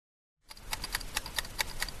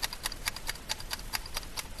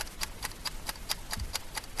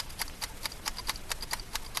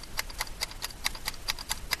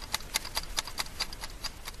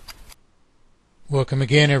Welcome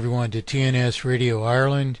again, everyone, to TNS Radio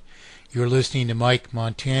Ireland. You're listening to Mike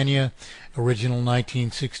Montagne, original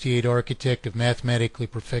 1968 architect of mathematically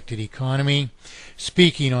perfected economy,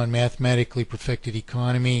 speaking on mathematically perfected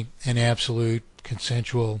economy and absolute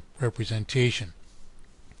consensual representation.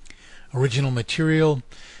 Original material,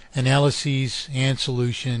 analyses, and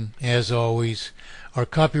solution, as always, are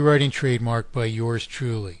copyright and trademarked by yours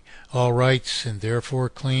truly. All rights and therefore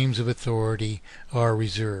claims of authority are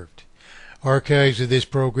reserved. Archives of this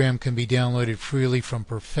program can be downloaded freely from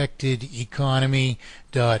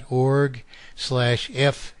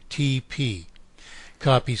perfectedeconomy.org/FTP.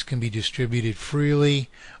 Copies can be distributed freely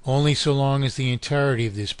only so long as the entirety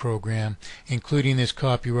of this program, including this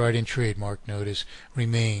copyright and trademark notice,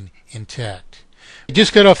 remain intact. I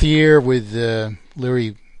just got off the air with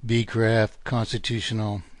Larry Beecraft,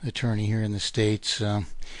 constitutional attorney here in the States. Had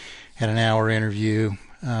an hour interview.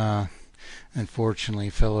 Unfortunately,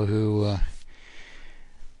 a fellow who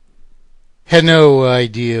had no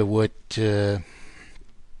idea what the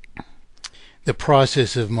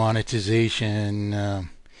process of monetization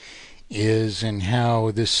is and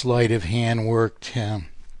how this sleight of hand worked.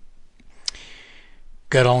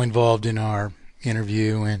 Got all involved in our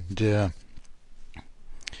interview, and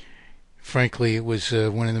frankly, it was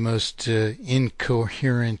one of the most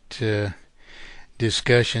incoherent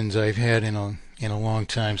discussions I've had in a long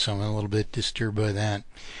time, so I'm a little bit disturbed by that.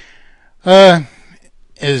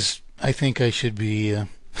 As I think I should be.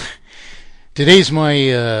 Today's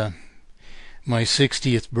my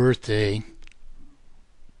 60th birthday.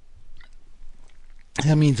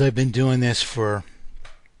 That means I've been doing this for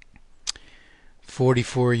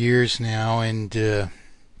 44 years now, and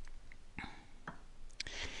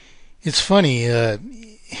it's funny.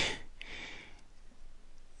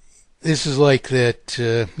 This is like that,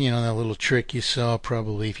 that little trick you saw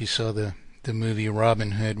probably if you saw the movie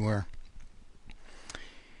Robin Hood, where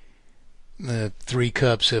the three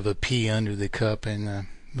cups have a pea under the cup and the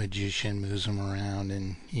magician moves them around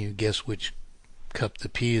and you guess which cup the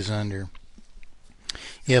pea is under.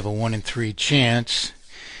 You have a 1 in 3 chance,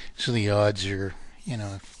 so the odds are,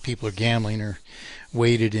 if people are gambling, are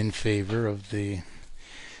weighted in favor of the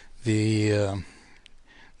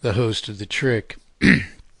host of the trick.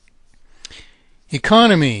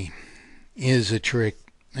 Economy is a trick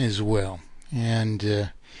as well, and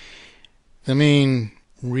the main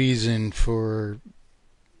reason for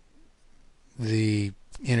the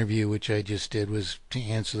interview which I just did was to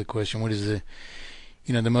answer the question, what is the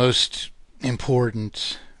most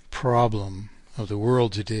important problem of the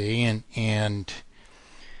world today? And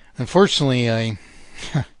unfortunately, I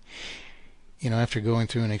after going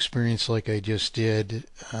through an experience like I just did,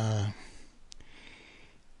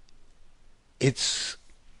 it's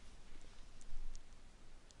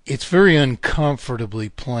very uncomfortably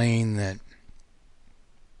plain that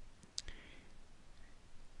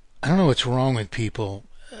I don't know what's wrong with people,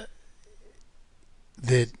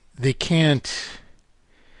 that they can't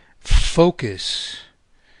focus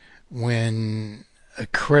when a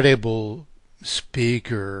credible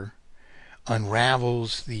speaker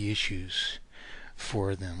unravels the issues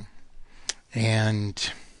for them,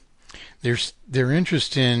 and their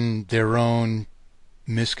interest in their own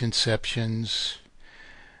misconceptions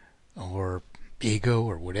or ego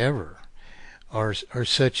or whatever are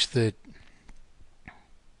such that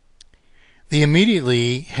they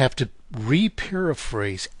immediately have to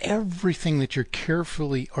re-paraphrase everything that you're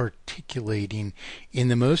carefully articulating in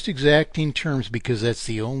the most exacting terms, because that's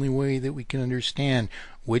the only way that we can understand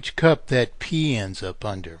which cup that pea ends up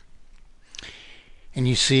under. And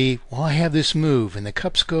you see, well, I have this move, and the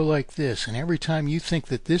cups go like this, and every time you think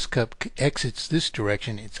that this cup exits this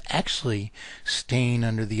direction, it's actually staying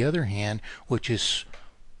under the other hand, which is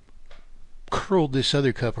curled this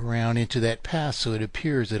other cup around into that path, so it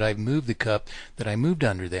appears that I've moved the cup that I moved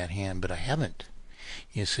under that hand, but I haven't,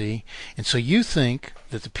 you see. And so you think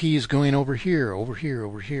that the pea is going over here, over here,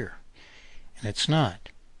 over here, and it's not.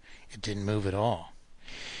 It didn't move at all.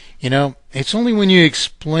 It's only when you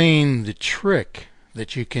explain the trick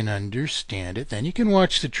that you can understand it. Then you can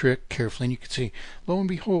watch the trick carefully and you can see, lo and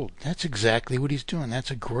behold, that's exactly what he's doing. That's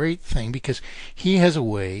a great thing, because he has a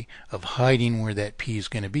way of hiding where that pea is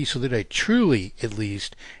going to be, so that I truly, at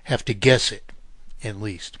least, have to guess it, at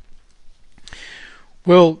least.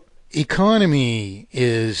 Well, economy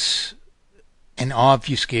is an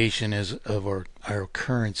obfuscation of our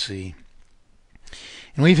currency.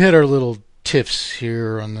 And we've had our little tiffs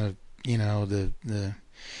here on the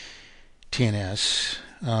TNS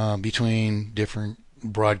between different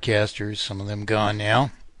broadcasters, some of them gone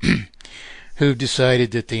now, who've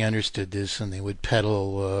decided that they understood this and they would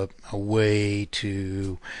peddle a way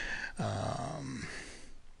to um,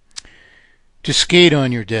 to skate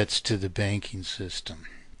on your debts to the banking system.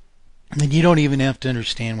 And you don't even have to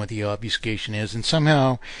understand what the obfuscation is, and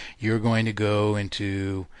somehow you're going to go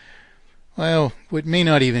into, well, what may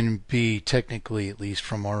not even be technically, at least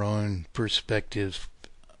from our own perspective,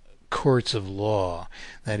 courts of law.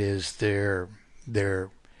 That is, their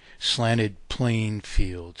slanted playing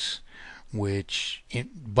fields,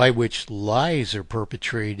 by which lies are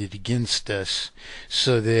perpetrated against us,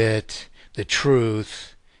 so that the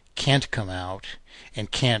truth can't come out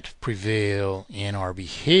and can't prevail in our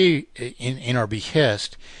in our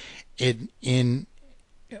behest, in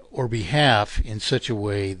or behalf, in such a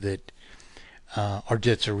way that our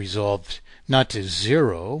debts are resolved not to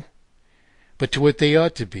zero, but to what they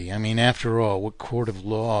ought to be. I mean, after all, what court of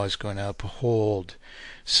law is going to uphold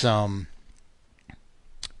some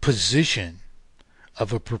position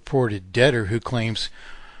of a purported debtor who claims,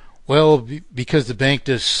 well, because the bank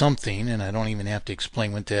does something, and I don't even have to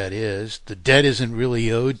explain what that is, the debt isn't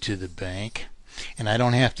really owed to the bank, and I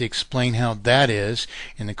don't have to explain how that is,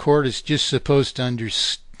 and the court is just supposed to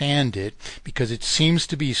understand it because it seems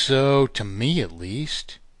to be so, to me at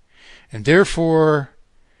least, and therefore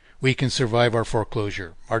we can survive our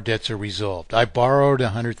foreclosure. Our debts are resolved. I borrowed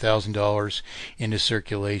 $100,000 into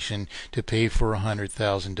circulation to pay for a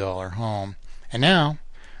 $100,000 home, and now,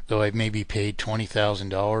 though I've maybe paid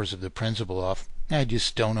 $20,000 of the principal off, I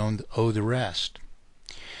just don't owe the rest.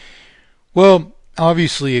 Well,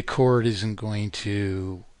 obviously a court isn't going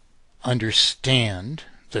to understand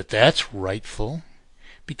that that's rightful,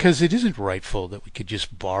 because it isn't rightful that we could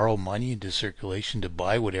just borrow money into circulation to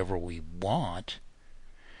buy whatever we want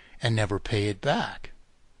and never pay it back.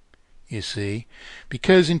 You see?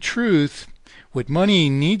 Because in truth, what money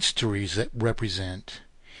needs to represent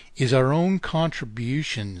is our own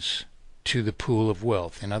contributions to the pool of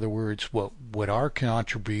wealth. In other words, what our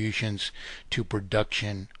contributions to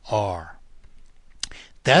production are.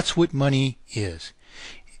 That's what money is.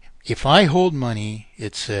 If I hold money,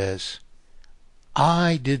 it says,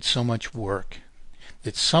 I did so much work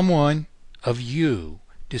that someone of you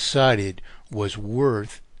decided was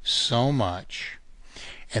worth so much,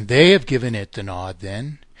 and they have given it the nod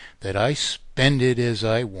then, that I spend it as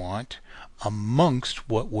I want amongst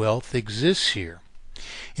what wealth exists here.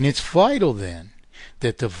 And it's vital then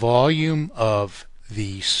that the volume of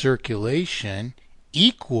the circulation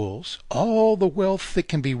equals all the wealth that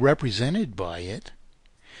can be represented by it,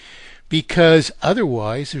 because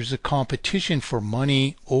otherwise there's a competition for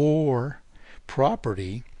money or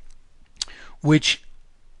property which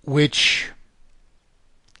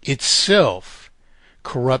itself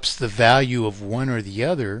corrupts the value of one or the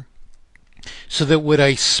other, so that what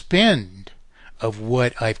I spend of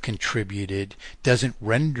what I've contributed doesn't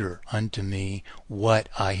render unto me what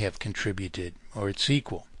I have contributed, or its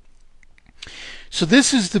equal. So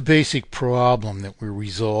this is the basic problem that we're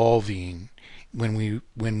resolving when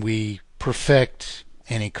we perfect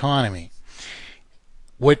an economy.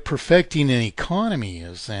 What perfecting an economy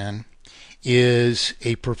is then is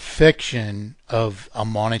a perfection of a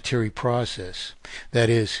monetary process. That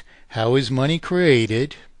is, how is money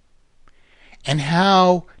created, and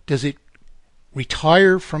how does it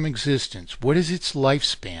retire from existence? What is its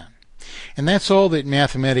lifespan? And that's all that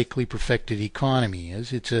mathematically perfected economy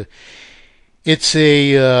is. It's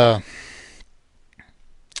a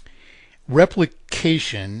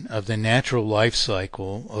replication of the natural life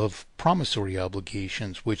cycle of promissory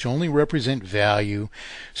obligations, which only represent value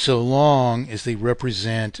so long as they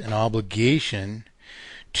represent an obligation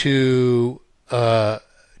to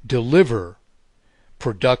deliver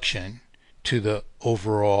production to the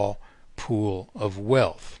overall pool of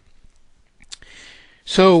wealth.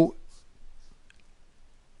 So,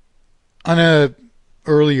 on a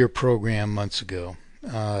earlier program months ago,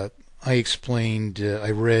 I explained, I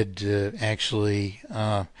read actually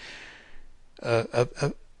an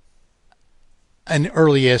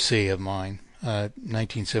early essay of mine,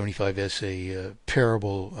 1975 essay,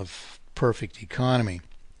 Parable of Perfect Economy.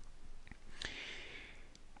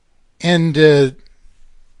 And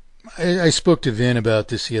I spoke to Vin about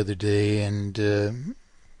this the other day, and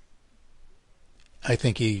I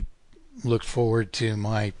think he looked forward to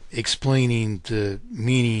my explaining the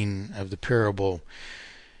meaning of the parable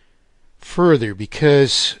further,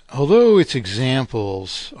 because although its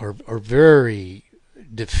examples are very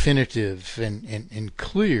definitive and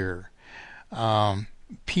clear,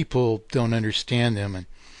 people don't understand them.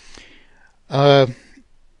 And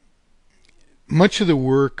much of the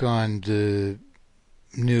work on the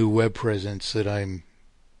new web presence that I'm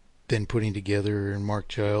been putting together, and Mark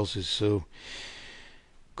Giles is so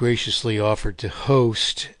graciously offered to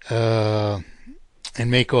host, and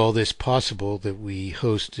make all this possible that we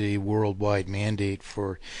host a worldwide mandate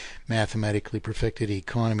for mathematically perfected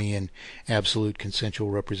economy and absolute consensual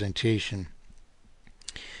representation.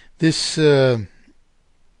 This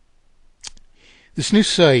this new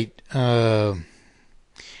site,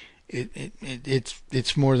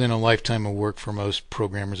 it's more than a lifetime of work for most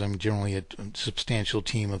programmers. I'm generally a substantial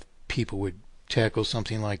team of people would tackle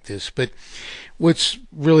something like this. But what's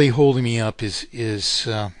really holding me up is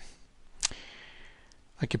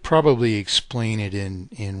I could probably explain it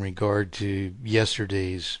in regard to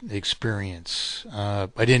yesterday's experience. I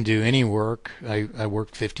didn't do any work. I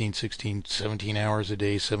worked 15, 16, 17 hours a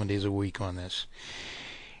day, 7 days a week on this.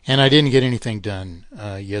 And I didn't get anything done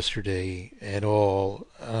yesterday at all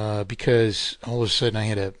because all of a sudden I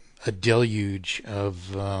had a deluge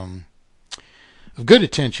of good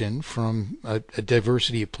attention from a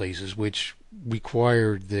diversity of places, which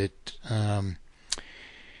required that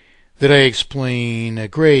I explain a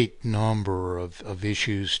great number of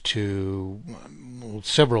issues to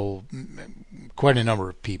quite a number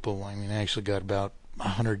of people. I mean, I actually got about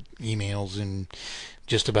 100 emails in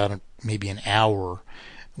just about maybe an hour,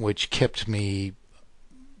 which kept me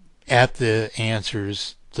at the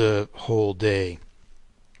answers the whole day.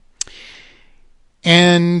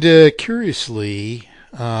 And curiously,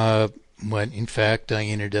 but in fact, I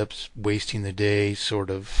ended up wasting the day, sort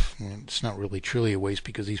of. It's not really truly a waste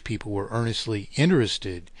because these people were earnestly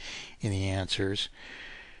interested in the answers.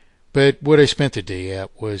 But what I spent the day at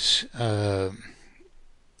was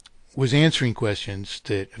answering questions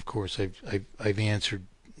that, of course, I've answered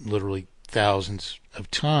literally thousands of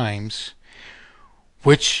times,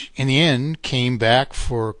 which in the end came back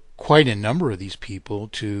for quite a number of these people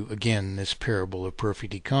to, again, this parable of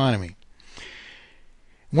perfect economy.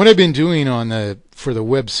 What I've been doing for the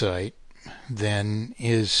website then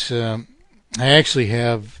is I actually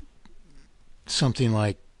have something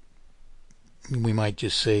like, we might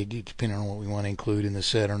just say, depending on what we want to include in the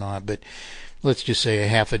set or not, but let's just say a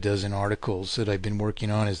half a dozen articles that I've been working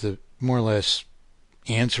on as the more or less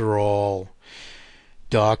answer-all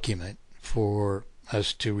document for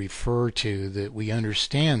us to refer to, that we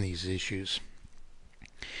understand these issues.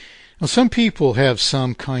 Now, some people have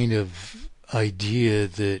some kind of idea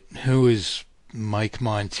that who is Mike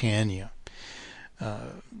Montagne?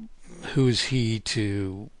 Who is he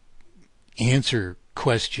to answer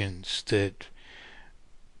questions that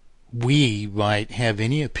we might have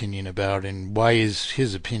any opinion about, and why is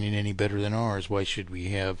his opinion any better than ours? Why should we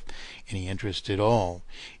have any interest at all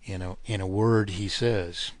in a word he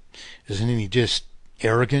says? Isn't he just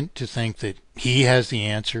arrogant to think that he has the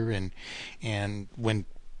answer, and when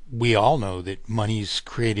we all know that money's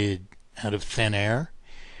created out of thin air?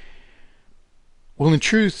 Well, in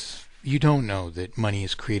truth, you don't know that money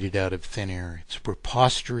is created out of thin air. It's a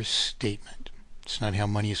preposterous statement. It's not how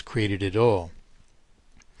money is created at all.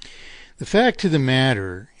 The fact of the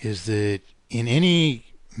matter is that in any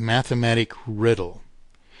mathematic riddle,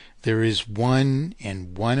 there is one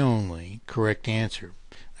and one only correct answer.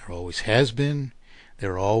 There always has been,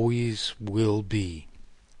 there always will be.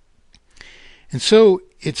 And so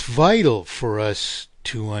it's vital for us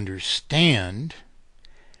to understand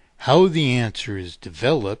how the answer is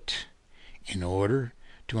developed in order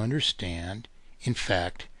to understand, in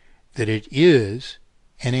fact, that it is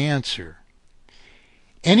an answer.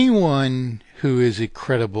 Anyone who is a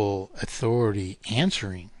credible authority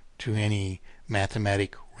answering to any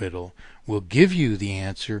mathematic riddle will give you the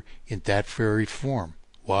answer in that very form.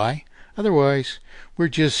 Why? Otherwise, we're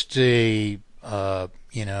just a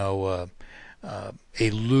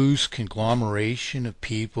loose conglomeration of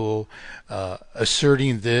people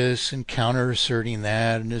asserting this and counter-asserting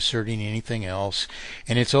that and asserting anything else,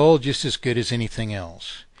 and it's all just as good as anything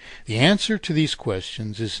else. The answer to these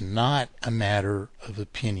questions is not a matter of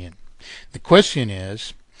opinion. The question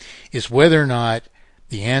is whether or not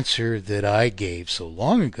the answer that I gave so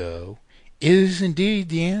long ago is indeed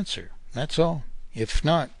the answer. That's all. If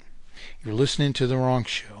not, you're listening to the wrong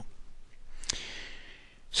show.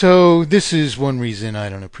 So this is one reason I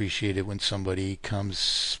don't appreciate it when somebody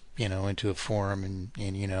comes, into a forum and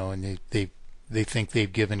they think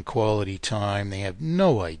they've given quality time. They have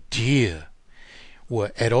no idea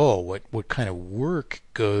what kind of work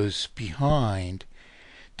goes behind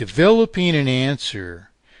developing an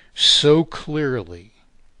answer so clearly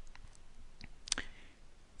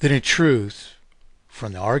that in truth,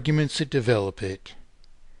 from the arguments that develop it,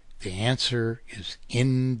 the answer is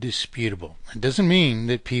indisputable. It doesn't mean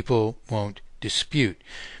that people won't dispute,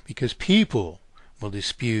 because people will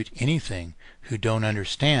dispute anything who don't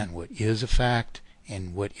understand what is a fact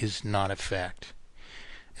and what is not a fact.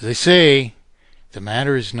 As I say, the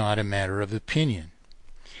matter is not a matter of opinion.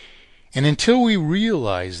 And until we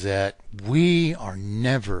realize that, we are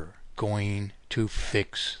never going to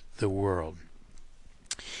fix the world.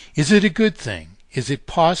 Is it a good thing? Is it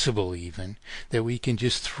possible even that we can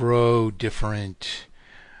just throw different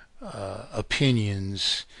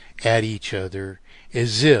opinions at each other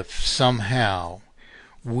as if somehow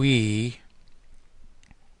we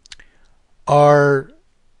are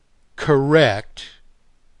correct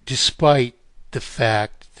despite the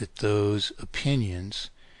fact that those opinions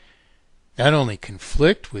not only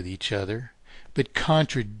conflict with each other, but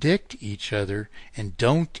contradict each other and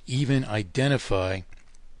don't even identify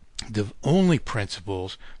the only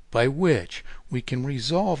principles by which we can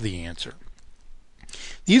resolve the answer?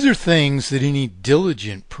 These are things that any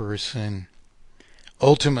diligent person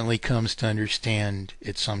ultimately comes to understand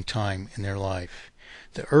at some time in their life.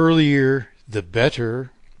 The earlier, the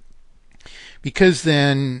better, because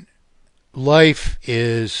then life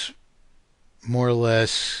is more or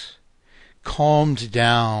less calmed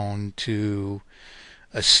down to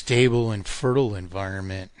a stable and fertile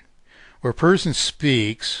environment where a person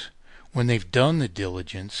speaks when they've done the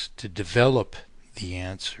diligence to develop the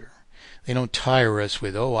answer. They don't tire us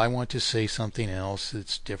with, oh, I want to say something else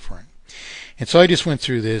that's different. And so I just went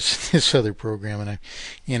through this other program,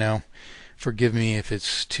 and forgive me if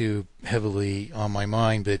it's too heavily on my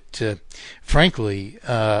mind, but frankly,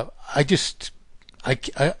 I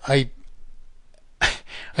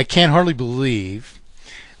can't hardly believe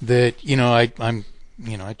that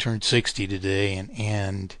I turned 60 today,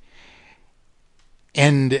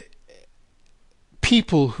 and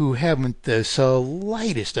people who haven't the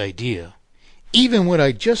slightest idea, even what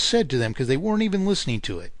I just said to them, because they weren't even listening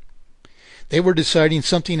to it. They were deciding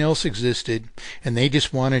something else existed, and they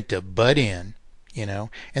just wanted to butt in, and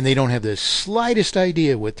they don't have the slightest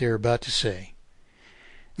idea what they're about to say.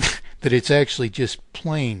 That it's actually just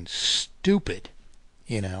plain stupid,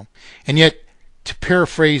 And yet, to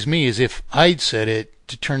paraphrase me as if I'd said it,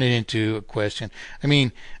 to turn it into a question,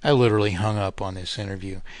 I literally hung up on this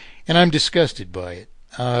interview. And I'm disgusted by it.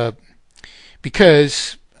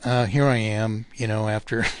 Because here I am,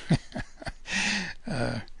 after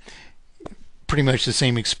pretty much the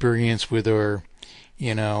same experience with our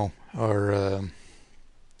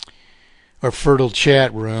fertile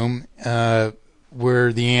chat room,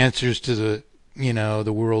 where the answers to the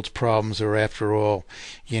world's problems are, after all,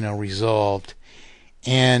 resolved.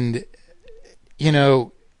 And,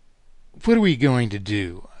 what are we going to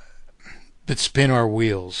do but spin our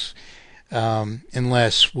wheels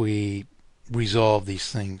unless we resolve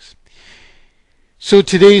these things? So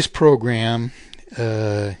today's program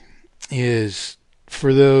is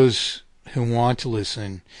for those who want to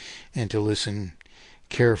listen and to listen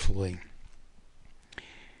carefully.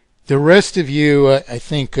 The rest of you, I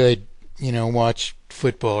think, watch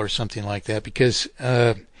football or something like that, because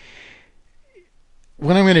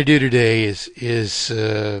what I'm going to do today is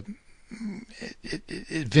Vin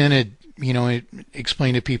had,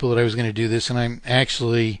 explained to people that I was going to do this, and I'm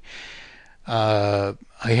actually I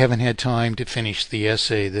haven't had time to finish the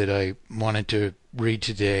essay that I wanted to read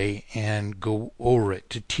today and go over it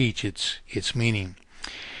to teach its meaning.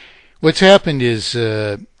 What's happened is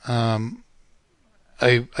I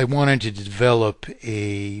wanted to develop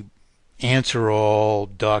a answer all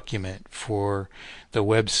document for the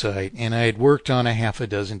website, and I had worked on a half a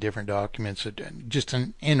dozen different documents, just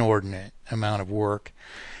an inordinate amount of work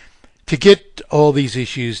to get all these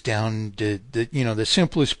issues down to the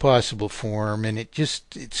simplest possible form. And it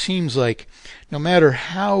seems like no matter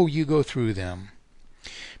how you go through them,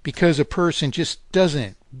 because a person just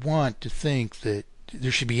doesn't want to think that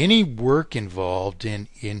there should be any work involved in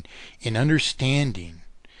understanding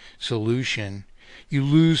solution, you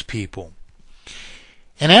lose people.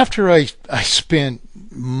 And after I spent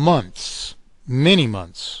months, many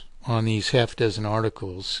months, on these half dozen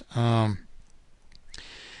articles, I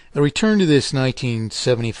returned to this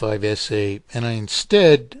 1975 essay, and I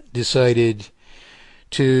instead decided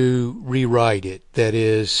to rewrite it. That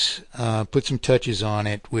is, put some touches on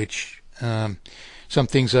it, which some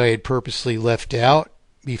things I had purposely left out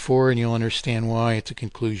before, and you'll understand why at the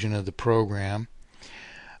conclusion of the program.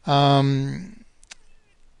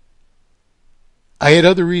 I had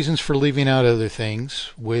other reasons for leaving out other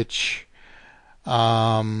things, which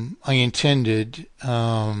I intended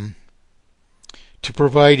to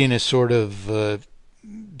provide in a sort of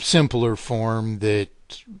simpler form that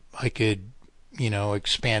I could,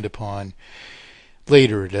 expand upon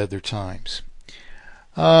later at other times.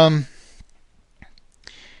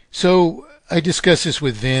 So I discussed this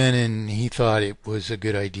with Vin, and he thought it was a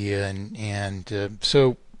good idea. And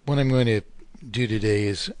so what I'm going to do today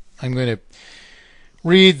is I'm going to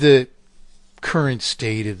read the current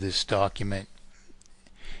state of this document,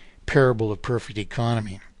 Parable of Perfect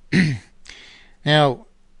Economy. Now,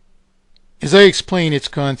 as I explained, it's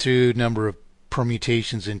gone through a number of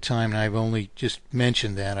permutations in time, and I've only just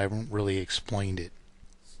mentioned that. I haven't really explained it.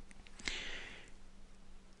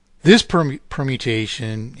 This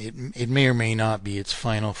permutation, it may or may not be its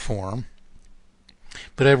final form,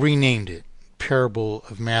 but I've renamed it Parable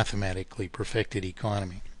of Mathematically Perfected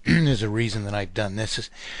Economy. There's a reason that I've done this,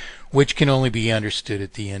 which can only be understood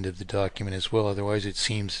at the end of the document as well, otherwise it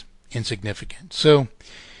seems insignificant. So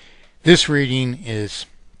this reading is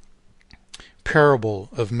Parable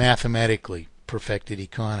of Mathematically Perfected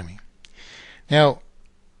Economy. Now,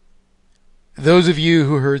 those of you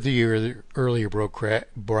who heard the earlier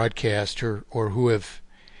broadcast or who have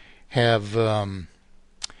I'm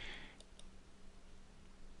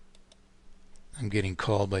getting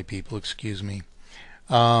called by people, excuse me.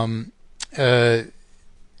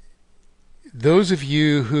 Those of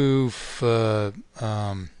you who've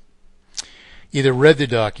either read the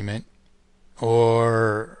document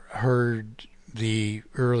or heard the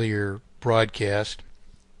earlier broadcast,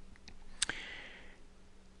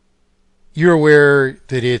 you're aware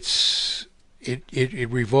that it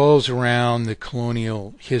revolves around the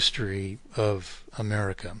colonial history of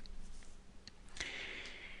America.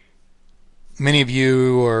 Many of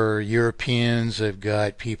you are Europeans. I've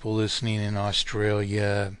got people listening in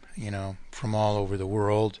Australia, from all over the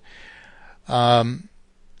world. I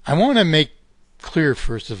want to make clear,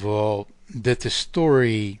 first of all, that the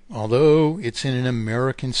story, although it's in an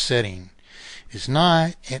American setting, is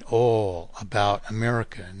not at all about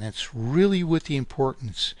America, and that's really what the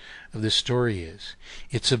importance of this story is.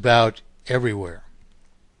 It's about everywhere.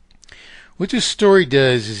 What this story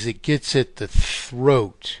does is it gets at the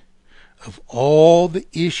throat of all the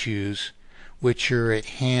issues which are at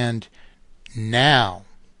hand now.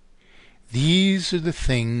 These are the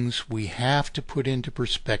things we have to put into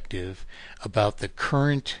perspective about the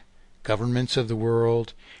current governments of the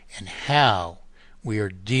world and how we are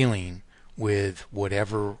dealing with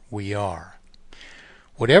whatever we are.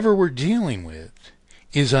 Whatever we're dealing with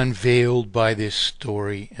is unveiled by this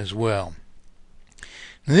story as well.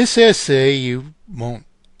 Now, this essay, you won't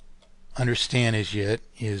understand as yet,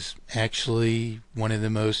 is actually one of the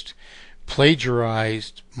most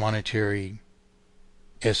plagiarized monetary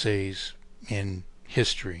essays in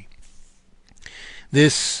history.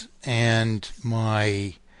 This and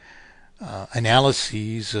my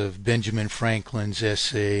analyses of Benjamin Franklin's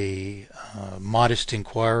essay, Modest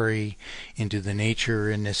Inquiry into the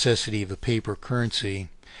Nature and Necessity of a Paper Currency,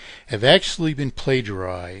 have actually been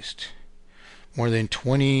plagiarized more than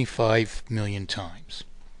 25 million times.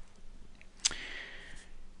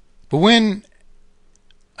 But when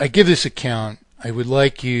I give this account, I would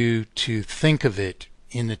like you to think of it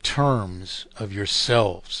in the terms of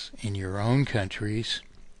yourselves in your own countries,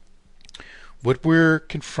 what we're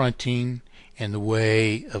confronting in the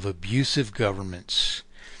way of abusive governments,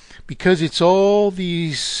 because it's all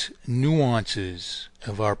these nuances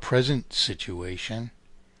of our present situation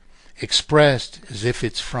expressed as if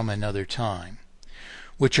it's from another time,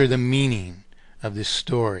 which are the meaning of this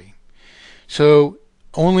story. So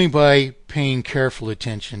only by paying careful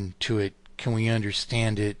attention to it can we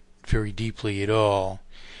understand it very deeply at all,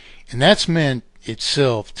 and that's meant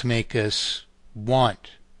itself to make us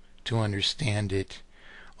want to understand it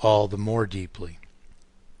all the more deeply.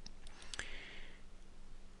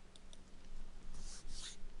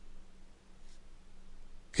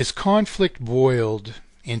 As conflict boiled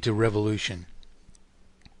into revolution,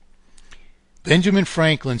 Benjamin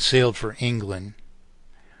Franklin sailed for England,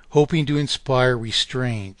 hoping to inspire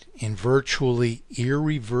restraint in virtually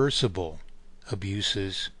irreversible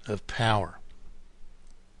abuses of power.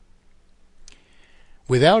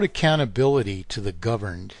 Without accountability to the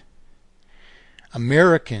governed,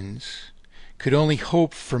 Americans could only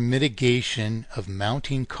hope for mitigation of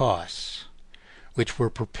mounting costs, which were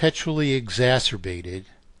perpetually exacerbated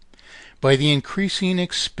by the increasing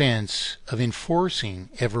expense of enforcing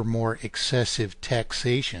ever more excessive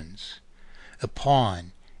taxations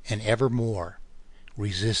upon an ever more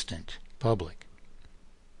resistant public.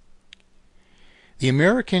 The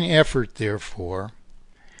American effort, therefore,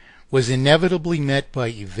 was inevitably met by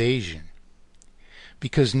evasion,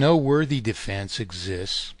 because no worthy defense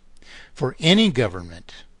exists for any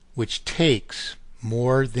government which takes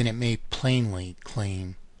more than it may plainly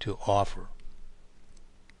claim to offer.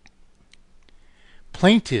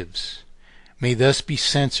 Plaintiffs may thus be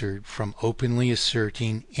censored from openly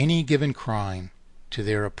asserting any given crime to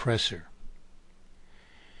their oppressor,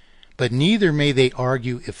 but neither may they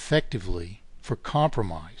argue effectively for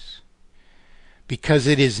compromise, because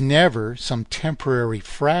it is never some temporary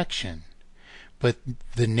fraction, but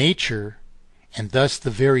the nature and thus the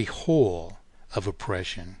very whole of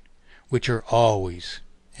oppression, which are always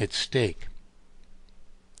at stake.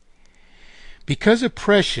 Because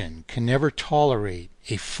oppression can never tolerate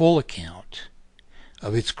a full account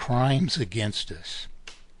of its crimes against us,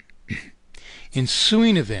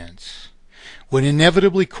 ensuing events would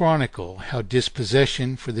inevitably chronicle how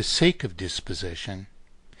dispossession for the sake of dispossession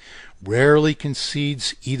rarely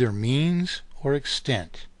concedes either means or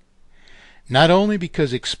extent, not only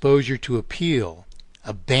because exposure to appeal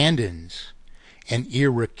abandons an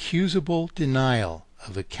irrecusable denial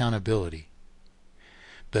of accountability,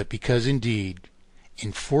 but because indeed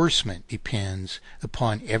enforcement depends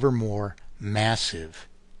upon ever more massive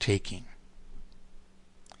taking.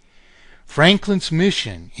 Franklin's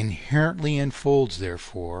mission inherently unfolds,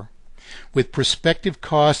 therefore, with prospective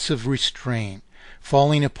costs of restraint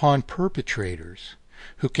falling upon perpetrators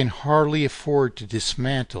who can hardly afford to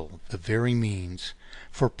dismantle the very means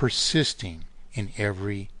for persisting in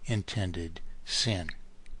every intended sin.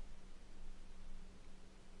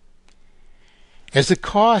 As the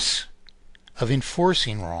costs of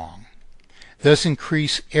enforcing wrong thus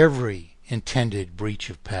increase every intended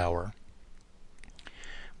breach of power,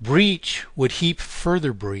 breach would heap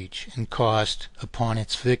further breach and cost upon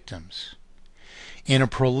its victims, in a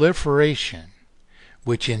proliferation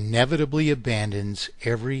which inevitably abandons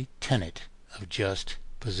every tenet of just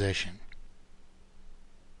possession.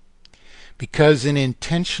 Because an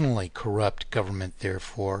intentionally corrupt government,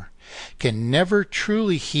 therefore, can never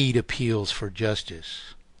truly heed appeals for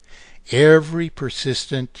justice, every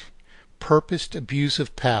persistent, purposed abuse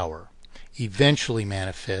of power eventually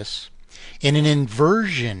manifests in an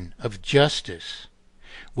inversion of justice,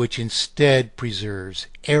 which instead preserves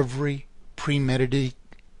every premeditated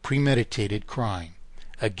crime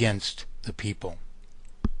against the people.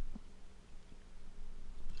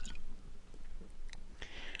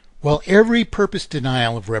 While every purposed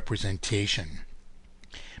denial of representation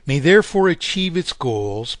may therefore achieve its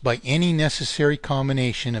goals by any necessary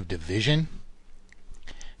combination of division,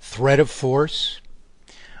 threat of force,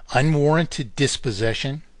 unwarranted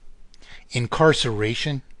dispossession,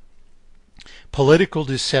 incarceration, political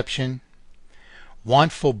deception,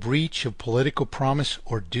 wanful breach of political promise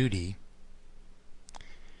or duty,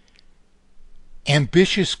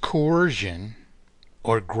 ambitious coercion,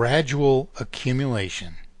 or gradual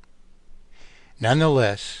accumulation,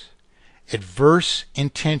 nonetheless, adverse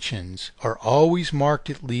intentions are always marked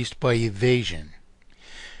at least by evasion,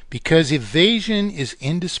 because evasion is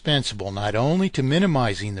indispensable not only to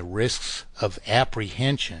minimizing the risks of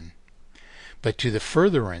apprehension, but to the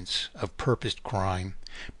furtherance of purposed crime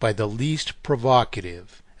by the least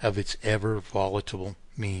provocative of its ever volatile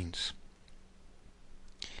means.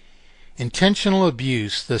 Intentional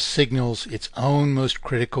abuse thus signals its own most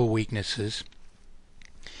critical weaknesses.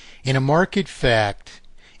 In a marked fact,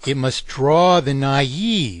 it must draw the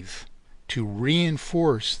naive to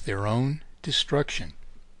reinforce their own destruction.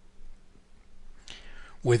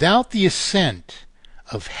 Without the assent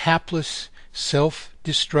of hapless,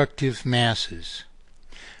 self-destructive masses,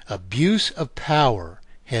 abuse of power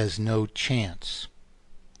has no chance.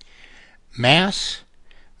 Mass,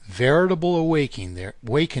 veritable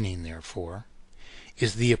awakening, therefore,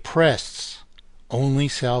 is the oppressed's only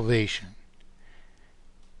salvation,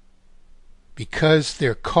 because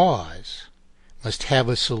their cause must have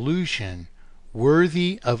a solution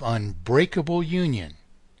worthy of unbreakable union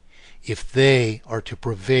if they are to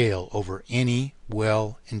prevail over any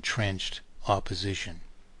well-entrenched opposition.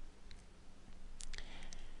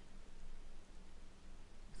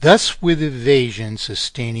 Thus, with evasion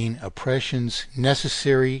sustaining oppression's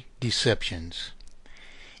necessary deceptions,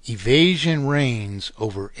 evasion reigns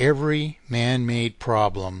over every man-made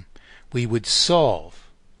problem we would solve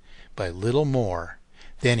by little more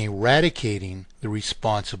than eradicating the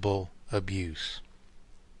responsible abuse.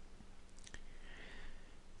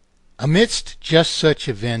 Amidst just such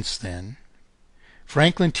events, then,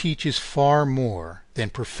 Franklin teaches far more than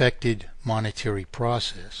perfected monetary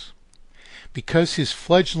process, because his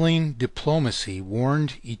fledgling diplomacy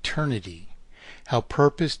warned eternity how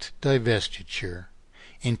purposed divestiture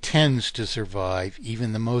intends to survive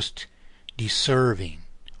even the most deserving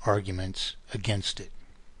arguments against it.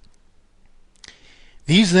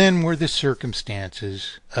 These then were the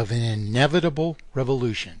circumstances of an inevitable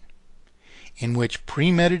revolution in which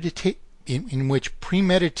premeditated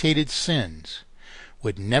sins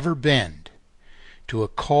would never bend to a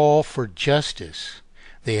call for justice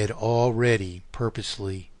they had already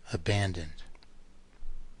purposely abandoned.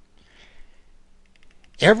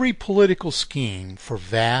 Every political scheme for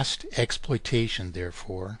vast exploitation,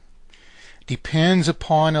 therefore, depends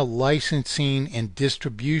upon a licensing and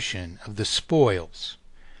distribution of the spoils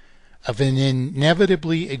of an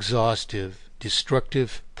inevitably exhaustive,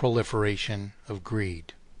 destructive proliferation of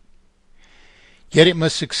greed. Yet it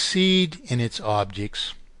must succeed in its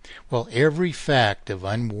objects, while every fact of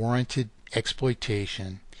unwarranted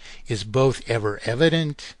exploitation is both ever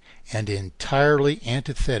evident and entirely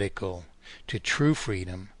antithetical to true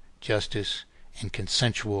freedom, justice, and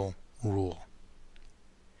consensual rule.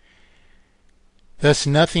 Thus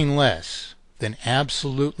nothing less than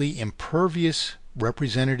absolutely impervious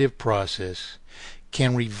representative process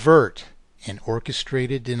can revert an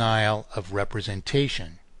orchestrated denial of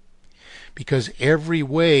representation, because every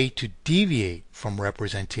way to deviate from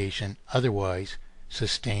representation otherwise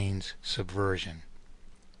sustains subversion.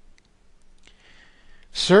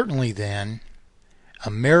 Certainly, then,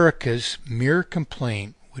 America's mere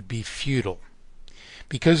complaint would be futile,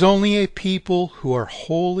 because only a people who are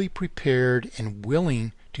wholly prepared and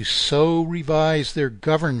willing to so revise their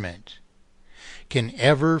government can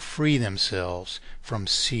ever free themselves from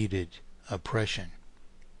seated oppression.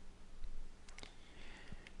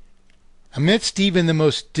 Amidst even the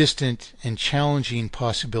most distant and challenging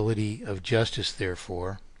possibility of justice,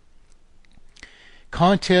 therefore,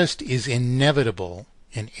 contest is inevitable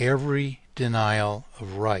in every denial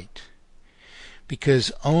of right,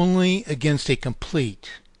 because only against a complete,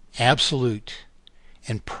 absolute,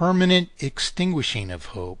 and permanent extinguishing of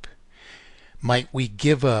hope might we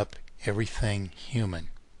give up everything human.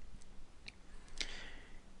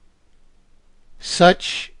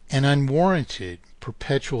 Such an unwarranted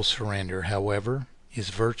perpetual surrender, however, is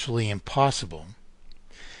virtually impossible,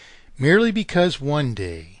 merely because one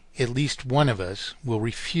day at least one of us will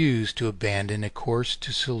refuse to abandon a course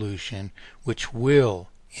to solution which will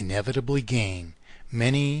inevitably gain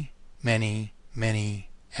many, many, many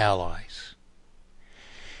allies,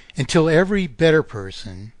 until every better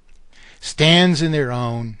person stands in their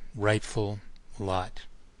own rightful lot.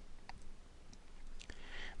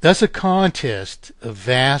 Thus a contest of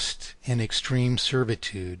vast and extreme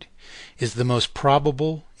servitude is the most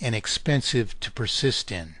probable and expensive to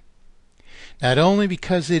persist in, not only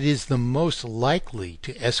because it is the most likely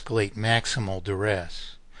to escalate maximal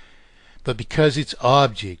duress, but because its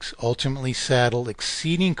objects ultimately saddle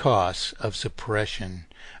exceeding costs of suppression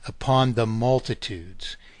upon the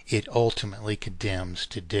multitudes it ultimately condemns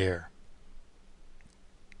to dare.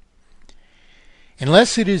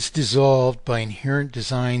 Unless it is dissolved by inherent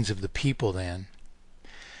designs of the people, then,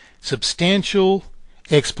 substantial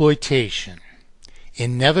exploitation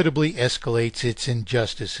inevitably escalates its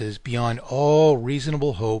injustices beyond all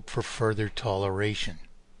reasonable hope for further toleration.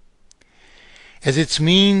 As its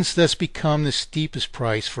means thus become the steepest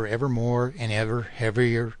price for ever more and ever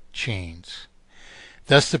heavier chains,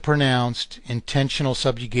 thus the pronounced, intentional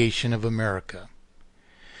subjugation of America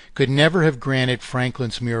could never have granted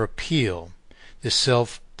Franklin's mere appeal the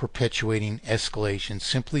self-perpetuating escalation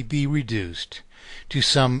simply be reduced to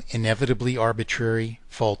some inevitably arbitrary,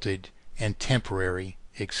 faulted, and temporary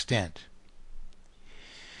extent.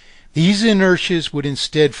 These inertias would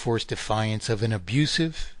instead force defiance of an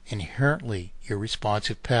abusive, inherently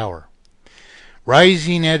irresponsive power,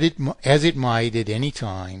 rising as it might at any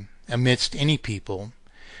time amidst any people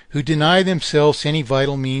who deny themselves any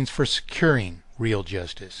vital means for securing real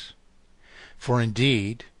justice. For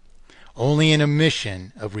indeed, only an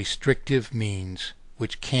omission of restrictive means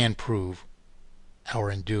which can prove our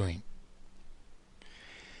undoing.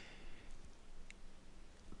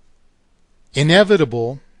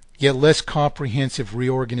 Inevitable, yet less comprehensive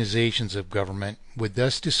reorganizations of government would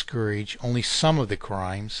thus discourage only some of the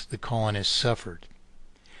crimes the colonists suffered.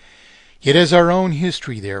 Yet as our own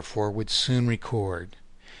history, therefore, would soon record,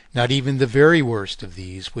 not even the very worst of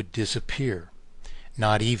these would disappear,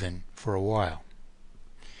 not even for a while.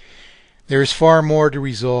 There is far more to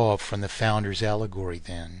resolve from the Founder's allegory,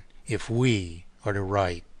 then, if we are to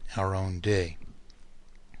write our own day.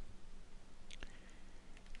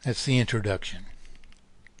 That's the introduction.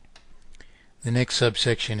 The next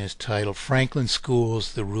subsection is titled Franklin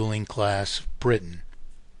Schools the Ruling Class of Britain.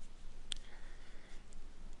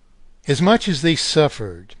 As much as they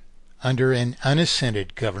suffered under an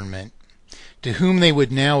unassented government to whom they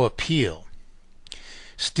would now appeal,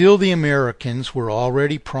 still the Americans were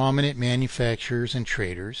already prominent manufacturers and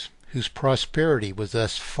traders, whose prosperity was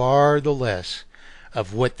thus far the less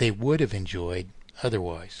of what they would have enjoyed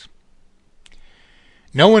otherwise.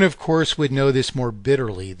 No one, of course, would know this more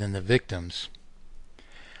bitterly than the victims.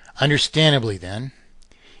 Understandably, then,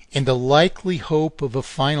 in the likely hope of a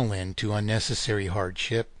final end to unnecessary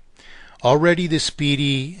hardship, Already the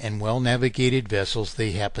speedy and well-navigated vessels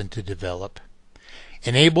they happened to develop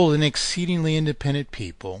enabled an exceedingly independent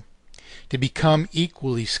people to become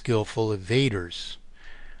equally skillful evaders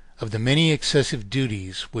of the many excessive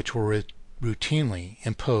duties which were routinely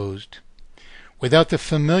imposed without the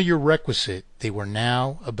familiar requisite they were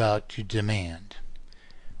now about to demand: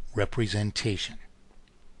 representation.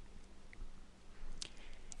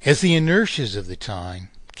 As the inertias of the time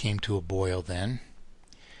came to a boil then,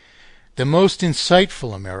 the most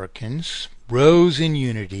insightful Americans rose in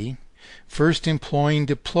unity, first employing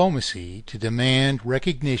diplomacy to demand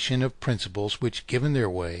recognition of principles which, given their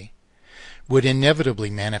way, would inevitably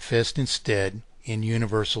manifest instead in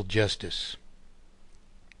universal justice.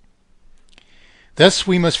 Thus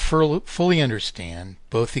we must fully understand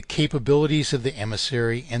both the capabilities of the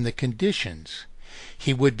emissary and the conditions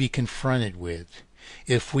he would be confronted with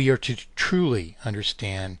if we are to truly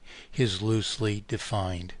understand his loosely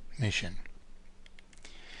defined mission.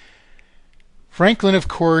 Franklin, of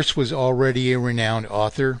course, was already a renowned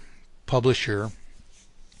author, publisher,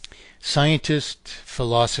 scientist,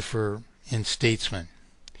 philosopher, and statesman,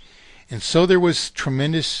 and so there was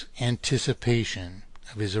tremendous anticipation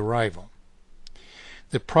of his arrival.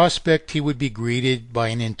 The prospect he would be greeted by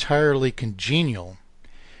an entirely congenial,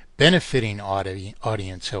 benefiting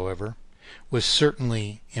audience, however, was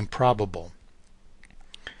certainly improbable.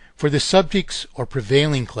 For the subjects or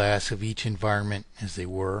prevailing class of each environment, as they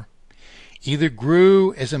were, either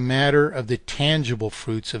grew as a matter of the tangible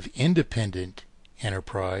fruits of independent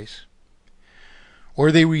enterprise,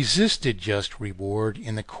 or they resisted just reward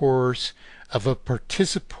in the course of a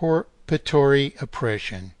participatory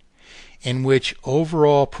oppression in which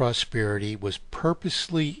overall prosperity was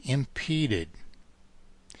purposely impeded,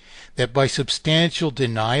 that by substantial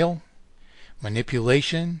denial,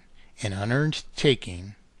 manipulation, and unearned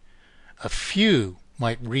taking, a few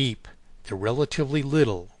might reap the relatively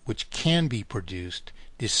little which can be produced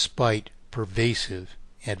despite pervasive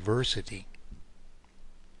adversity.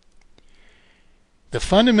 The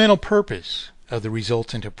fundamental purpose of the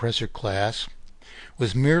resultant oppressor class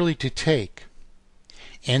was merely to take,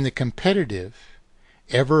 and the competitive,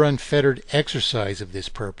 ever unfettered exercise of this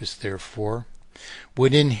purpose, therefore,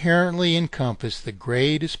 would inherently encompass the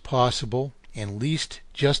greatest possible and least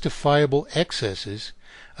justifiable excesses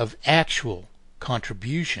of actual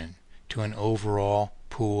contribution to an overall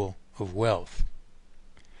pool of wealth.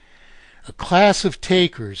 A class of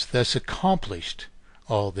takers thus accomplished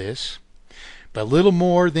all this, but little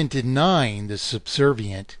more than denying the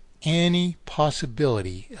subservient any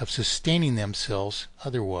possibility of sustaining themselves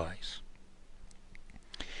otherwise.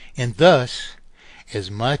 And thus,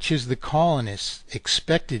 as much as the colonists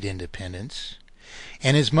expected independence,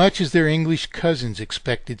 and as much as their English cousins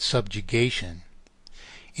expected subjugation,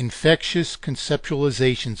 infectious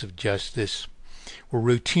conceptualizations of justice were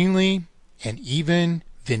routinely and even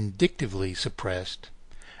vindictively suppressed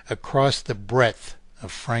across the breadth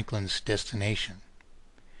of Franklin's destination,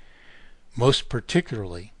 most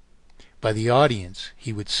particularly by the audience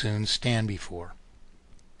he would soon stand before.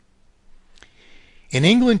 In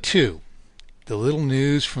England, too, the little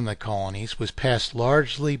news from the colonies was passed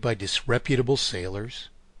largely by disreputable sailors.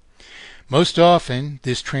 Most often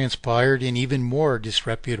this transpired in even more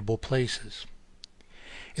disreputable places.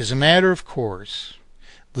 As a matter of course,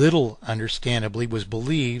 little, understandably, was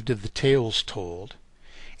believed of the tales told,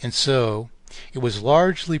 and so it was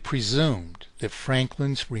largely presumed that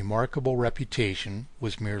Franklin's remarkable reputation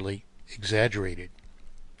was merely exaggerated.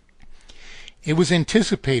 It was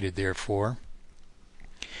anticipated, therefore,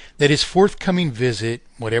 that his forthcoming visit,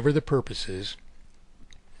 whatever the purposes,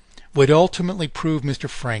 would ultimately prove Mr.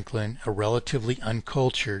 Franklin a relatively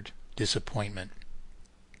uncultured disappointment.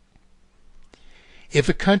 If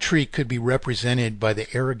a country could be represented by the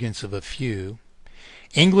arrogance of a few,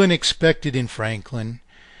 England expected in Franklin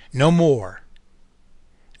no more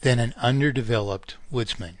than an underdeveloped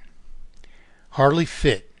woodsman, hardly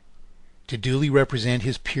fit to duly represent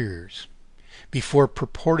his peers before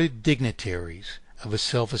purported dignitaries of a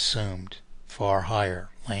self-assumed far higher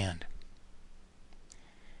land.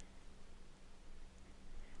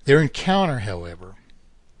 Their encounter, however,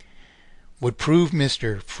 would prove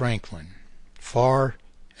Mr. Franklin far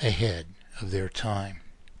ahead of their time,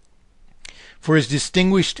 for his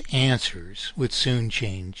distinguished answers would soon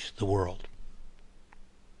change the world.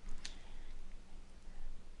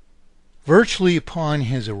 Virtually upon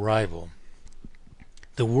his arrival,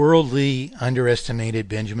 the worldly, underestimated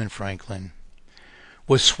Benjamin Franklin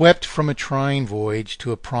was swept from a trying voyage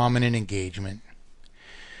to a prominent engagement,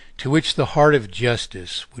 to which the heart of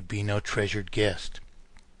justice would be no treasured guest.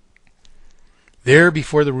 There,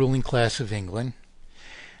 before the ruling class of England,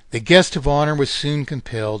 The guest of honor was soon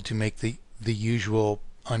compelled to make the usual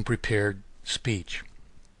unprepared speech.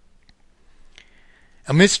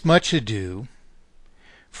 Amidst much ado,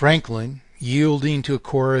 Franklin, yielding to a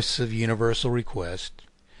chorus of universal request,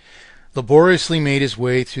 laboriously made his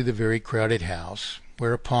way through the very crowded house,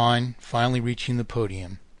 whereupon, finally reaching the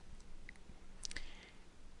podium,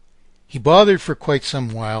 he bothered for quite some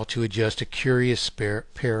while to adjust a curious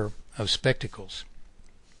pair of spectacles.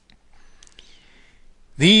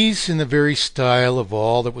 These, in the very style of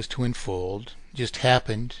all that was to unfold, just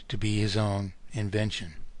happened to be his own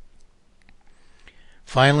invention.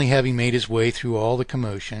 Finally, having made his way through all the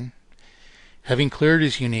commotion, having cleared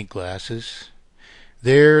his unique glasses,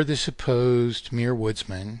 there the supposed mere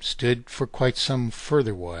woodsman stood for quite some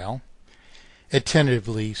further while,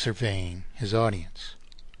 attentively surveying his audience.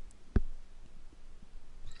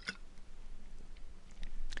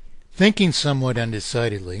 Thinking somewhat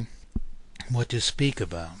undecidedly what to speak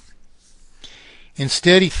about.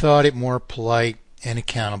 Instead, he thought it more polite and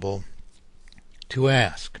accountable to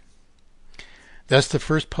ask. Thus the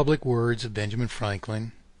first public words of Benjamin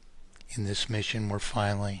Franklin in this mission were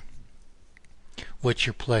finally, "What's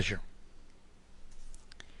your pleasure?"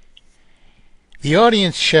 The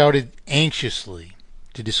audience shouted anxiously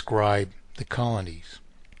to describe the colonies.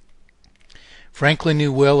 Franklin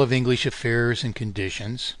knew well of English affairs and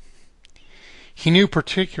conditions. He knew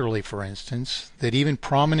particularly, for instance, that even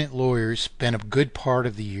prominent lawyers spent a good part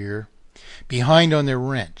of the year behind on their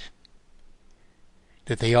rent,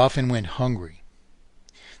 that they often went hungry,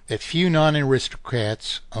 that few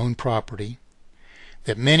non-aristocrats owned property,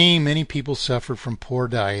 that many people suffered from poor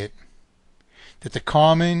diet, that the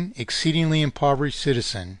common, exceedingly impoverished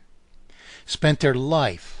citizen spent their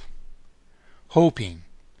life hoping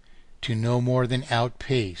to no more than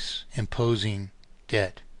outpace imposing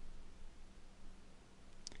debt.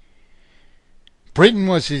 Britain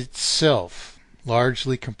was itself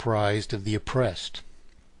largely comprised of the oppressed,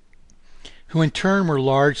 who in turn were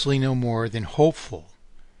largely no more than hopeful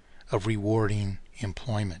of rewarding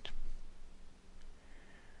employment.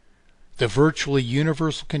 The virtually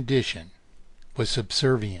universal condition was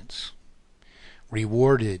subservience,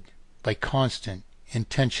 rewarded by constant,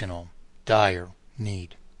 intentional, dire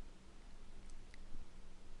need.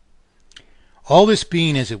 All this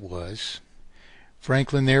being as it was,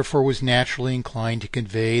 Franklin therefore was naturally inclined to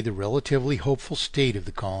convey the relatively hopeful state of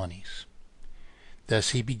the colonies.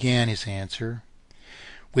 Thus he began his answer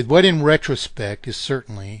with what in retrospect is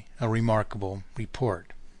certainly a remarkable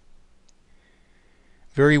report.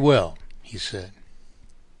 "Very well," he said.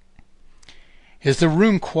 As the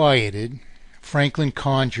room quieted, Franklin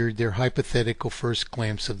conjured their hypothetical first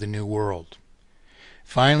glimpse of the New World,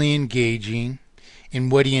 finally engaging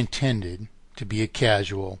in what he intended to be a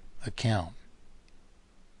casual account.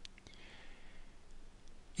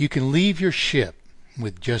 "You can leave your ship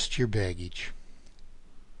with just your baggage.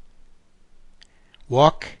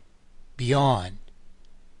 Walk beyond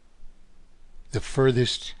the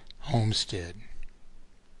furthest homestead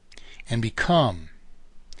and become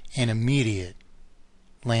an immediate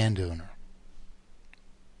landowner.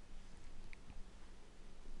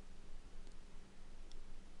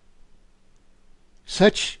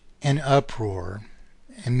 Such an uproar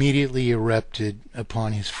immediately erupted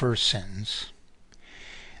upon his first sentence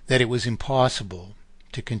that it was impossible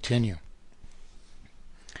to continue.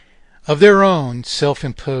 Of their own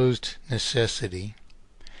self-imposed necessity,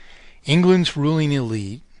 England's ruling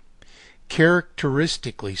elite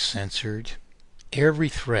characteristically censored every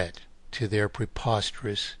threat to their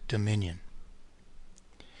preposterous dominion.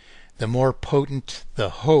 The more potent the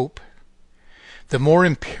hope, the more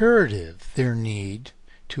imperative their need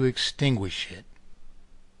to extinguish it.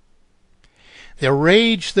 Their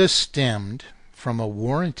rage thus stemmed from a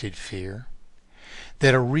warranted fear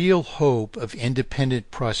that a real hope of independent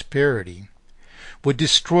prosperity would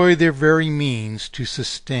destroy their very means to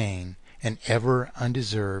sustain an ever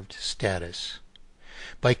undeserved status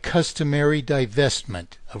by customary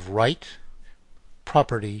divestment of right,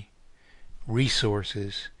 property,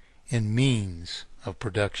 resources, and means of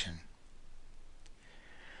production.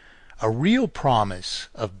 A real promise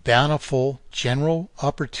of bountiful general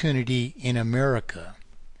opportunity in America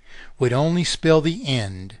would only spell the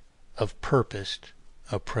end of purposed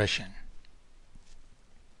oppression.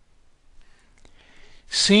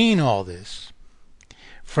 Seeing all this,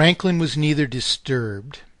 Franklin was neither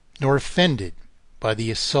disturbed nor offended by the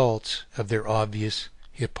assaults of their obvious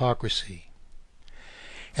hypocrisy,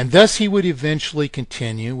 and thus he would eventually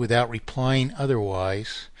continue without replying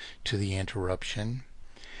otherwise to the interruption,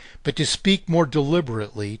 but to speak more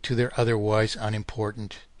deliberately to their otherwise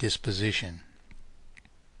unimportant disposition.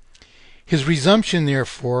 His resumption,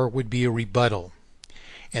 therefore, would be a rebuttal,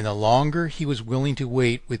 and the longer he was willing to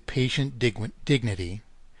wait with patient dignity,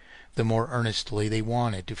 the more earnestly they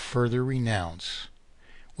wanted to further renounce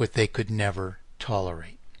what they could never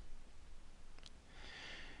tolerate.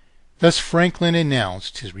 Thus Franklin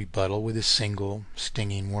announced his rebuttal with a single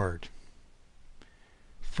stinging word.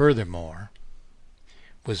 Furthermore,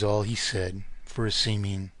 was all he said for a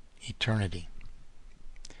seeming eternity.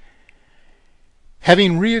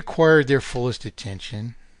 Having reacquired their fullest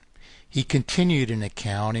attention, he continued an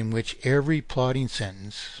account in which every plodding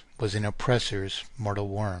sentence was an oppressor's mortal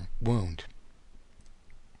wound.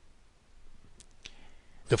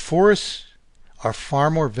 The forests are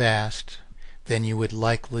far more vast than you would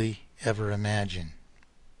likely ever imagine.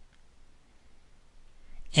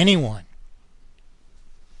 Anyone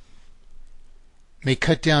may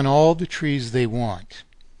cut down all the trees they want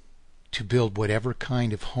to build whatever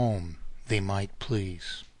kind of home they might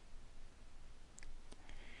please.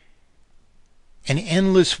 An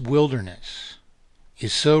endless wilderness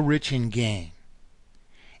is so rich in game,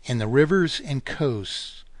 and the rivers and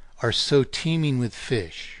coasts are so teeming with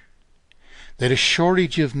fish, that a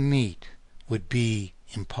shortage of meat would be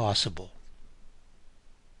impossible.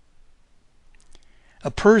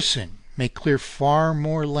 A person may clear far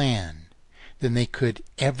more land than they could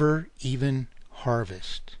ever even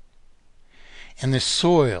harvest, and the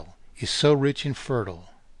soil is so rich and fertile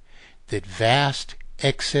that vast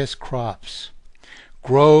excess crops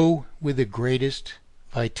grow with the greatest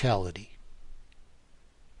vitality.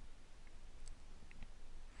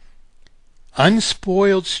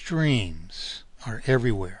 Unspoiled streams are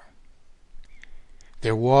everywhere.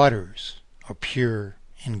 Their waters are pure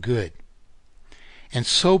and good, and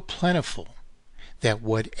so plentiful that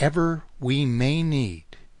whatever we may need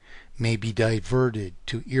may be diverted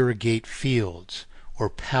to irrigate fields or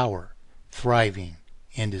power thriving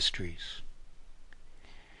industries.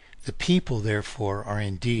 The people, therefore, are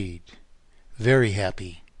indeed very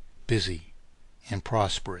happy, busy, and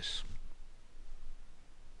prosperous.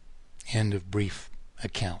 End of brief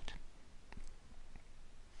account.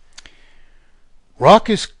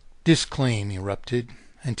 Raucous disclaim erupted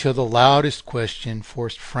until the loudest question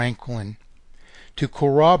forced Franklin to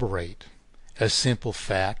corroborate a simple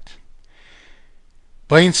fact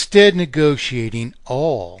by instead negotiating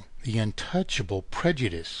all the untouchable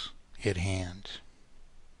prejudice at hand.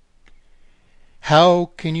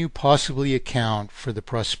 How can you possibly account for the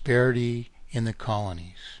prosperity in the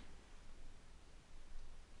colonies?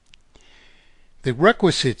 The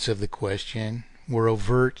requisites of the question were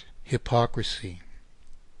overt hypocrisy,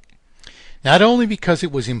 not only because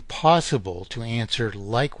it was impossible to answer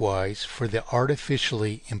likewise for the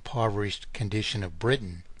artificially impoverished condition of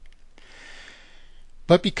Britain,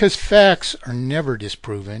 but because facts are never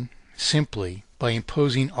disproven simply by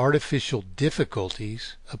imposing artificial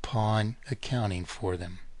difficulties upon accounting for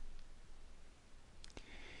them.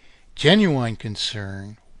 Genuine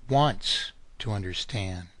concern wants to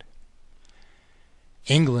understand.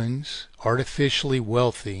 England's artificially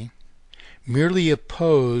wealthy merely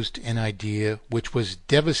opposed an idea which was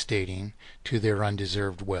devastating to their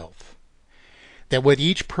undeserved wealth, that what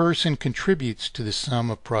each person contributes to the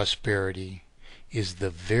sum of prosperity is the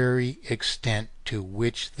very extent to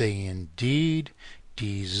which they indeed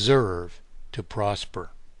deserve to prosper.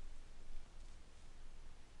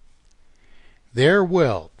 Their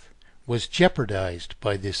wealth was jeopardized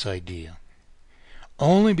by this idea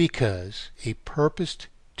only because a purposed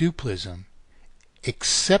duplism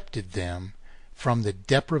accepted them from the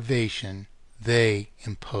deprivation they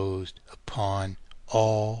imposed upon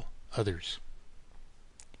all others.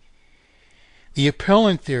 The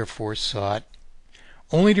appellant therefore sought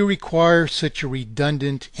only to require such a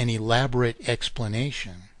redundant and elaborate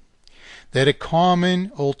explanation that a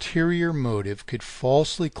common ulterior motive could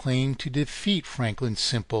falsely claim to defeat Franklin's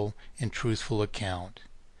simple and truthful account,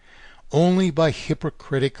 only by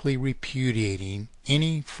hypocritically repudiating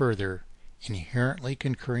any further inherently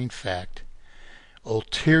concurring fact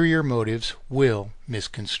ulterior motives will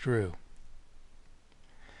misconstrue.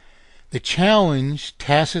 The challenge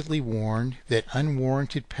tacitly warned that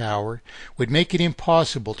unwarranted power would make it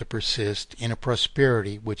impossible to persist in a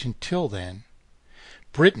prosperity which until then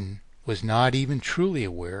Britain was not even truly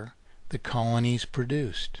aware the colonies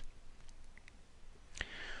produced.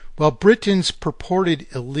 While Britain's purported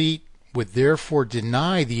elite would therefore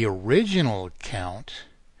deny the original account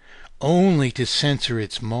only to censor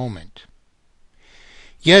its moment,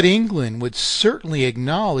 yet England would certainly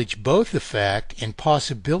acknowledge both the fact and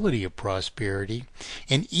possibility of prosperity,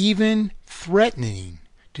 and even threatening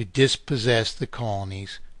to dispossess the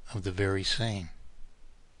colonies of the very same.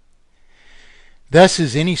 Thus,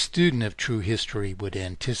 as any student of true history would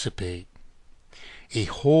anticipate, a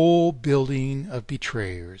whole building of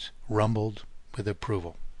betrayers rumbled with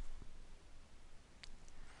approval.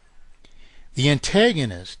 The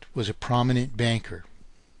antagonist was a prominent banker,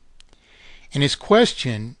 and his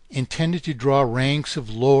question intended to draw ranks of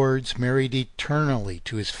lords married eternally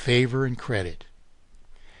to his favor and credit,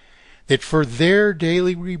 that for their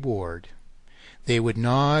daily reward they would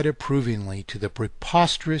nod approvingly to the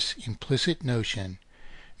preposterous implicit notion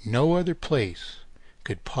no other place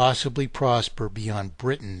could possibly prosper beyond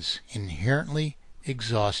Britain's inherently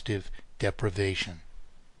exhaustive deprivation.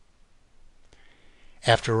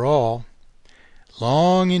 After all,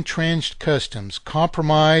 long entrenched customs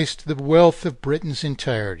compromised the wealth of Britain's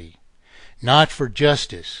entirety, not for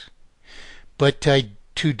justice, but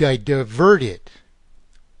to divert it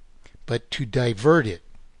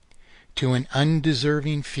to an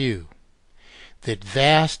undeserving few. That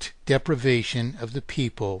vast deprivation of the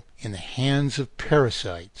people in the hands of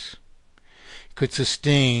parasites could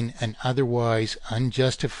sustain an otherwise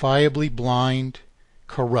unjustifiably blind,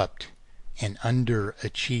 corrupt, and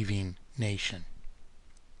underachieving nation.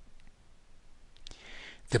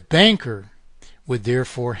 The banker would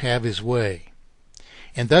therefore have his way,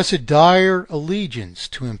 and thus a dire allegiance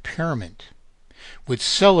to impairment would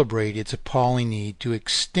celebrate its appalling need to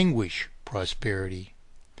extinguish prosperity,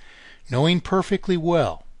 knowing perfectly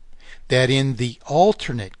well that in the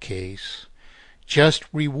alternate case just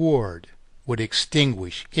reward would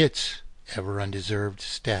extinguish its ever undeserved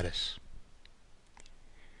status.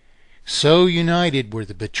 So united were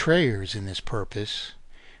the betrayers in this purpose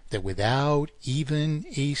that without even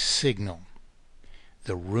a signal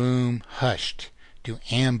the room hushed to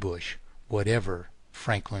ambush whatever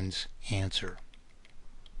Franklin's answer.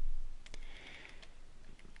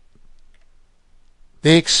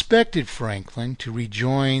 They expected Franklin to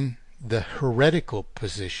rejoin the heretical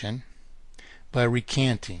position by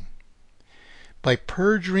recanting, by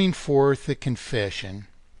perjuring forth the confession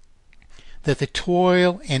that the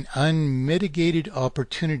toil and unmitigated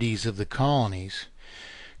opportunities of the colonies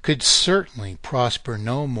could certainly prosper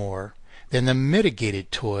no more than the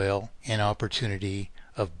mitigated toil and opportunity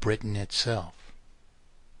of Britain itself.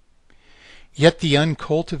 Yet the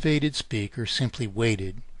uncultivated speaker simply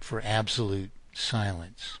waited for absolute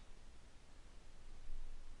silence.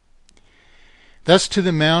 Thus, to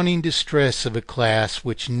the mounting distress of a class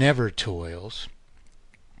which never toils,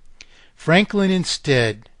 Franklin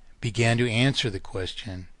instead began to answer the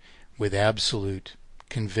question with absolute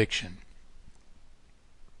conviction.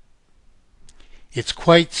 "It's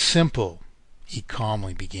quite simple," he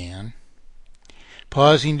calmly began,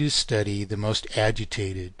 pausing to study the most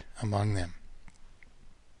agitated among them.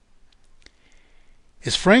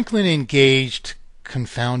 As Franklin engaged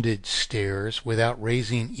confounded stares without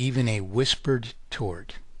raising even a whispered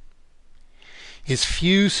tort, his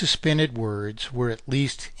few suspended words were at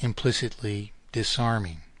least implicitly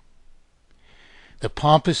disarming. The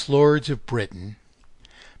pompous lords of Britain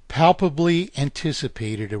palpably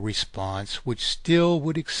anticipated a response which still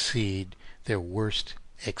would exceed their worst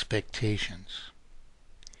expectations.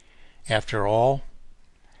 After all,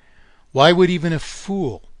 why would even a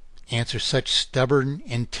fool answer such stubborn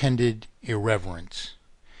intended irreverence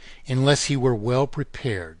unless he were well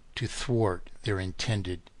prepared to thwart their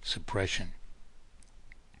intended suppression?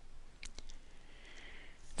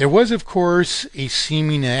 There was, of course, a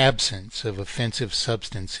seeming absence of offensive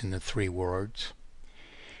substance in the three words,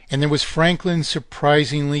 and there was Franklin's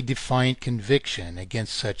surprisingly defiant conviction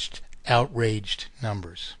against such outraged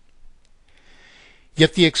numbers.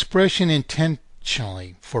 Yet the expression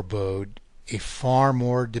intentionally forebode a far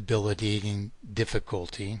more debilitating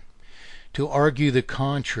difficulty to argue the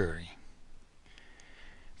contrary.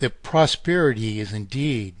 That prosperity is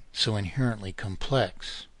indeed so inherently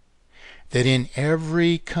complex that in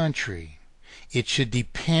every country it should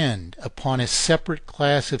depend upon a separate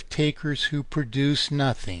class of takers who produce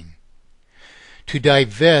nothing to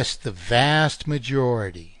divest the vast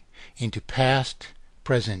majority into past,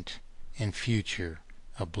 present, and future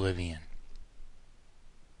oblivion.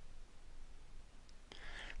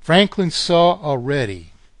 Franklin saw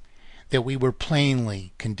already that we were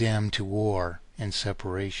plainly condemned to war and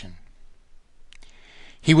separation.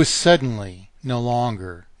 He was suddenly no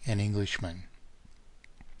longer an Englishman,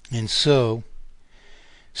 and so,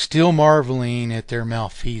 still marveling at their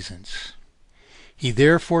malfeasance, he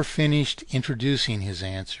therefore finished introducing his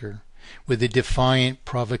answer with a defiant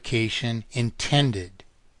provocation intended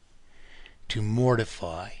to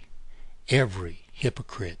mortify every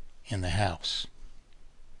hypocrite in the house.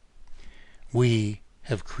 We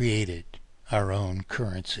have created our own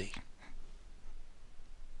currency.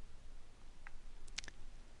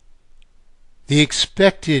 The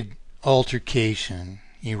expected altercation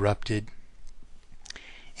erupted,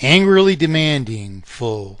 angrily demanding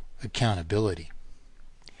full accountability.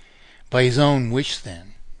 By his own wish,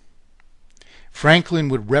 then, Franklin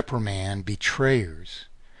would reprimand betrayers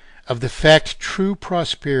of the fact true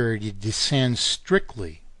prosperity descends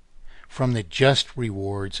strictly from the just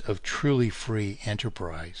rewards of truly free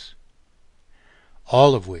enterprise,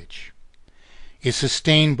 all of which is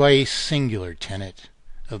sustained by a singular tenet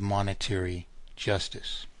of monetary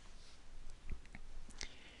justice.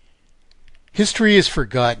 History has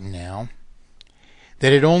forgotten now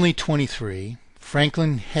that at only 23,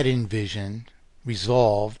 Franklin had envisioned,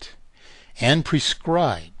 resolved, and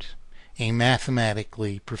prescribed a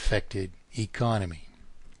mathematically perfected economy.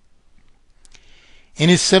 In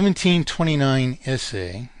his 1729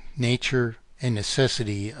 essay, Nature and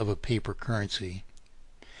Necessity of a Paper Currency,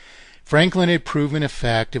 Franklin had proven a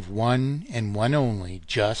fact of one and one only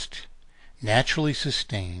just, naturally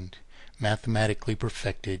sustained, mathematically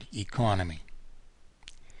perfected economy.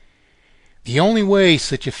 The only way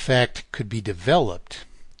such a fact could be developed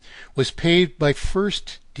was paved by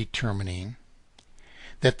first determining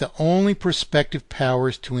that the only prospective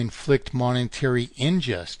powers to inflict monetary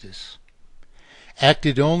injustice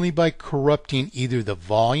acted only by corrupting either the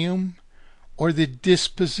volume or the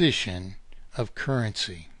disposition of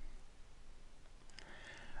currency.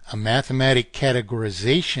 A mathematic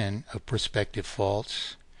categorization of prospective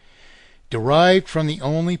faults derived from the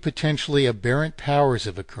only potentially aberrant powers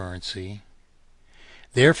of a currency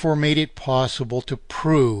therefore made it possible to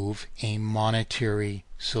prove a monetary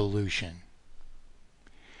solution.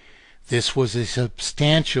 This was a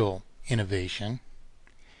substantial innovation,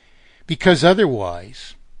 because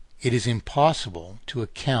otherwise it is impossible to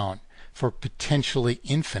account for potentially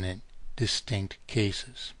infinite distinct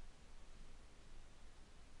cases.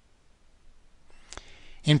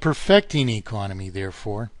 In perfecting economy,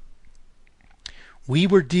 therefore, we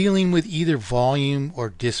were dealing with either volume or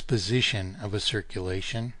disposition of a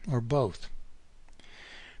circulation, or both.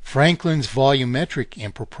 Franklin's volumetric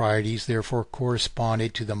improprieties therefore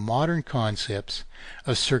corresponded to the modern concepts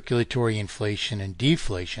of circulatory inflation and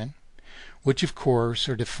deflation, which of course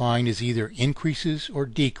are defined as either increases or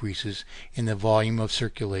decreases in the volume of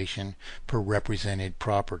circulation per represented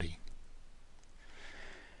property.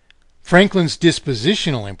 Franklin's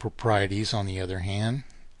dispositional improprieties, on the other hand,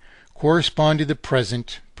 correspond to the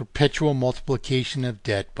present perpetual multiplication of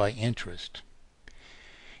debt by interest.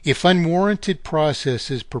 If unwarranted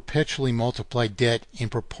processes perpetually multiply debt in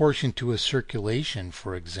proportion to a circulation,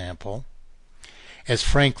 for example, as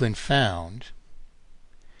Franklin found,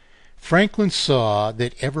 Franklin saw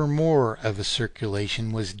that ever more of a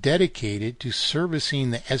circulation was dedicated to servicing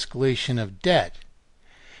the escalation of debt,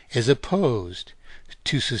 as opposed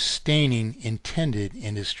to sustaining intended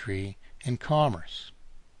industry and commerce.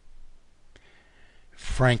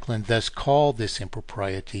 Franklin thus called this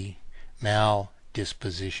impropriety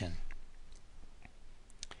maldisposition.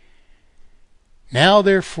 Now,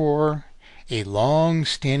 therefore, a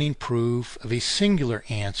long-standing proof of a singular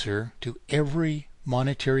answer to every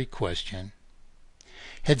monetary question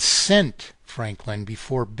had sent Franklin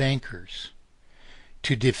before bankers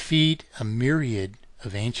to defeat a myriad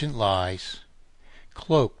of ancient lies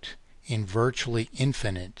cloaked in virtually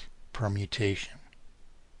infinite permutation.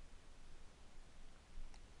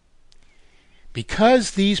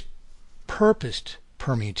 Because these purposed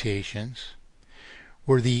permutations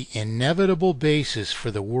were the inevitable basis for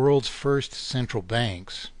the world's first central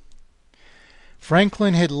banks,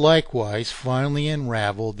 Franklin had likewise finally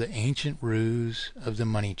unraveled the ancient ruse of the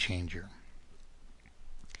money changer.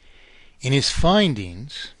 In his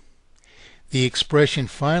findings, the expression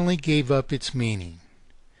finally gave up its meaning,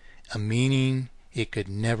 a meaning it could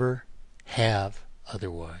never have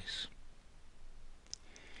otherwise.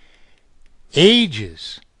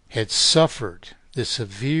 Ages had suffered the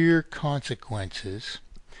severe consequences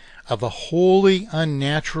of a wholly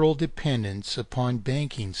unnatural dependence upon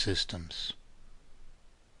banking systems.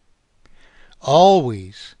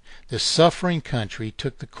 Always the suffering country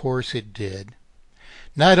took the course it did,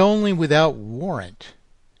 not only without warrant,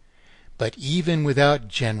 but even without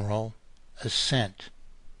general assent.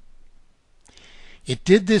 It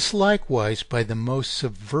did this likewise by the most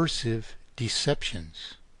subversive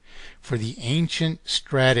deceptions, for the ancient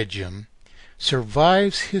stratagem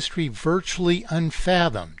survives history virtually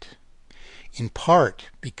unfathomed, in part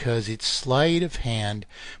because its sleight of hand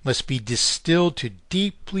must be distilled to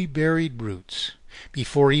deeply buried roots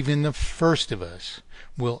before even the first of us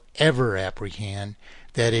will ever apprehend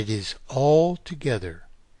that it is altogether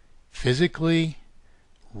physically,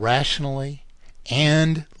 rationally,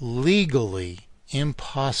 and legally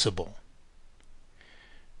impossible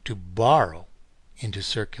to borrow into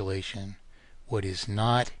circulation what is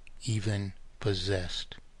not even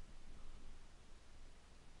possessed.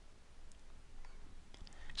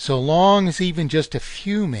 So long as even just a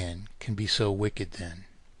few men can be so wicked, then,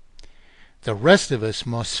 the rest of us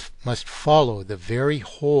must follow the very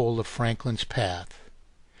whole of Franklin's path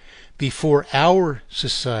before our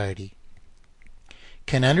society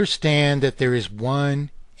can understand that there is one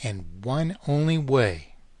and one only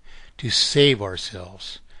way to save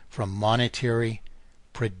ourselves from monetary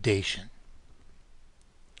predation.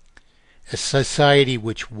 A society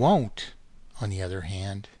which won't, on the other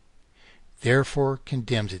hand, therefore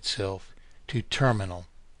condemns itself to terminal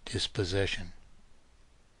dispossession.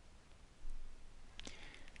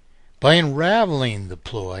 By unraveling the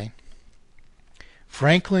ploy,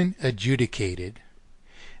 Franklin adjudicated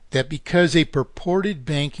that because a purported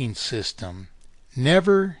banking system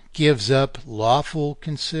never gives up lawful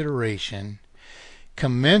consideration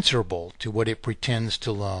commensurable to what it pretends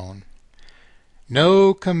to loan,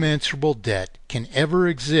 no commensurable debt can ever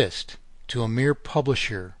exist to a mere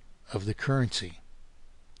publisher of the currency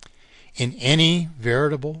in any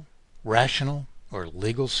veritable, rational, or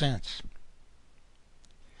legal sense.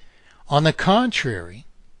 On the contrary,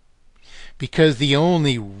 because the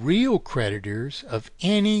only real creditors of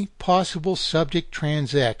any possible subject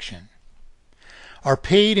transaction are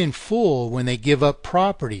paid in full when they give up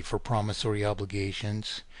property for promissory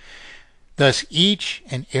obligations, thus each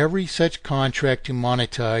and every such contract to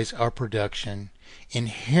monetize our production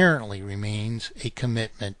inherently remains a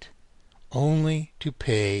commitment only to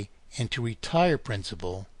pay and to retire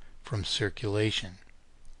principal from circulation.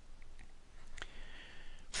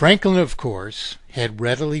 Franklin, of course, had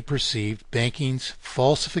readily perceived banking's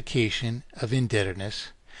falsification of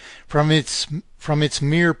indebtedness from its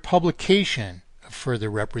mere publication of further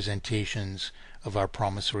representations of our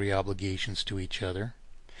promissory obligations to each other,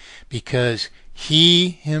 because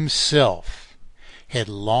he himself had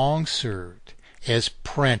long served as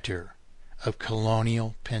printer of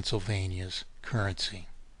colonial Pennsylvania's currency.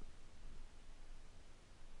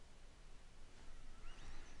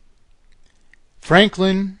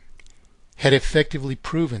 Franklin had effectively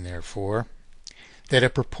proven, therefore, that a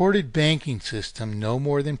purported banking system no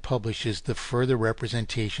more than publishes the further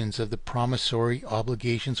representations of the promissory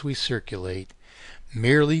obligations we circulate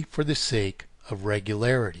merely for the sake of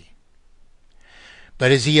regularity.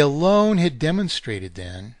 But as he alone had demonstrated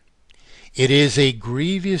then, it is a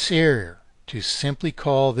grievous error to simply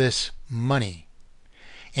call this money,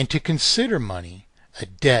 and to consider money a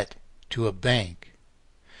debt to a bank,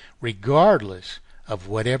 regardless of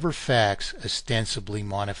whatever facts ostensibly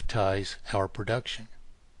monetize our production.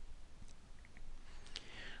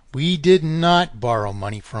 We did not borrow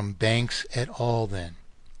money from banks at all then.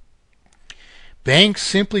 Banks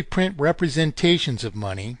simply print representations of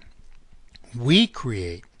money we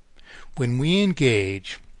create when we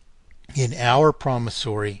engage in our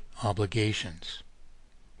promissory obligations.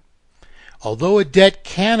 Although a debt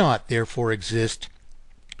cannot therefore exist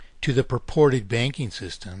to the purported banking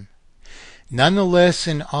system, nonetheless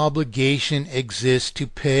an obligation exists to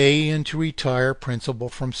pay and to retire principal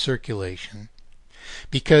from circulation,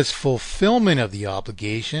 because fulfillment of the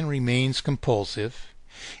obligation remains compulsive,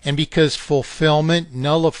 and because fulfillment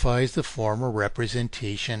nullifies the former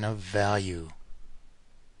representation of value.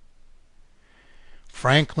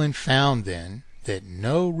 Franklin found then that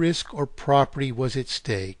no risk or property was at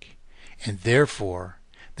stake, and therefore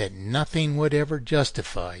that nothing whatever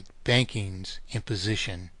justified banking's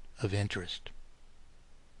imposition of interest.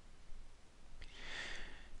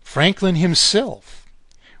 Franklin himself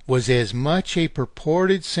was as much a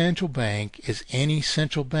purported central bank as any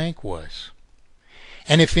central bank was.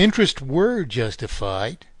 And if interest were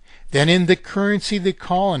justified, then in the currency the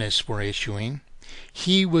colonists were issuing,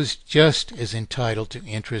 he was just as entitled to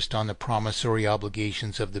interest on the promissory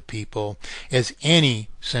obligations of the people as any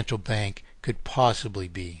central bank could possibly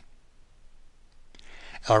be.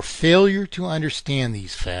 Our failure to understand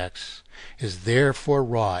these facts has therefore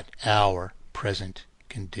wrought our present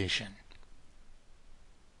condition.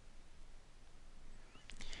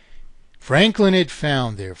 Franklin had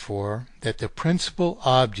found, therefore, that the principal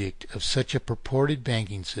object of such a purported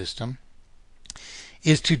banking system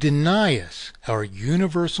is to deny us our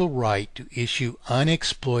universal right to issue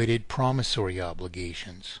unexploited promissory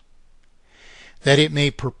obligations, that it may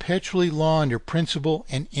perpetually launder principal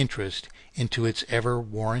and interest into its ever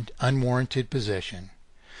unwarranted possession,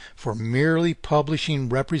 for merely publishing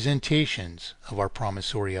representations of our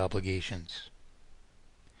promissory obligations.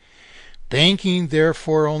 Banking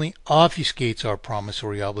therefore only obfuscates our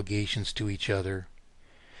promissory obligations to each other.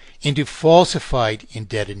 into falsified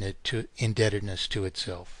indebtedness to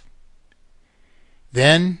itself.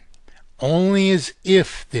 Then, only as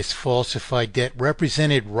if this falsified debt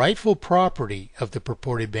represented rightful property of the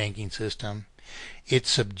purported banking system, it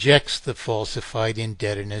subjects the falsified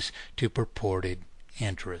indebtedness to purported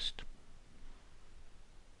interest.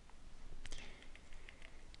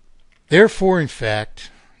 Therefore, in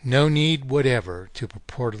fact, no need whatever to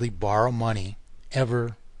purportedly borrow money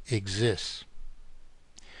ever exists.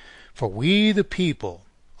 For we, the people,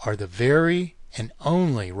 are the very and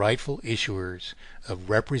only rightful issuers of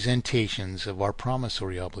representations of our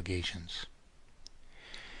promissory obligations.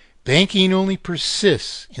 Banking only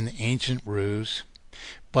persists in the ancient ruse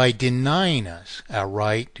by denying us our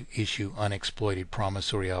right to issue unexploited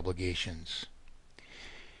promissory obligations.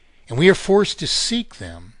 And we are forced to seek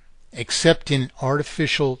them except in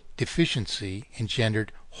artificial deficiency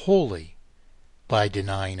engendered wholly by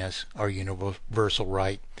denying us our universal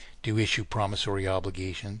right to issue promissory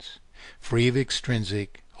obligations, free of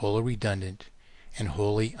extrinsic, wholly redundant, and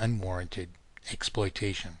wholly unwarranted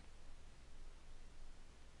exploitation.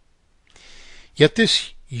 Yet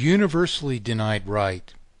this universally denied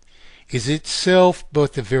right is itself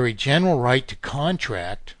both the very general right to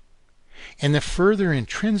contract and the further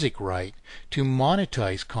intrinsic right to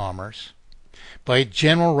monetize commerce by a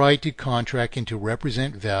general right to contract and to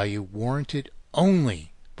represent value warranted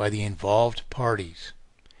only by the involved parties,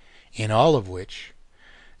 in all of which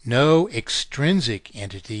no extrinsic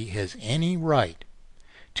entity has any right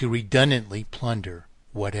to redundantly plunder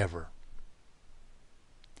whatever.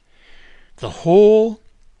 The whole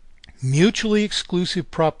mutually exclusive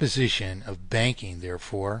proposition of banking,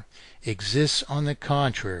 therefore, exists on the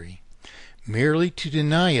contrary merely to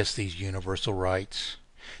deny us these universal rights,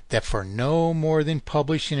 that for no more than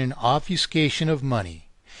publishing an obfuscation of money,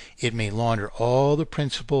 it may launder all the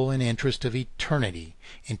principal and interest of eternity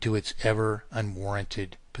into its ever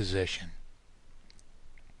unwarranted possession.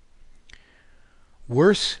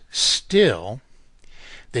 Worse still,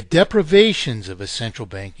 the deprivations of a central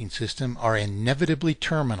banking system are inevitably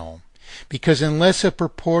terminal, because unless a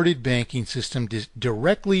purported banking system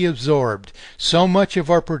directly absorbed so much of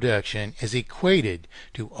our production as equated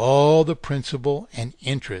to all the principal and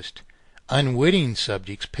interest unwitting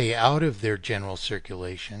subjects pay out of their general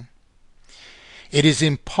circulation, it is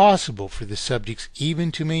impossible for the subjects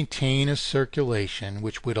even to maintain a circulation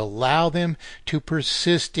which would allow them to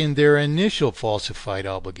persist in their initial falsified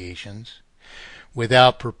obligations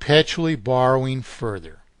without perpetually borrowing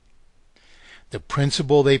further. The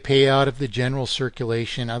principal they pay out of the general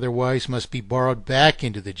circulation otherwise must be borrowed back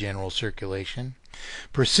into the general circulation,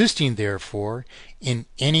 persisting therefore in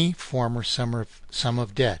any former sum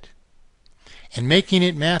of debt, and making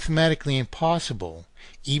it mathematically impossible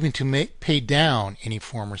even to pay down any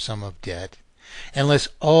former sum of debt unless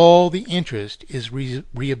all the interest is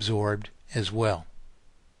reabsorbed as well.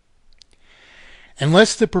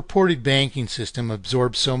 Unless the purported banking system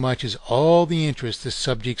absorbs so much as all the interest the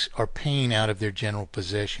subjects are paying out of their general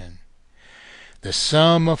possession, the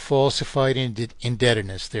sum of falsified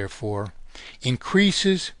indebtedness, therefore,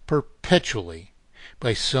 increases perpetually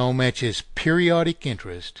by so much as periodic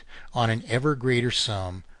interest on an ever greater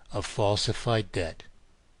sum of falsified debt,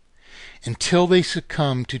 until they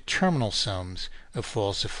succumb to terminal sums of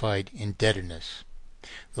falsified indebtedness,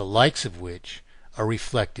 the likes of which are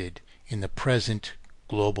reflected in the present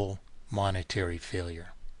global monetary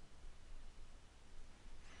failure.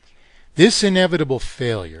 This inevitable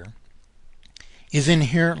failure is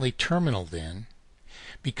inherently terminal, then,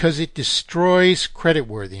 because it destroys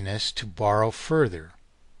creditworthiness to borrow further,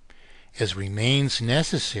 as remains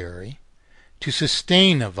necessary to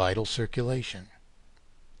sustain a vital circulation.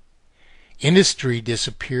 Industry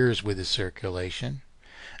disappears with the circulation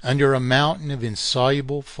under a mountain of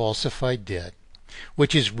insoluble falsified debt,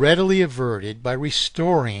 which is readily averted by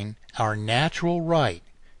restoring our natural right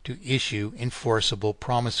to issue enforceable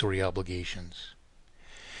promissory obligations.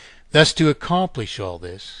 Thus, to accomplish all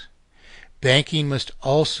this, banking must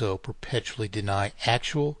also perpetually deny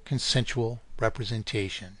actual consensual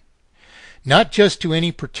representation, not just to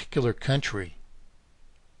any particular country,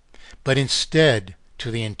 but instead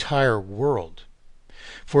to the entire world.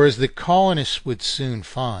 For as the colonists would soon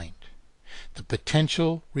find, the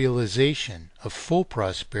potential realization of full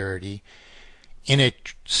prosperity in a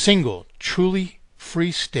single, truly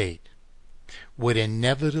free state would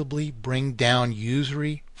inevitably bring down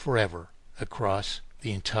usury forever across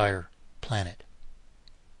the entire planet.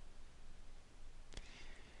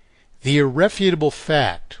 The irrefutable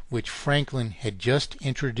fact which Franklin had just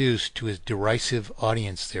introduced to his derisive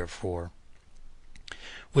audience, therefore,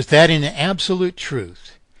 was that in absolute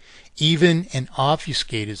truth, Even an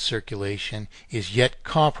obfuscated circulation is yet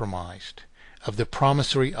compromised of the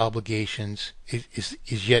promissory obligations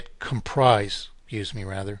is yet comprised,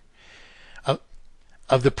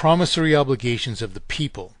 of the promissory obligations of the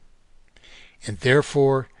people, and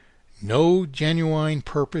therefore no genuine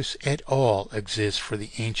purpose at all exists for the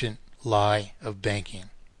ancient lie of banking,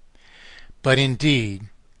 but indeed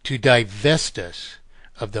to divest us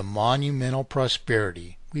of the monumental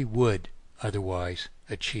prosperity we would otherwise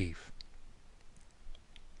achieve.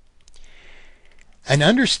 An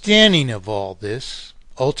understanding of all this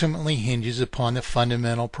ultimately hinges upon the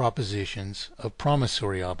fundamental propositions of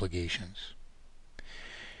promissory obligations.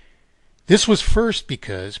 This was first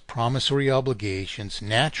because promissory obligations arise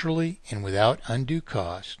naturally and without undue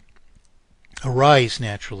cost,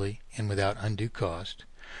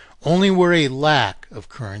 only where a lack of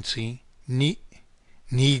currency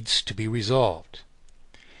needs to be resolved.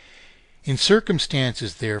 In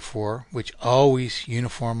circumstances, therefore, which always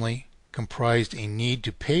uniformly comprised a need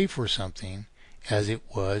to pay for something as it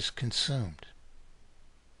was consumed.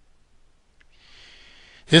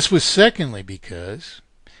 This was secondly because,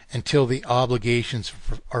 until the obligations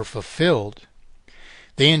are fulfilled,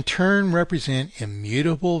 they in turn represent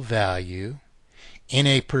immutable value in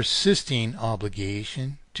a persisting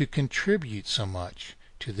obligation to contribute so much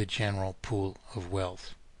to the general pool of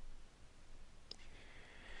wealth.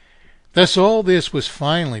 Thus all this was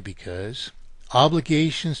finally because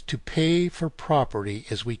obligations to pay for property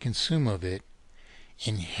as we consume of it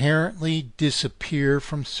inherently disappear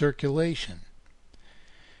from circulation,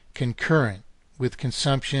 concurrent with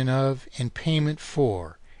consumption of and payment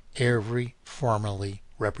for every formerly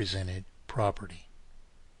represented property.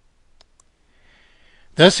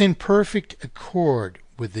 Thus, in perfect accord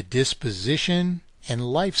with the disposition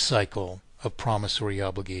and life cycle of promissory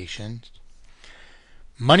obligations,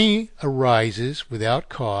 money arises without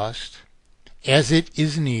cost, as it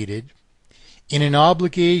is needed, in an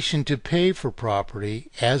obligation to pay for property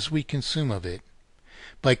as we consume of it,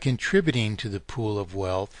 by contributing to the pool of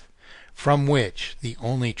wealth from which the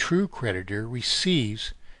only true creditor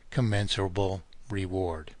receives commensurable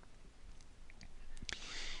reward.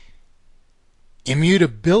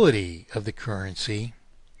 Immutability of the currency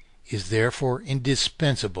is therefore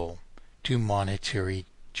indispensable to monetary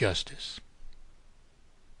justice.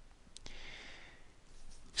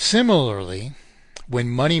 Similarly, when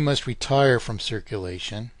money must retire from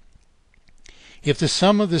circulation, if the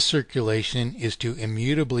sum of the circulation is to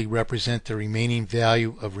immutably represent the remaining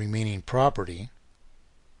value of remaining property,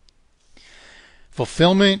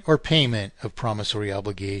 fulfillment or payment of promissory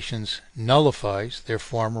obligations nullifies their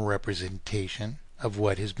former representation of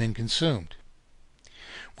what has been consumed.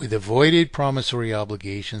 With avoided promissory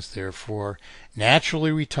obligations, therefore,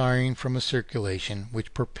 naturally retiring from a circulation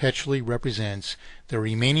which perpetually represents the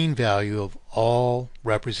remaining value of all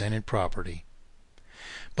represented property,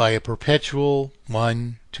 by a perpetual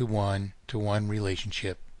one-to-one-to-one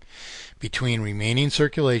relationship between remaining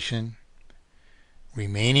circulation,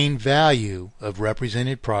 remaining value of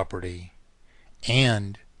represented property,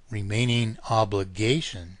 and remaining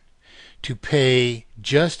obligation to pay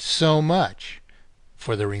just so much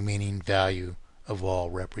for the remaining value of all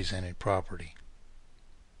represented property.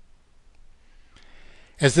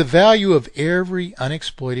 As the value of every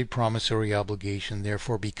unexploited promissory obligation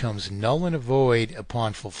therefore becomes null and void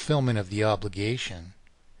upon fulfillment of the obligation,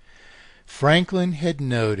 Franklin had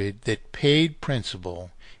noted that paid principal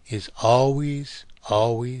is always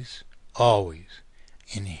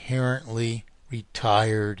inherently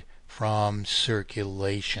retired from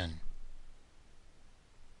circulation.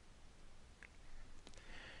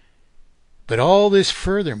 But all this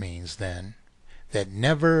further means, then, that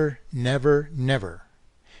never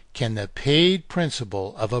can the paid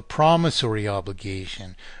principal of a promissory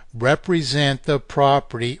obligation represent the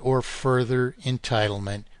property or further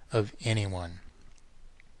entitlement of anyone.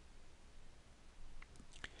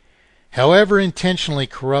 However intentionally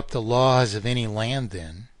corrupt the laws of any land,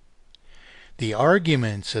 then, the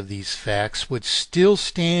arguments of these facts would still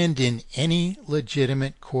stand in any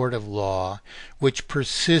legitimate court of law which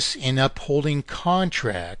persists in upholding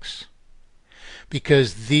contracts,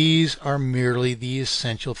 because these are merely the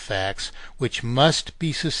essential facts which must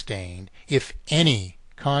be sustained if any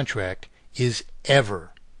contract is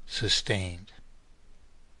ever sustained.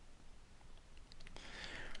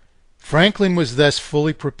 Franklin was thus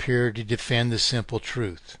fully prepared to defend the simple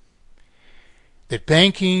truth that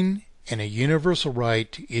banking and a universal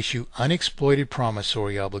right to issue unexploited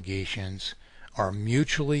promissory obligations are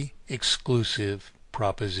mutually exclusive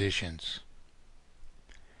propositions,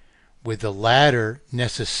 with the latter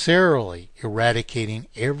necessarily eradicating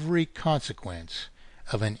every consequence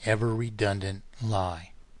of an ever-redundant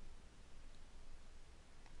lie.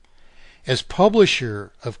 As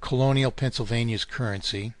publisher of colonial Pennsylvania's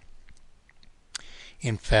currency,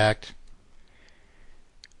 in fact,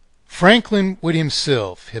 Franklin would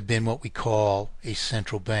himself have been what we call a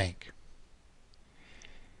central bank.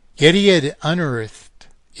 Yet he had unearthed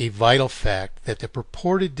a vital fact that the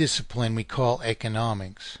purported discipline we call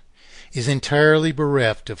economics is entirely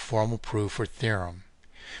bereft of formal proof or theorem,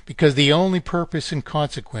 because the only purpose and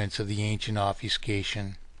consequence of the ancient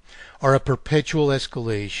obfuscation are a perpetual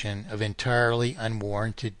escalation of entirely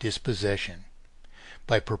unwarranted dispossession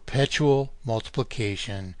by perpetual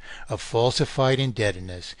multiplication of falsified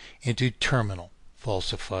indebtedness into terminal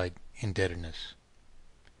falsified indebtedness.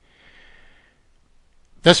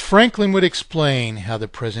 Thus Franklin would explain how the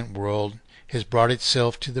present world has brought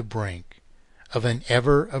itself to the brink of an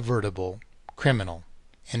ever-avertible, criminal,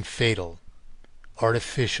 and fatal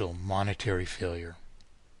artificial monetary failure.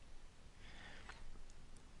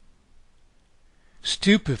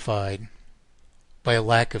 Stupefied by a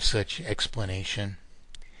lack of such explanation,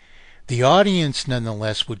 the audience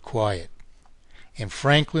nonetheless would quiet, and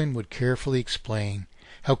Franklin would carefully explain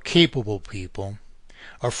how capable people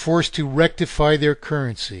are forced to rectify their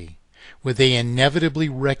currency when they inevitably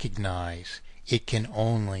recognize it can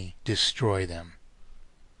only destroy them.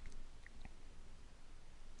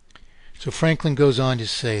 So Franklin goes on to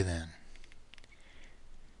say then,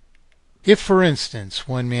 if for instance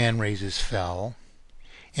one man raises fowl,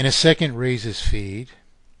 and a second raises feed,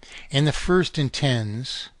 and the first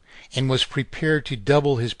intends and was prepared to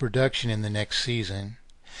double his production in the next season,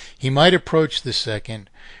 he might approach the second,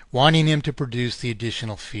 wanting him to produce the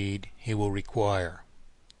additional feed he will require.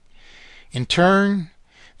 In turn,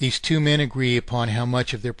 these two men agree upon how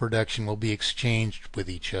much of their production will be exchanged with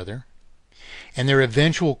each other, and their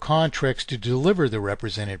eventual contracts to deliver the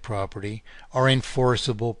represented property are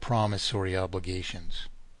enforceable promissory obligations.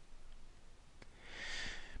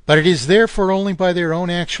 But it is therefore only by their own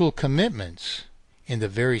actual commitments, in the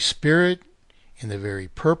very spirit, in the very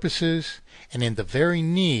purposes, and in the very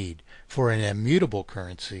need for an immutable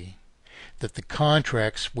currency, that the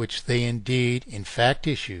contracts which they indeed in fact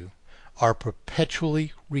issue are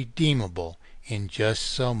perpetually redeemable in just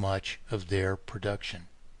so much of their production.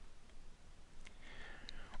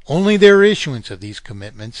 Only their issuance of these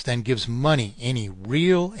commitments then gives money any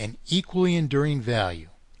real and equally enduring value,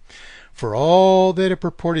 for all that a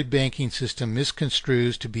purported banking system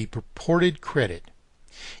misconstrues to be purported credit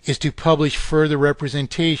is to publish further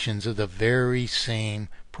representations of the very same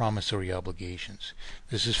promissory obligations.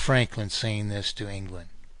 This is Franklin saying this to England.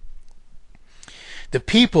 The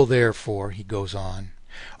people, therefore, he goes on,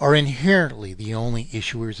 are inherently the only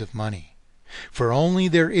issuers of money, for only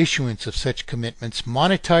their issuance of such commitments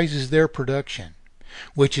monetizes their production,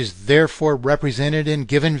 which is therefore represented and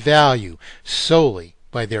given value solely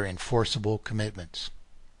by their enforceable commitments.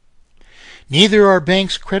 Neither are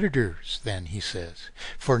banks creditors, then, he says,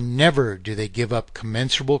 for never do they give up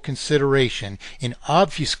commensurable consideration in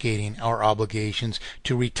obfuscating our obligations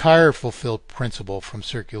to retire fulfilled principal from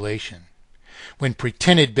circulation, when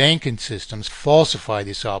pretended banking systems falsify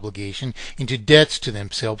this obligation into debts to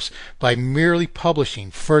themselves by merely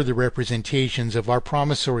publishing further representations of our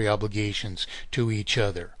promissory obligations to each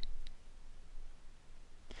other.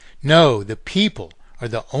 No, the people are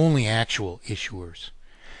the only actual issuers,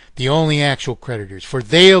 the only actual creditors, for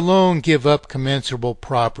they alone give up commensurable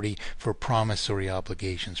property for promissory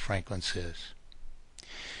obligations, Franklin says.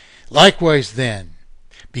 Likewise, then,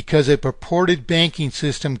 because a purported banking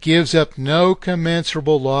system gives up no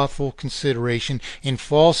commensurable lawful consideration in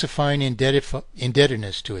falsifying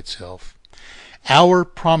indebtedness to itself, our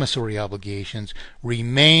promissory obligations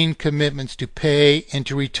remain commitments to pay and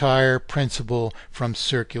to retire principal from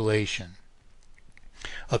circulation.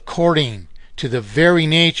 According to the very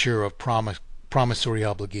nature of promissory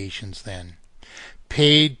obligations, then,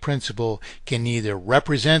 paid principal can neither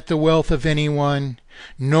represent the wealth of anyone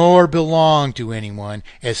nor belong to anyone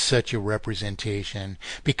as such a representation,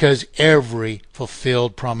 because every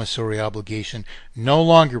fulfilled promissory obligation no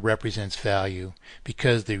longer represents value,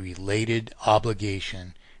 because the related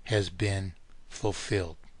obligation has been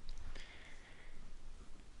fulfilled.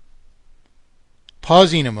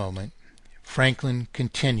 Pausing a moment, Franklin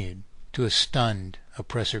continued to a stunned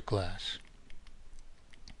oppressor class.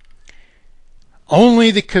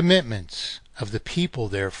 Only the commitments of the people,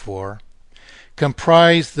 therefore,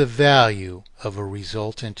 comprise the value of a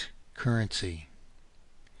resultant currency.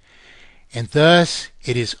 And thus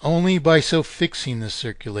it is only by so fixing the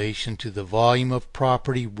circulation to the volume of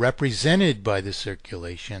property represented by the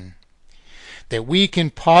circulation that we can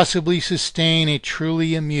possibly sustain a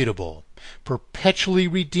truly immutable, perpetually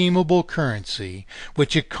redeemable currency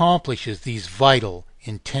which accomplishes these vital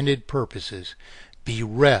intended purposes,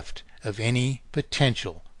 bereft of any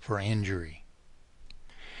potential for injury.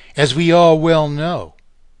 As we all well know,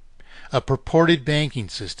 a purported banking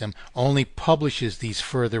system only publishes these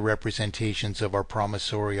further representations of our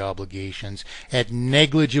promissory obligations at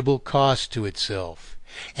negligible cost to itself,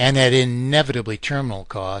 and at inevitably terminal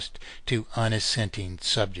cost to unassenting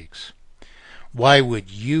subjects. Why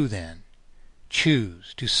would you then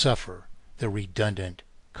choose to suffer the redundant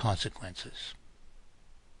consequences?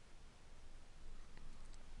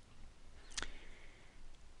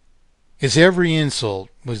 As every insult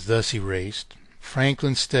was thus erased,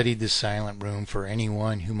 Franklin studied the silent room for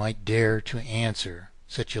anyone who might dare to answer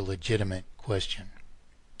such a legitimate question,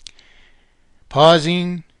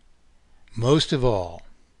 pausing most of all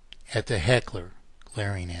at the heckler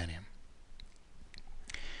glaring at him.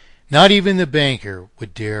 Not even the banker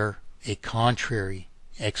would dare a contrary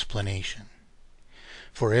explanation,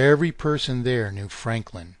 for every person there knew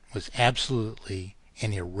Franklin was absolutely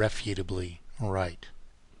and irrefutably right.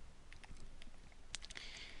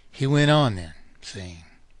 He went on then, saying,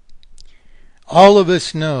 "All of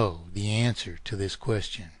us know the answer to this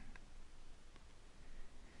question.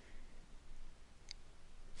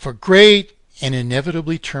 For great and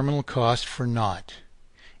inevitably terminal cost for naught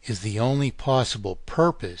is the only possible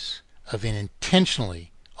purpose of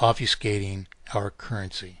intentionally obfuscating our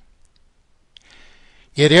currency.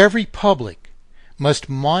 Yet every public must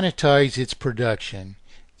monetize its production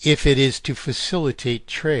if it is to facilitate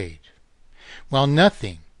trade, while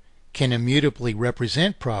nothing can immutably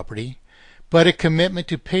represent property but a commitment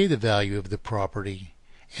to pay the value of the property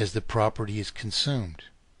as the property is consumed,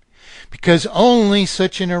 because only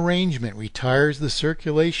such an arrangement retires the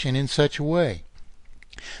circulation in such a way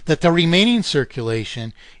that the remaining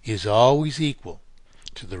circulation is always equal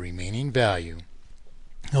to the remaining value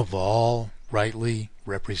of all rightly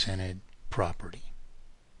represented property.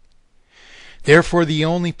 Therefore, the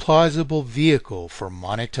only plausible vehicle for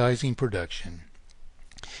monetizing production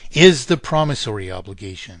is the promissory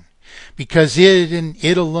obligation, because it and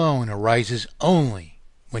it alone arises only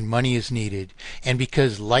when money is needed, and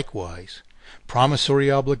because likewise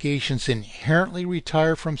promissory obligations inherently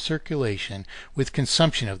retire from circulation with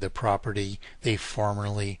consumption of the property they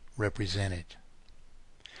formerly represented.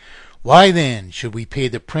 Why then should we pay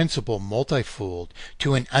the principal multifold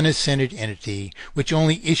to an unassented entity which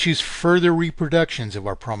only issues further reproductions of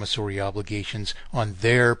our promissory obligations on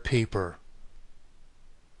their paper?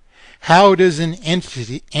 How does an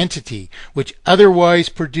entity which otherwise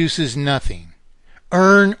produces nothing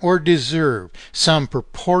earn or deserve some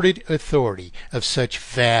purported authority of such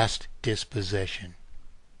vast dispossession?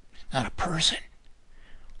 Not a person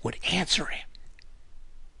would answer it.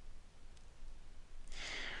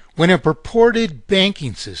 When a purported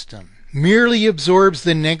banking system merely absorbs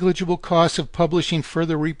the negligible cost of publishing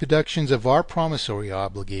further reproductions of our promissory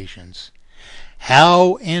obligations,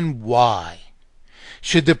 how and why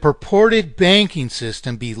should the purported banking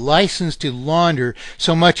system be licensed to launder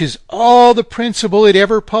so much as all the principal it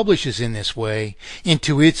ever publishes in this way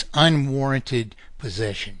into its unwarranted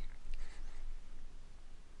possession?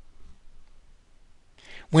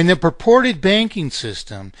 When the purported banking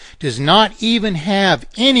system does not even have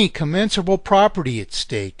any commensurable property at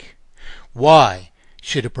stake, why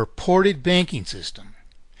should a purported banking system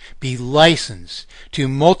be licensed to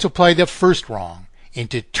multiply the first wrong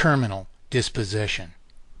into terminal dispossession?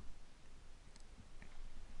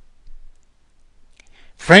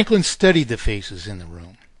 Franklin studied the faces in the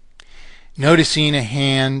room, noticing a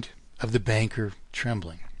hand of the banker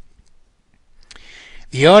trembling.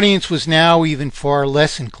 The audience was now even far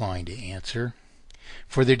less inclined to answer,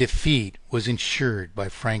 for their defeat was ensured by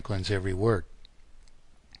Franklin's every word.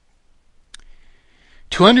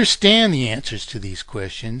 To understand the answers to these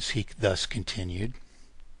questions, he thus continued,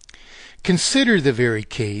 consider the very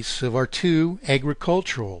case of our two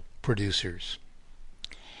agricultural producers.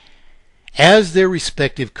 As their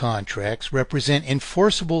respective contracts represent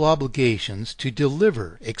enforceable obligations to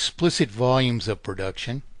deliver explicit volumes of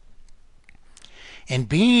production, and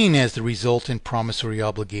being as the resultant promissory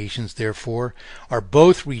obligations, therefore, are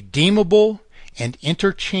both redeemable and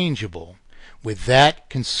interchangeable with that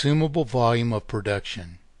consumable volume of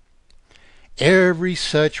production, every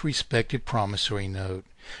such respective promissory note,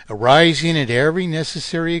 arising at every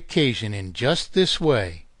necessary occasion in just this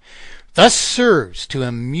way, thus serves to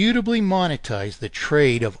immutably monetize the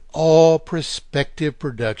trade of all prospective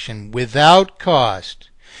production without cost,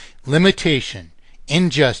 limitation,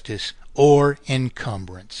 injustice, or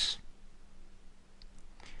encumbrance.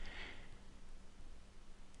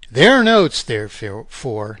 Their notes,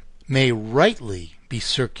 therefore, may rightly be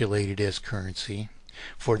circulated as currency,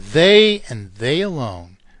 for they and they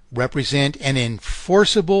alone represent an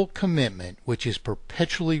enforceable commitment which is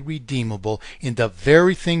perpetually redeemable in the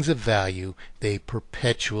very things of value they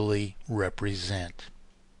perpetually represent.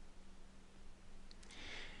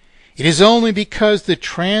 It is only because the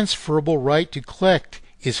transferable right to collect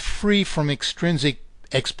is free from extrinsic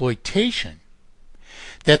exploitation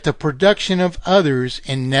that the production of others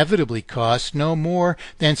inevitably costs no more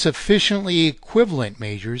than sufficiently equivalent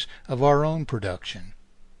measures of our own production.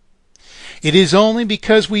 It is only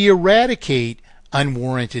because we eradicate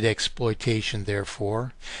unwarranted exploitation,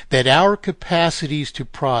 therefore, that our capacities to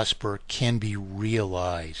prosper can be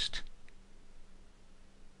realized.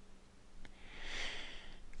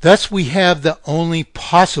 Thus we have the only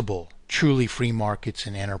possible truly free markets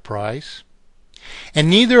in enterprise, and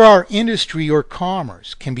neither our industry or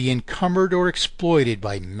commerce can be encumbered or exploited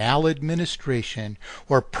by maladministration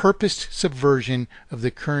or purposed subversion of the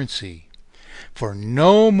currency. For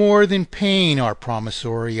no more than paying our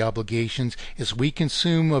promissory obligations as we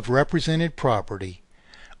consume of represented property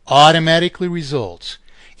automatically results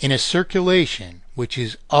in a circulation which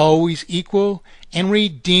is always equal and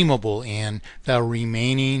redeemable in the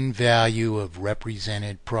remaining value of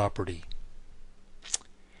represented property.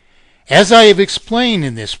 As I have explained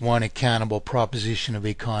in this one accountable proposition of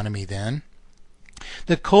economy, then,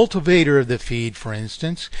 the cultivator of the feed, for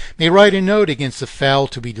instance, may write a note against the fowl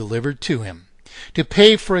to be delivered to him, to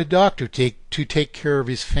pay for a doctor to take care of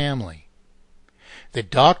his family. The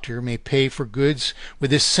doctor may pay for goods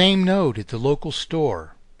with the same note at the local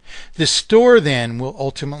store. The store then will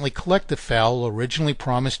ultimately collect the fowl originally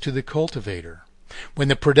promised to the cultivator. When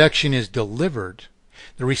the production is delivered,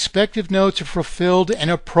 the respective notes are fulfilled and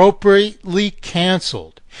appropriately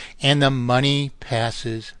canceled, and the money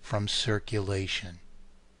passes from circulation.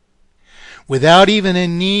 Without even a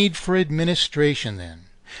need for administration, then,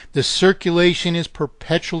 the circulation is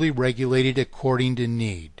perpetually regulated according to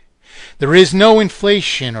need. There is no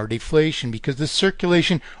inflation or deflation because the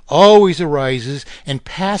circulation always arises and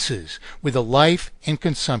passes with the life and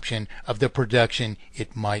consumption of the production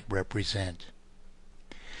it might represent.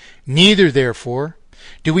 Neither, therefore,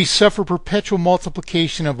 do we suffer perpetual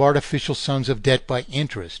multiplication of artificial sums of debt by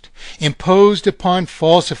interest, imposed upon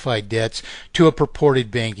falsified debts to a purported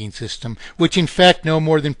banking system, which in fact no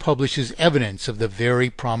more than publishes evidence of the very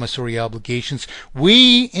promissory obligations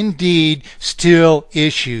we indeed still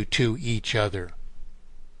issue to each other.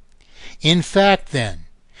 In fact, then,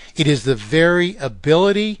 it is the very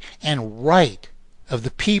ability and right of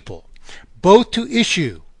the people both to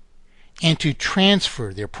issue and to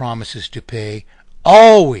transfer their promises to pay,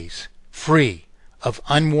 always free of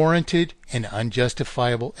unwarranted and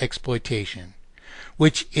unjustifiable exploitation,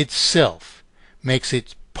 which itself makes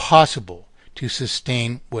it possible to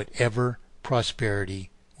sustain whatever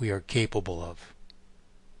prosperity we are capable of.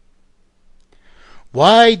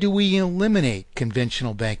 Why do we eliminate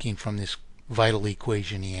conventional banking from this vital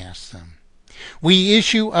equation, he asks them. We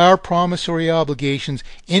issue our promissory obligations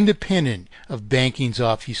independent of banking's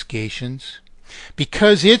obfuscations,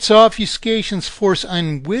 because its obfuscations force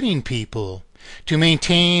unwitting people to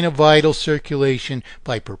maintain a vital circulation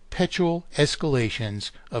by perpetual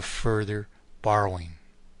escalations of further borrowing.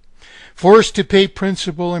 Forced to pay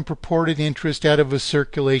principal and purported interest out of a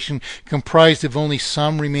circulation comprised of only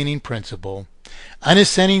some remaining principal,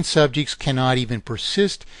 unassenting subjects cannot even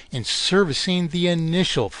persist in servicing the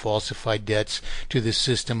initial falsified debts to the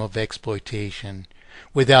system of exploitation,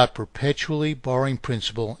 without perpetually borrowing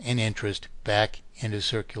principal and interest back into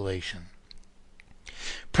circulation.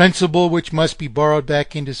 Principal which must be borrowed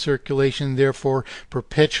back into circulation, therefore,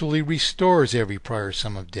 perpetually restores every prior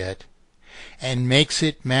sum of debt, and makes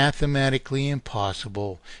it mathematically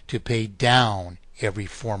impossible to pay down every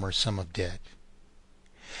former sum of debt.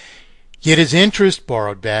 Yet as interest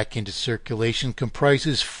borrowed back into circulation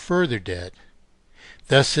comprises further debt,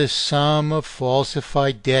 thus the sum of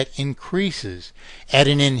falsified debt increases at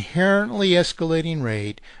an inherently escalating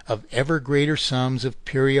rate of ever greater sums of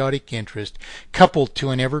periodic interest coupled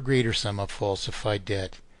to an ever greater sum of falsified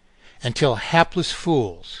debt, until hapless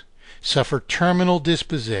fools suffer terminal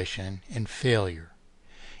dispossession and failure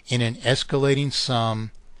in an escalating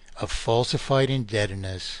sum of falsified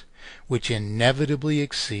indebtedness which inevitably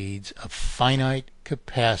exceeds a finite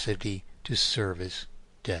capacity to service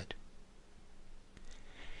debt.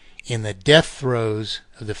 In the death throes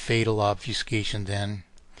of the fatal obfuscation, then,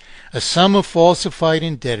 a sum of falsified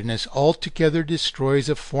indebtedness altogether destroys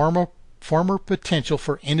a former potential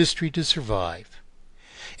for industry to survive,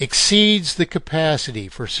 exceeds the capacity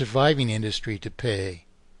for surviving industry to pay,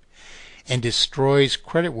 and destroys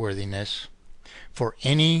creditworthiness for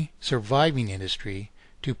any surviving industry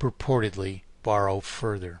to purportedly borrow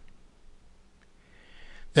further.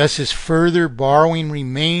 Thus, as further borrowing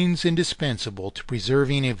remains indispensable to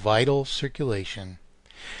preserving a vital circulation,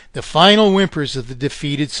 the final whimpers of the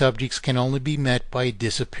defeated subjects can only be met by a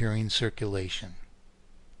disappearing circulation.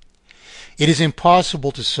 It is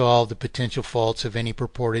impossible to solve the potential faults of any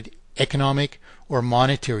purported economic or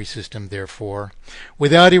monetary system, therefore,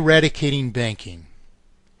 without eradicating banking.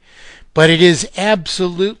 But it is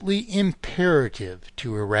absolutely imperative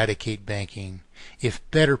to eradicate banking if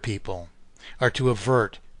better people are to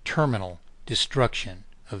avert terminal destruction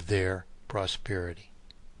of their prosperity.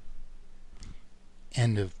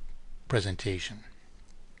 End of presentation.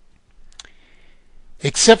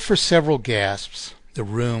 Except for several gasps, the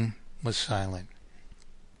room was silent.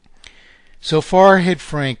 So far had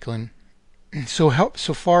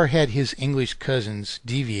his English cousins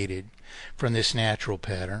deviated from this natural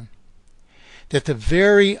pattern, that the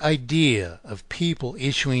very idea of people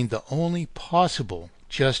issuing the only possible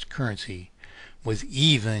just currency was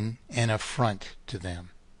even an affront to them.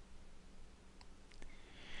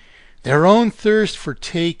 Their own thirst for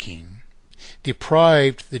taking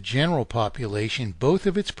deprived the general population both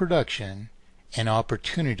of its production and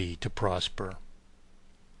opportunity to prosper.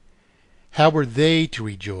 How were they to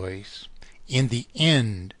rejoice in the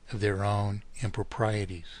end of their own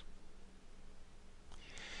improprieties?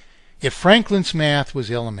 If Franklin's math was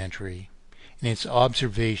elementary and its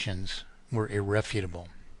observations were irrefutable,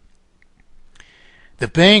 the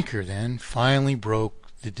banker then finally broke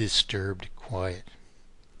the disturbed quiet.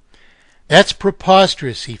 "That's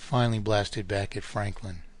preposterous," he finally blasted back at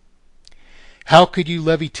Franklin. "How could you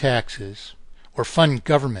levy taxes or fund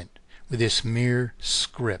government with this mere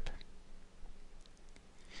scrip?"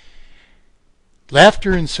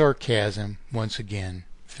 Laughter and sarcasm once again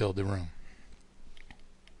filled the room.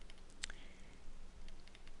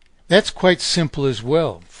 "That's quite simple as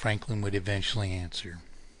well," Franklin would eventually answer.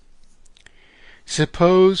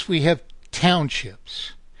 "Suppose we have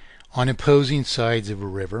townships on opposing sides of a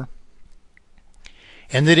river,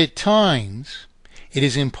 and that at times it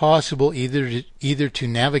is impossible either to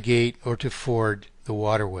navigate or to ford the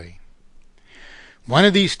waterway. One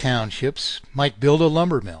of these townships might build a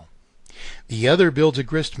lumber mill. The other builds a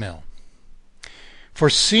grist mill.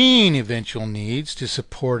 Foreseeing eventual needs to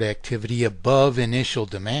support activity above initial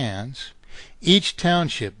demands, each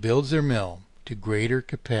township builds their mill to greater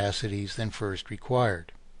capacities than first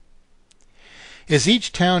required. As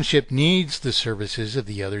each township needs the services of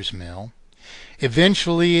the other's mill,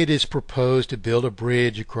 eventually it is proposed to build a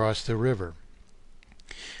bridge across the river.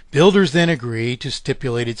 Builders then agree to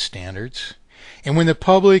stipulated standards, and when the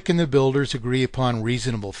public and the builders agree upon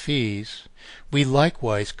reasonable fees, we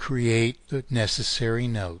likewise create the necessary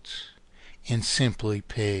notes and simply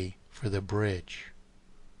pay for the bridge.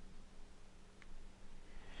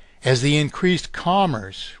 As the increased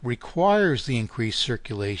commerce requires the increased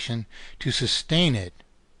circulation to sustain it,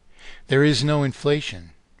 there is no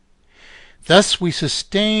inflation. Thus we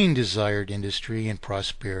sustain desired industry and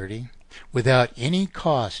prosperity without any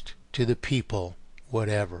cost to the people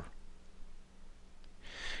whatever.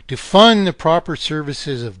 To fund the proper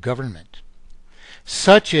services of government,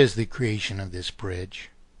 such as the creation of this bridge,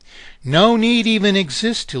 no need even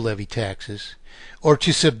exists to levy taxes or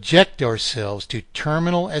to subject ourselves to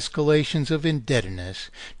terminal escalations of indebtedness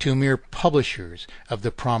to mere publishers of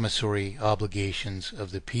the promissory obligations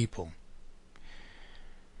of the people.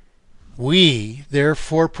 We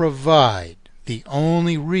therefore provide the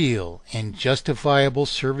only real and justifiable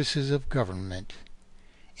services of government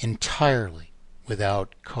entirely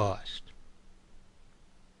without cost.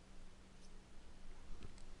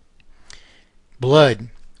 Blood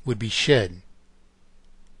would be shed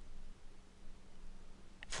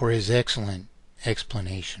for his excellent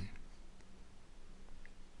explanation.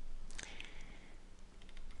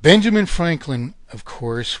 Benjamin Franklin, of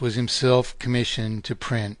course, was himself commissioned to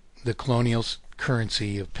print the colonial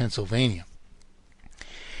currency of Pennsylvania.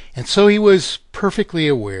 And so he was perfectly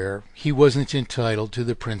aware he wasn't entitled to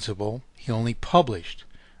the principal. He only published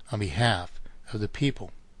on behalf of the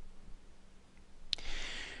people.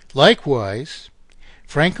 Likewise,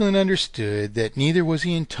 Franklin understood that neither was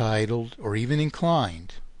he entitled or even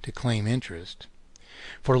inclined to claim interest,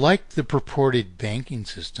 for like the purported banking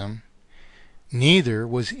system, neither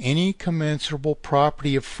was any commensurable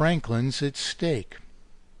property of Franklin's at stake.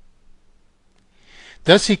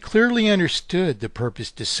 Thus he clearly understood the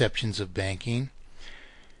purposed deceptions of banking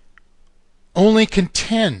only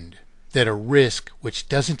contend that a risk which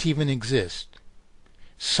doesn't even exist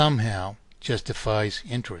somehow justifies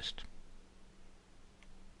interest.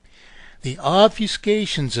 The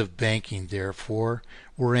obfuscations of banking, therefore,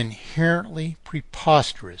 were inherently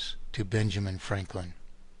preposterous to Benjamin Franklin.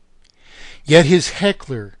 Yet his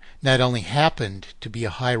heckler not only happened to be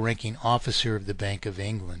a high-ranking officer of the Bank of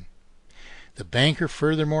England, the banker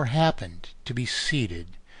furthermore happened to be seated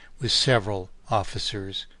with several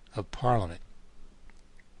officers of Parliament.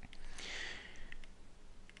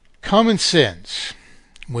 Common sense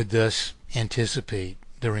would thus anticipate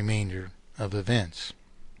the remainder of events.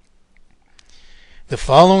 The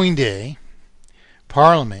following day,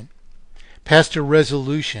 Parliament passed a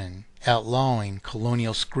resolution outlawing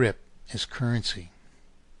colonial scrip as currency.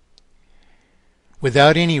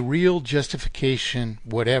 Without any real justification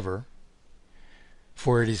whatever,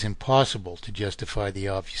 for it is impossible to justify the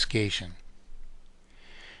obfuscation,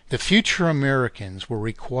 the future Americans were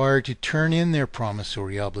required to turn in their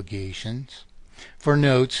promissory obligations for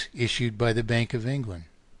notes issued by the Bank of England.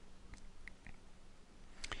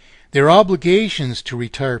 Their obligations to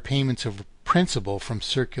retire payments of principal from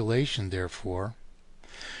circulation, therefore,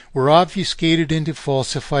 were obfuscated into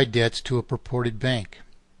falsified debts to a purported bank.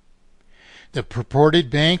 The purported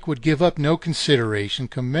bank would give up no consideration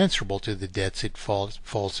commensurable to the debts it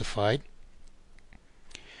falsified,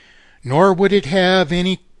 nor would it have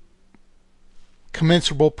any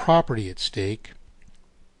commensurable property at stake,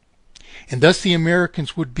 and thus the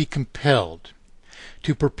Americans would be compelled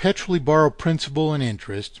to perpetually borrow principal and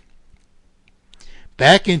interest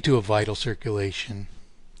back into a vital circulation,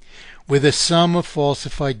 with a sum of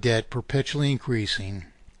falsified debt perpetually increasing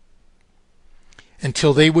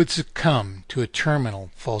until they would succumb to a terminal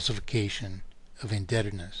falsification of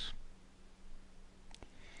indebtedness.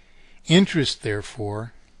 Interest,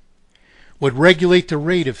 therefore, would regulate the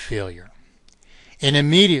rate of failure, and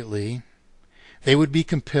immediately they would be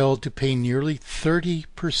compelled to pay nearly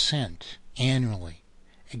 30% annually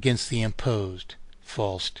against the imposed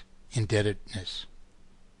false indebtedness.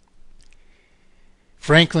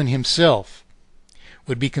 Franklin himself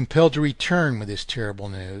would be compelled to return with this terrible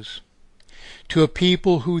news to a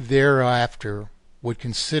people who thereafter would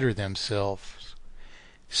consider themselves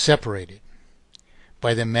separated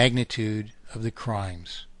by the magnitude of the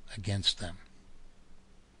crimes against them.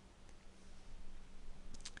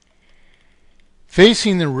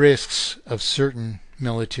 Facing the risks of certain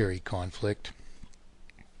military conflict,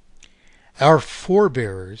 our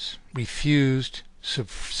forebears refused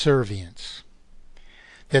subservience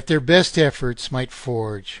that their best efforts might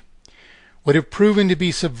forge would have proven to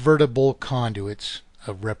be subvertible conduits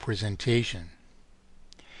of representation.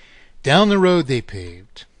 Down the road they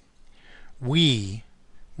paved, we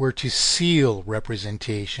were to seal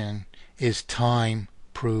representation as time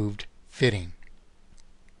proved fitting.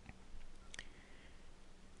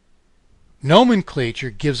 Nomenclature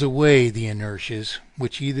gives away the inertias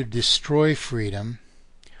which either destroy freedom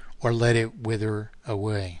or let it wither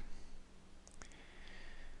away.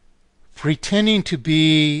 Pretending to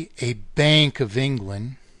be a Bank of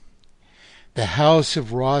England, the House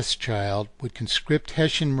of Rothschild would conscript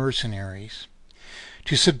Hessian mercenaries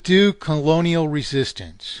to subdue colonial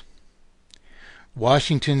resistance.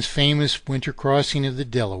 Washington's famous winter crossing of the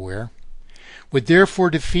Delaware would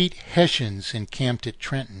therefore defeat Hessians encamped at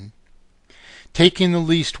Trenton, taking the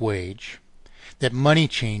least wage, that money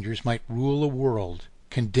changers might rule a world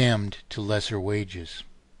condemned to lesser wages.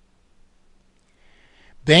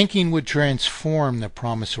 Banking would transform the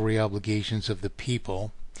promissory obligations of the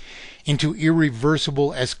people into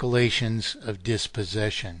irreversible escalations of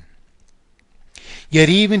dispossession. Yet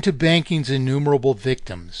even to banking's innumerable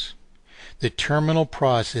victims, the terminal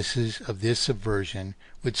processes of this subversion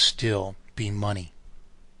would still be money.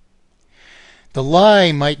 The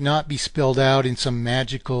lie might not be spelled out in some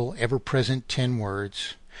magical, ever-present 10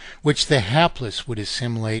 words, which the hapless would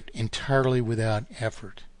assimilate entirely without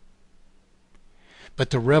effort. But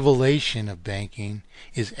the revelation of banking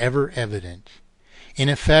is ever evident. In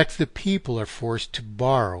effect, the people are forced to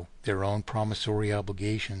borrow their own promissory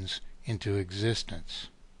obligations into existence.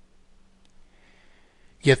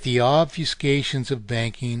 Yet the obfuscations of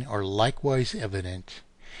banking are likewise evident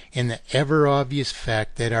in the ever-obvious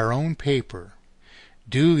fact that our own paper,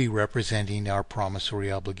 duly representing our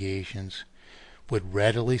promissory obligations, would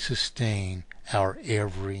readily sustain our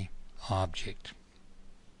every object.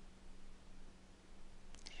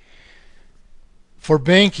 For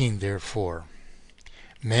banking, therefore,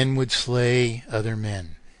 men would slay other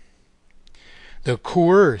men. The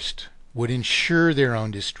coerced would ensure their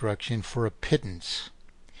own destruction for a pittance,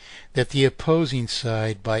 that the opposing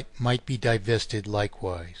side might be divested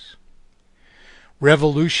likewise.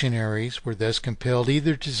 Revolutionaries were thus compelled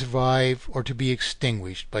either to survive or to be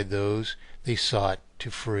extinguished by those they sought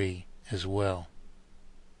to free as well.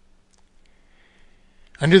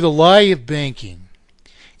 Under the lie of banking,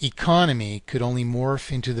 economy could only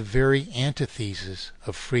morph into the very antithesis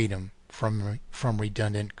of freedom from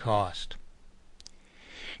redundant cost.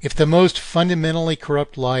 If the most fundamentally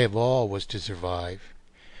corrupt lie of all was to survive,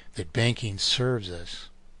 that banking serves us,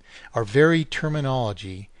 our very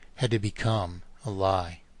terminology had to become a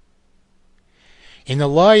lie. In the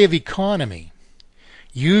lie of economy,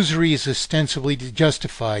 usury is ostensibly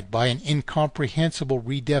justified by an incomprehensible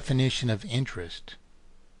redefinition of interest.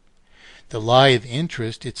 The lie of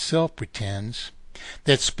interest itself pretends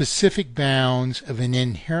that specific bounds of an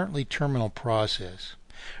inherently terminal process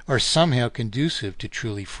are somehow conducive to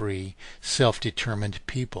truly free, self-determined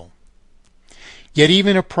people. Yet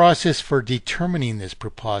even a process for determining this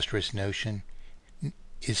preposterous notion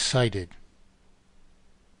is cited.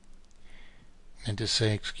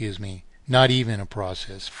 Not even a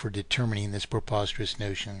process for determining this preposterous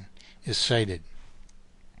notion is cited.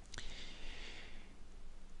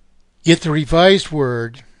 Yet the revised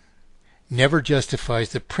word never justifies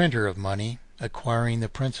the printer of money acquiring the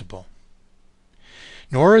principal.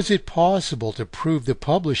 Nor is it possible to prove the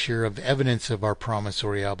publisher of evidence of our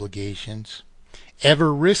promissory obligations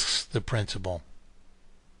ever risks the principal,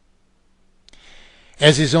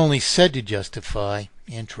 as is only said to justify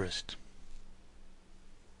interest.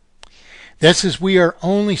 Thus, as we are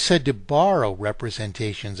only said to borrow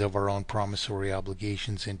representations of our own promissory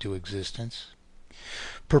obligations into existence,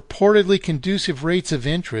 purportedly conducive rates of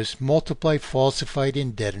interest multiply falsified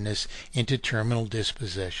indebtedness into terminal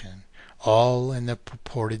dispossession, all in the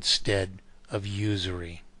purported stead of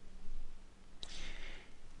usury.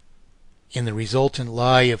 In the resultant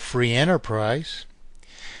lie of free enterprise,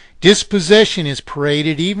 dispossession is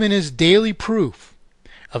paraded even as daily proof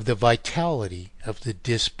of the vitality of the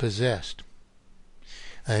dispossessed.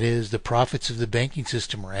 That is, the profits of the banking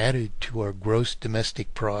system are added to our gross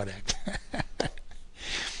domestic product.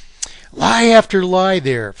 Lie after lie,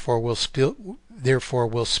 therefore, will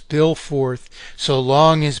spill forth so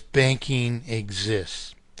long as banking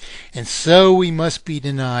exists. And so we must be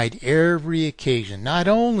denied every occasion, not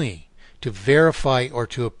only to verify or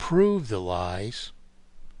to approve the lies,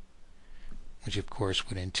 which of course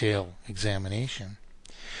would entail examination,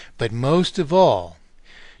 but most of all,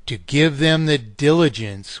 to give them the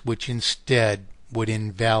diligence which instead would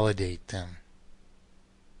invalidate them.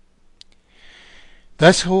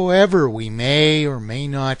 Thus, however, we may or may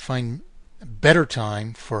not find better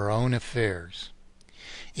time for our own affairs,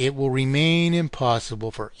 it will remain impossible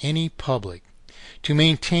for any public to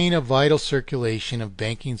maintain a vital circulation of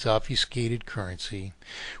banking's obfuscated currency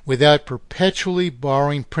without perpetually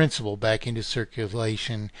borrowing principal back into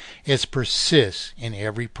circulation as persists in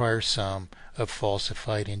every prior sum of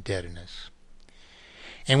falsified indebtedness,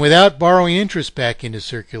 and without borrowing interest back into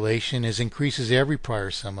circulation as increases every prior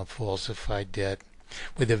sum of falsified debt,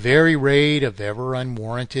 with the very rate of ever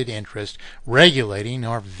unwarranted interest regulating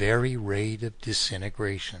our very rate of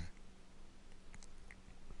disintegration.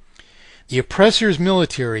 The oppressor's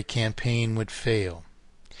military campaign would fail,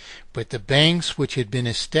 but the banks which had been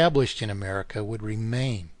established in America would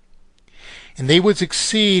remain, and they would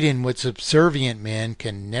succeed in what subservient men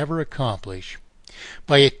can never accomplish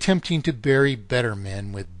by attempting to bury better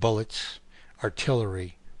men with bullets,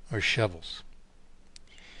 artillery, or shovels.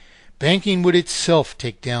 Banking would itself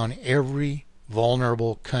take down every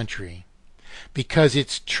vulnerable country because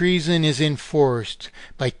its treason is enforced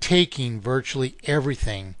by taking virtually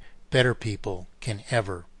everything better people can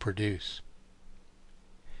ever produce.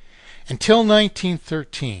 Until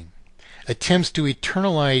 1913, attempts to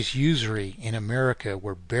eternalize usury in America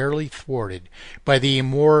were barely thwarted by the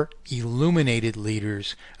more illuminated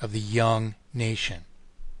leaders of the young nation.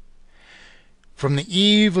 From the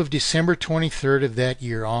eve of December 23rd of that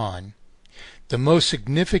year on, the most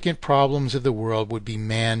significant problems of the world would be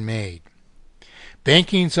man-made.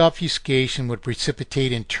 Banking's obfuscation would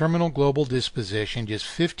precipitate in terminal global dispossession just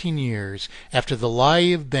 15 years after the lie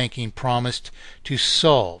of banking promised to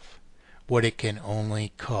solve what it can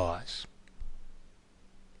only cause.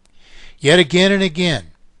 Yet again and again,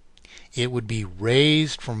 it would be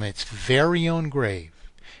raised from its very own grave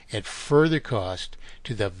at further cost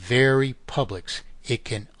to the very publics it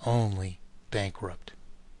can only bankrupt.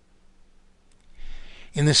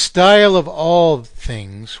 In the style of all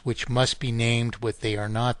things which must be named what they are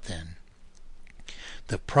not then,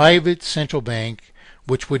 the private central bank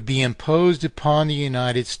which would be imposed upon the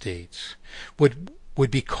United States would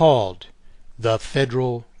be called the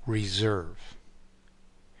Federal Reserve.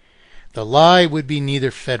 The lie would be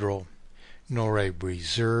neither federal nor a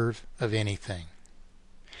reserve of anything,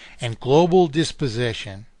 and global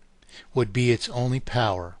dispossession would be its only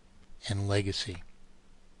power and legacy.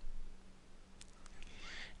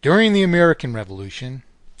 During the American Revolution,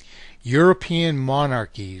 European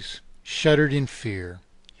monarchies shuddered in fear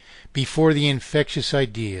before the infectious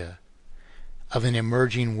idea of an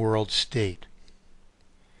emerging world state.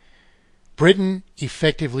 Britain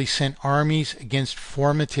effectively sent armies against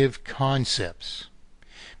formative concepts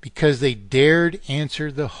because they dared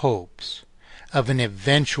answer the hopes of an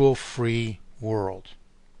eventual free world.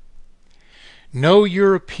 No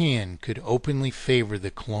European could openly favor the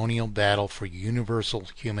colonial battle for universal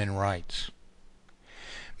human rights.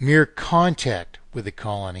 Mere contact with the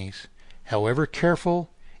colonies, however careful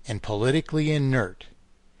and politically inert,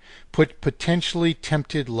 put potentially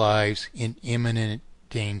tempted lives in imminent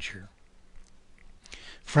danger.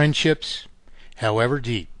 Friendships, however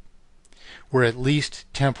deep, were at least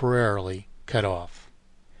temporarily cut off,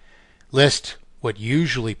 lest what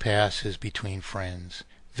usually passes between friends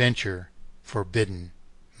venture forbidden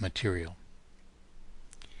material.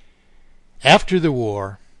 After the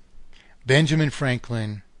war, Benjamin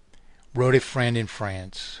Franklin wrote a friend in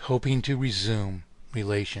France, hoping to resume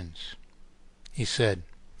relations. He said,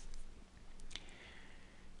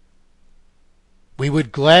 "We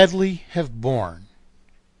would gladly have borne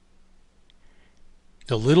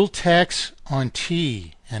the little tax on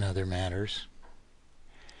tea and other matters,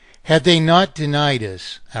 had they not denied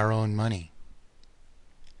us our own money.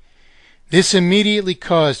 This immediately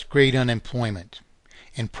caused great unemployment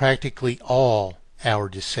and practically all our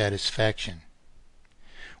dissatisfaction.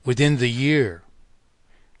 Within the year,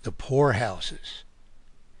 the poorhouses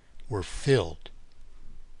were filled.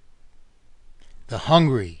 The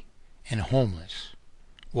hungry and homeless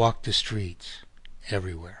walked the streets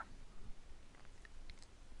everywhere."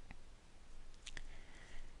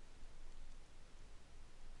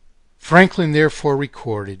 Franklin therefore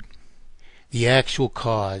recorded the actual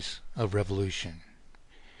cause of revolution,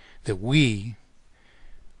 that we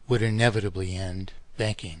would inevitably end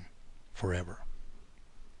banking forever.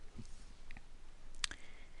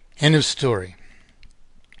 End of story.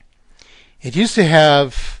 It used to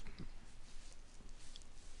have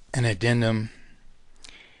an addendum.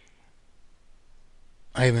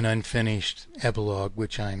 I have an unfinished epilogue,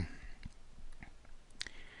 which I'm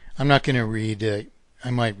not going to read. I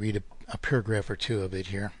might read a paragraph or two of it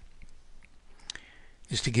here,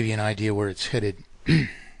 just to give you an idea where it's headed.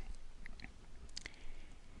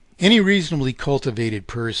 Any reasonably cultivated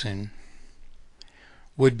person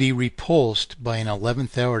would be repulsed by an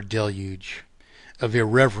 11th hour deluge of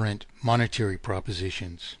irreverent monetary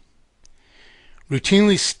propositions,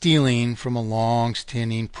 routinely stealing from a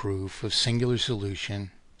long-standing proof of singular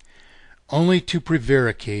solution, only to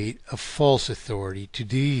prevaricate a false authority to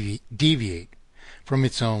deviate from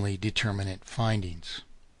its only determinate findings.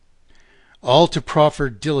 All to proffer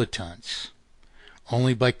dilettantes,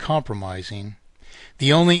 only by compromising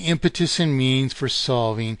the only impetus and means for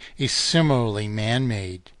solving a similarly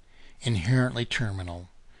man-made, inherently terminal,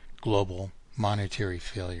 global monetary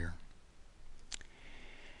failure.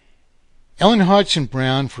 Ellen Hodgson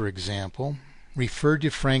Brown, for example, referred to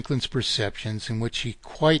Franklin's perceptions in which he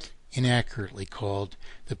quite inaccurately called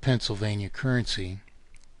the Pennsylvania currency,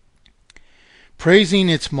 praising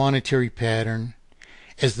its monetary pattern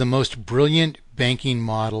as the most brilliant banking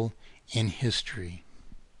model in history.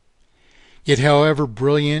 Yet however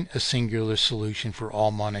brilliant a singular solution for all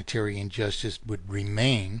monetary injustice would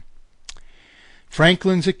remain,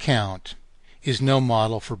 Franklin's account is no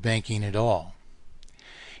model for banking at all.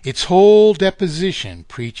 Its whole deposition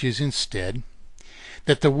preaches instead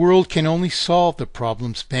that the world can only solve the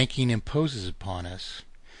problems banking imposes upon us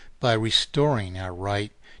by restoring our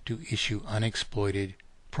right to issue unexploited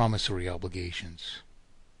promissory obligations.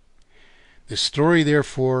 The story,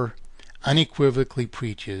 therefore, unequivocally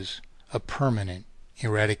preaches a permanent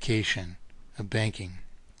eradication of banking.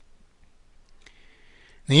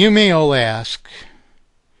 Now you may all ask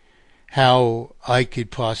how I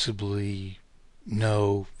could possibly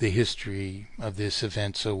know the history of this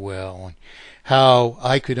event so well, and how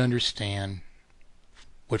I could understand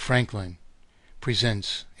what Franklin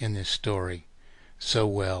presents in this story so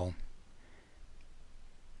well.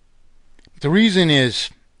 The reason is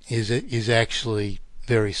actually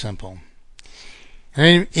very simple.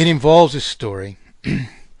 And it involves a story.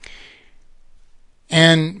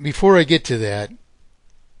 And before I get to that,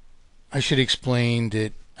 I should explain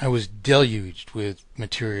that I was deluged with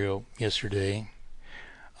material yesterday.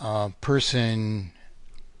 A person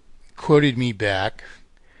quoted me back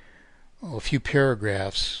a few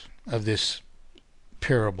paragraphs of this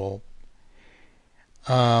parable,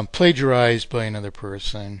 plagiarized by another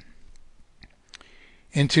person,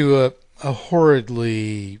 into a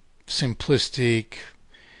horridly simplistic,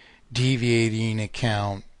 deviating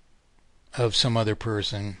account of some other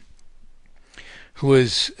person who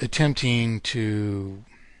was attempting to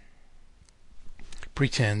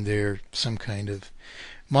pretend they're some kind of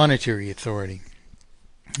monetary authority.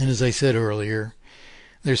 And as I said earlier,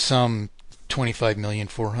 there's some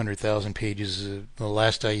 25,400,000 pages, the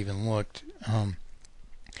last I even looked,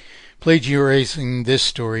 plagiarizing this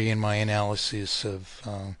story in my analysis of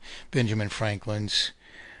Benjamin Franklin's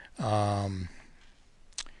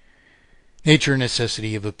Nature and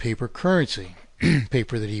Necessity of a Paper Currency,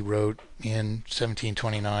 paper that he wrote in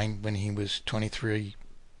 1729 when he was 23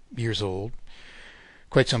 years old,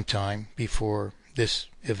 quite some time before this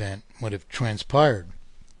event would have transpired.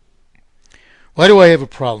 Why do I have a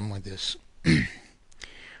problem with this?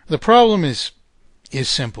 The problem is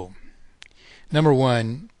simple. Number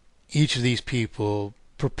one, each of these people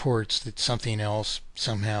purports that something else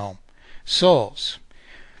somehow solves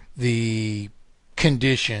the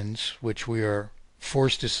conditions which we are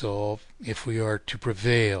forced to solve if we are to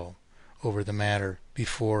prevail over the matter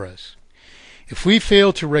before us. If we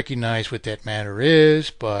fail to recognize what that matter is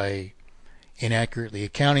by inaccurately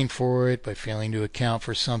accounting for it, by failing to account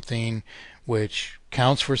for something which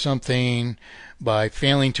counts for something, by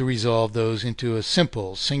failing to resolve those into a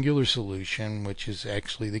simple, singular solution, which is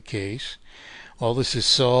actually the case, all this is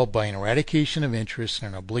solved by an eradication of interest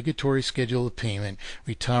and an obligatory schedule of payment,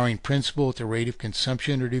 retiring principal at the rate of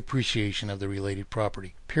consumption or depreciation of the related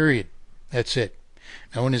property. Period. That's it.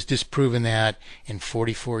 No one has disproven that in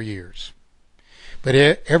 44 years. But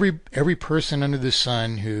every person under the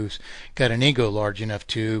sun who's got an ego large enough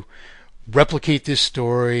to replicate this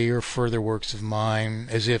story or further works of mine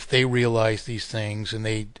as if they realize these things and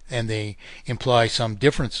they imply some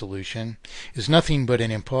different solution is nothing but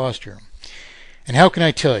an impostor. And how can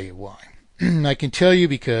I tell you why? I can tell you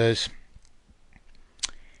because,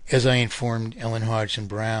 as I informed Ellen Hodgson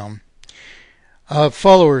Brown,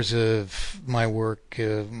 followers of my work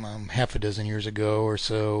half a dozen years ago or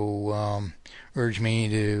so urged me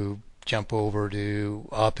to jump over to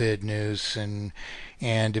op-ed news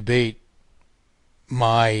and debate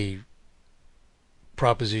my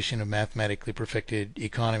proposition of mathematically perfected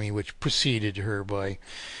economy, which preceded her by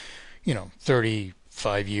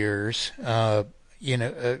 35 years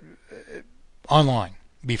online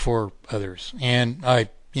before others, and I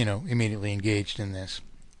immediately engaged in this.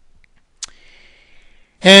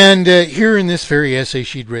 And here in this very essay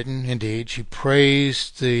she'd written, indeed, she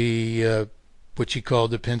praised the what she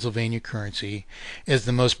called the Pennsylvania currency as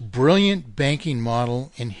the most brilliant banking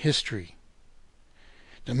model in history.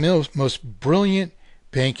 The most brilliant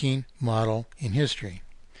banking model in history.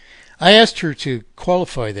 I asked her to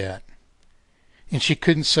qualify that, and she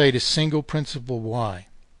couldn't cite a single principle why.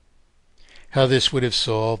 How this would have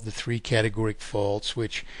solved the three categoric faults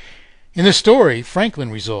which, in the story,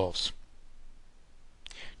 Franklin resolves.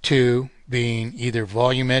 Two being either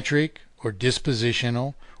volumetric or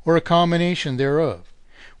dispositional or a combination thereof,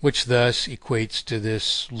 which thus equates to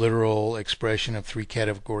this literal expression of three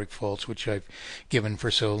categoric faults which I've given for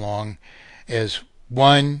so long as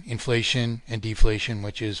 1, inflation and deflation,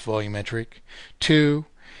 which is volumetric; 2,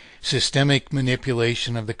 systemic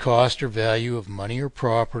manipulation of the cost or value of money or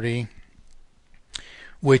property,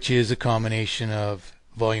 which is a combination of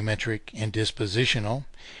volumetric and dispositional;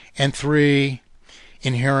 and 3,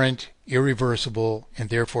 inherent, irreversible, and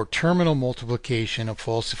therefore terminal multiplication of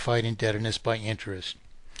falsified indebtedness by interest,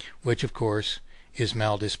 which of course is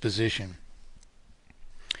maldisposition.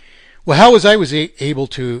 Well, how was I able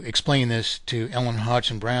to explain this to Ellen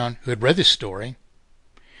Hodgson Brown, who had read this story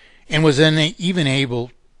and was then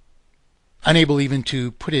unable even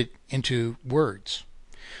to put it into words?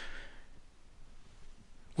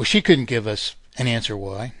 Well, she couldn't give us an answer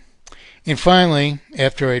why. And finally,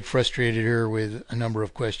 after I'd frustrated her with a number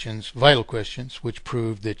of questions, vital questions, which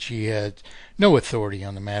proved that she had no authority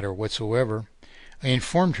on the matter whatsoever, I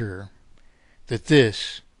informed her that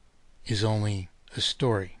this is only a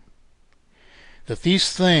story. That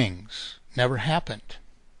these things never happened.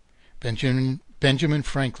 Benjamin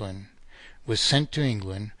Franklin was sent to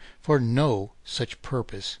England for no such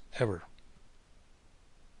purpose ever.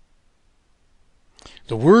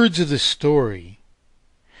 The words of the story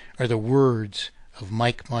are the words of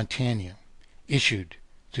Mike Montagne, issued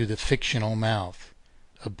through the fictional mouth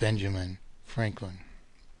of Benjamin Franklin.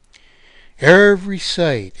 Every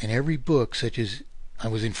site and every book, such as I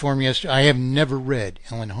was informed yesterday, I have never read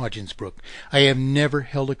Ellen Hodgson's book. I have never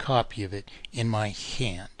held a copy of it in my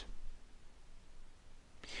hand.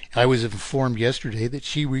 I was informed yesterday that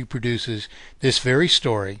she reproduces this very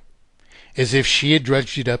story as if she had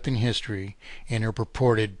dredged it up in history in her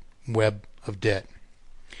purported web of debt.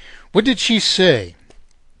 What did she say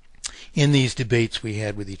in these debates we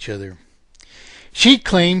had with each other? She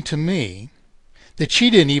claimed to me that she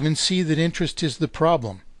didn't even see that interest is the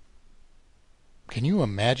problem. Can you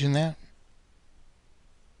imagine that?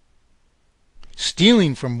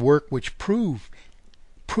 Stealing from work which proves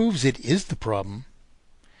it is the problem.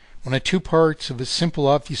 One of two parts of a simple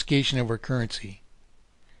obfuscation of our currency.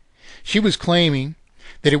 She was claiming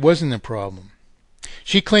that it wasn't the problem.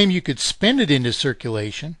 She claimed you could spend it into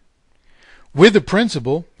circulation with the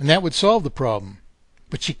principal, and that would solve the problem.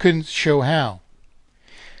 But she couldn't show how.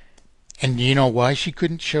 And do you know why she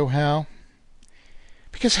couldn't show how?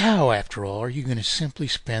 Because how, after all, are you going to simply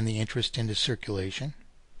spend the interest into circulation?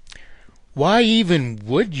 Why even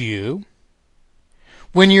would you?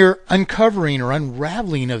 When your uncovering or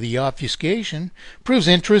unraveling of the obfuscation proves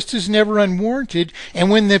interest is never unwarranted,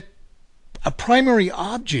 and when a primary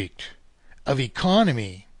object of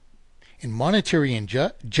economy and monetary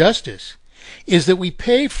justice is that we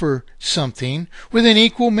pay for something with an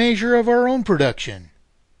equal measure of our own production.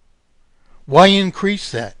 Why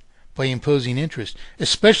increase that by imposing interest,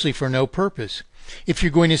 especially for no purpose, if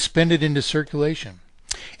you're going to spend it into circulation?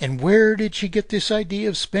 And where did she get this idea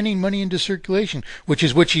of spending money into circulation, which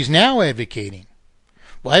is what she's now advocating?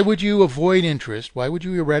 Why would you avoid interest? Why would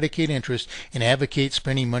you eradicate interest and advocate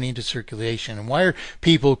spending money into circulation? And why are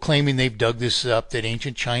people claiming they've dug this up, that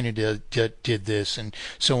ancient China did this, and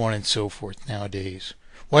so on and so forth nowadays?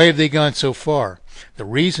 Why have they gone so far? The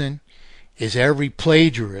reason is every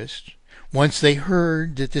plagiarist, once they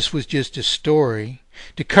heard that this was just a story,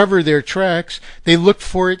 to cover their tracks, they looked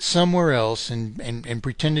for it somewhere else and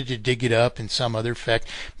pretended to dig it up in some other fact.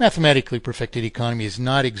 Mathematically perfected economy has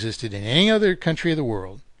not existed in any other country of the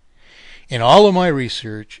world. In all of my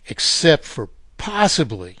research, except for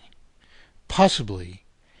possibly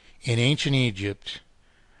in ancient Egypt,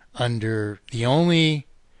 under the only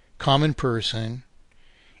common person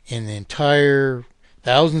in the entire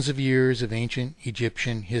thousands of years of ancient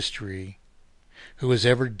Egyptian history who was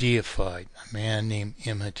ever deified, a man named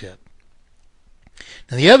Imhotep.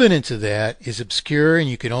 Now the evidence of that is obscure, and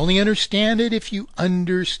you can only understand it if you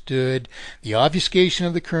understood the obfuscation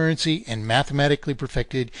of the currency and mathematically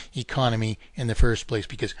perfected economy in the first place,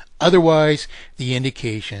 because otherwise the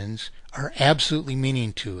indications are absolutely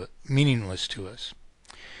meaningless to us.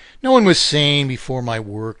 No one was saying before my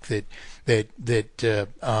work that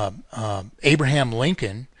Abraham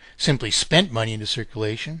Lincoln simply spent money into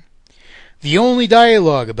circulation. The only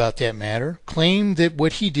dialogue about that matter claimed that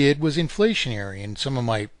what he did was inflationary, and some of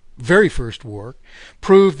my very first work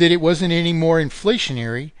proved that it wasn't any more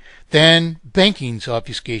inflationary than banking's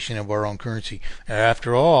obfuscation of our own currency.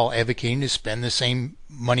 After all, advocating to spend the same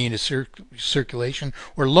money into circulation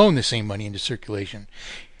or loan the same money into circulation.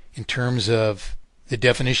 In terms of the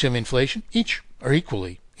definition of inflation, each are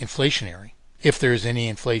equally inflationary, if there is any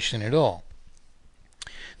inflation at all.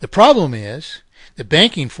 The problem is the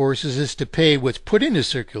banking forces us to pay what's put into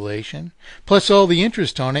circulation, plus all the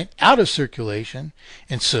interest on it out of circulation,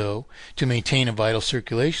 and so, to maintain a vital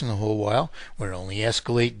circulation the whole while, we'll only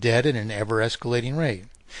escalate debt at an ever-escalating rate.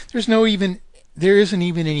 There isn't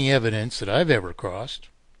even any evidence that I've ever crossed,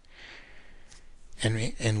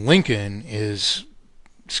 and Lincoln is,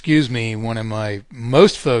 one of my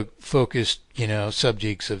most focused,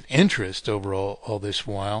 subjects of interest over all this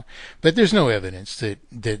while. But there's no evidence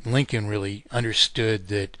that Lincoln really understood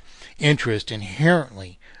that interest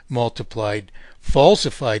inherently multiplied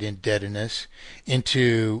falsified indebtedness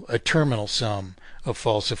into a terminal sum of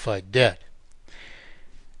falsified debt.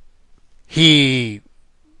 He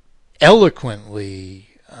eloquently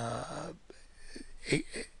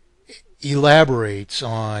elaborates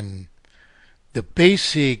on the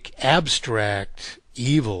basic abstract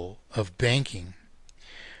evil of banking,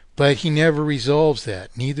 but he never resolves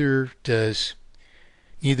that. Neither does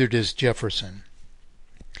Jefferson.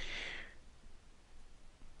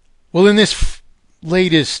 Well, in this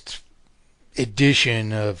latest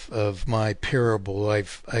edition of my parable,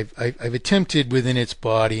 I've attempted within its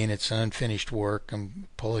body and its unfinished work. I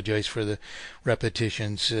apologize for the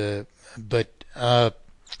repetitions, but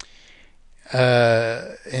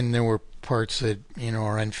and there were parts that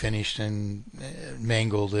are unfinished and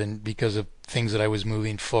mangled, and because of things that I was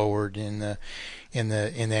moving forward in the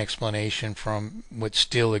explanation from what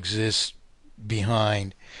still exists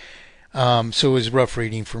behind. So it was rough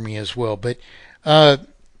reading for me as well. But the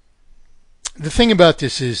thing about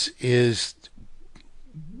this is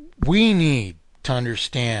we need to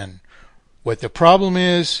understand what the problem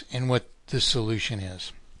is and what the solution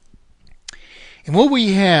is. And what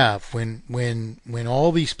we have when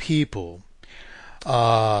all these people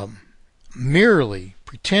merely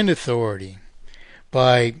pretend authority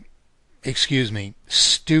by,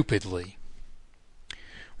 stupidly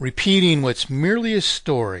repeating what's merely a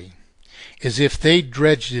story as if they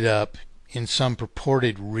dredged it up in some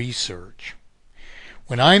purported research.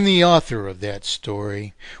 When I'm the author of that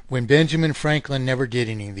story, when Benjamin Franklin never did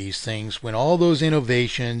any of these things, when all those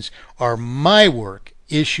innovations are my work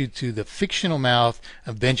issued through the fictional mouth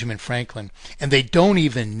of Benjamin Franklin, and they don't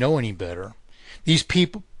even know any better, these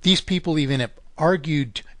people even have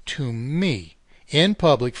argued to me in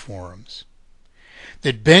public forums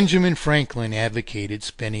that Benjamin Franklin advocated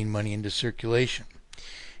spending money into circulation.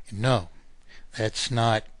 And no, that's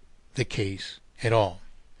not the case at all.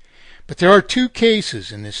 But there are two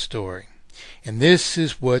cases in this story, and this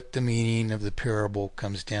is what the meaning of the parable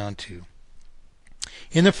comes down to.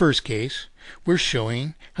 In the first case, we're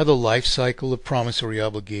showing how the life cycle of promissory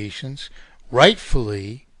obligations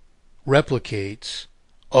rightfully replicates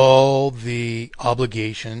all the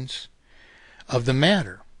obligations of the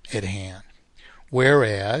matter at hand,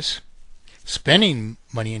 whereas spending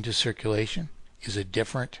money into circulation is a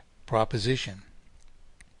different proposition.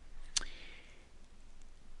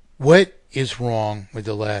 What is wrong with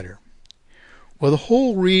the latter? Well, the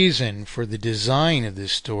whole reason for the design of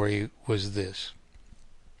this story was this.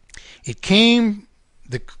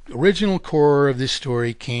 The original core of this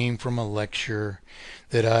story came from a lecture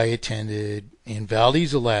that I attended in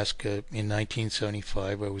Valdez, Alaska in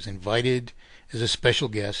 1975. I was invited as a special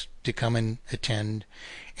guest to come and attend,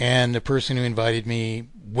 and the person who invited me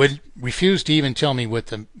would refuse to even tell me what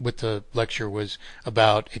the lecture was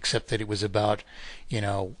about, except that it was about,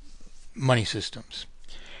 money systems.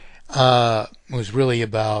 It was really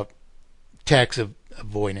about tax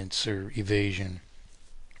avoidance or evasion.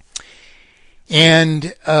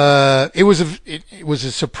 And it was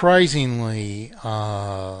a surprisingly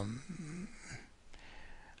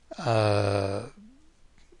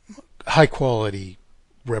high quality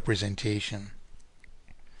representation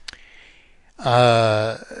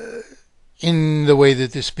in the way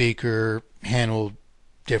that the speaker handled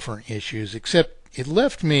different issues, except it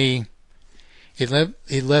left me in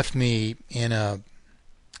a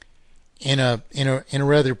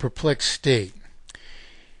rather perplexed state.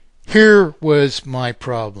 Here was my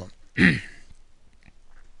problem.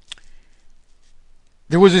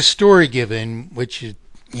 There was a story given which is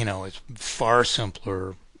far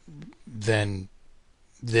simpler than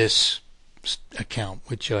this account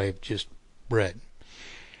which I've just read.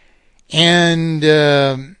 And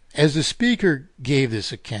as the speaker gave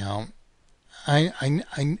this account,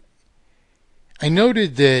 I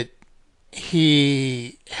noted that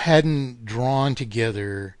he hadn't drawn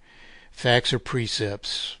together facts or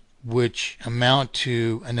precepts which amount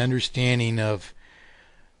to an understanding of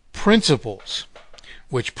principles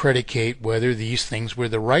which predicate whether these things were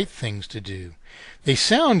the right things to do. They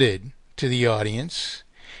sounded to the audience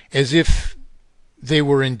as if they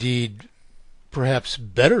were indeed perhaps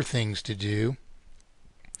better things to do,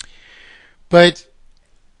 but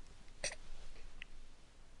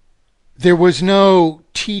there was no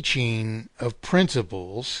teaching of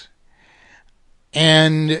principles,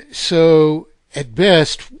 and so at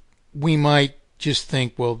best we might just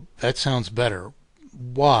think, well, that sounds better.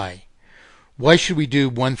 Why? Why should we do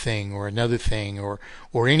one thing or another thing or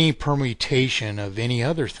any permutation of any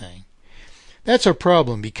other thing? That's our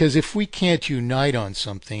problem, because if we can't unite on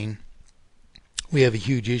something, we have a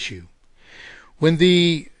huge issue. When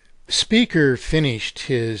the speaker finished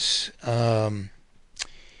his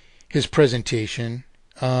presentation,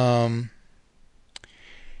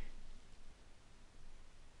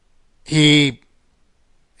 he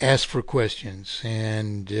asked for questions,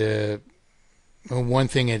 and one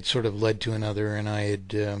thing had sort of led to another, and I had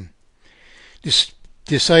just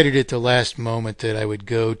decided at the last moment that I would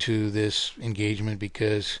go to this engagement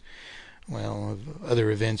because, well, of other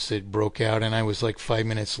events that broke out, and I was like 5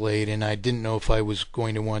 minutes late, and I didn't know if I was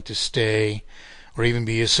going to want to stay or even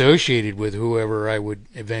be associated with whoever I would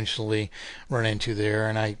eventually run into there.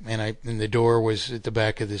 And the door was at the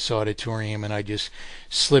back of this auditorium, and I just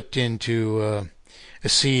slipped into a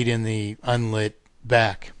seat in the unlit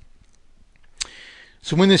back.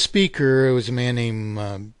 So when the speaker, it was a man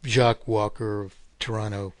named Jacques Walker of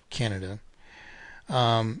Toronto, Canada,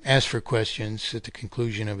 asked for questions at the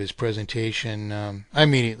conclusion of his presentation, I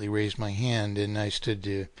immediately raised my hand, and I stood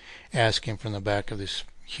to ask him from the back of this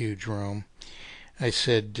huge room. I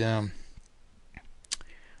said,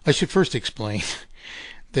 I should first explain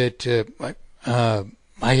that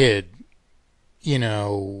I had,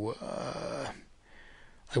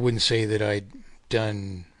 I wouldn't say that I'd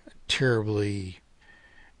done a terribly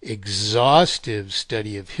exhaustive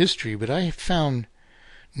study of history, but I found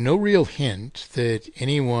no real hint that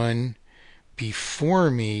anyone before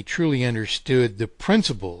me truly understood the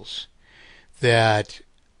principles that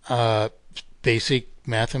uh, basic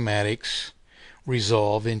mathematics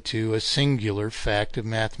resolve into a singular fact of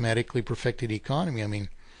mathematically perfected economy. I mean,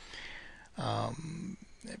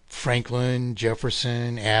 Franklin,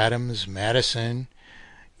 Jefferson, Adams, Madison,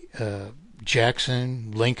 uh,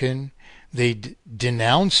 Jackson, Lincoln, they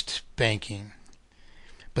denounced banking,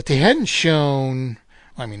 but they hadn't shown.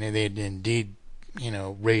 I mean, they had indeed,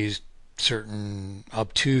 raised certain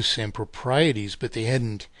obtuse improprieties, but they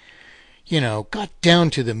hadn't, got down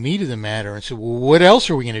to the meat of the matter and said, well, what else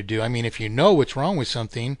are we going to do? I mean, if you know what's wrong with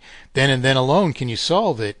something, then and then alone can you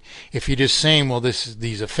solve it. If you're just saying, well,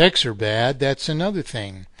 these effects are bad, that's another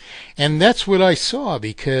thing. And that's what I saw,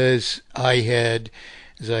 because I had,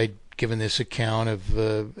 as I'd given this account of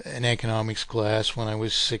an economics class when I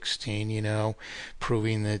was 16,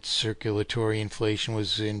 proving that circulatory inflation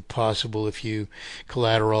was impossible if you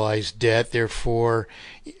collateralized debt. Therefore,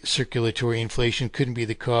 circulatory inflation couldn't be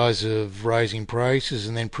the cause of rising prices,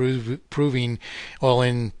 and then proving all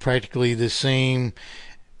in practically the same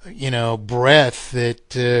breath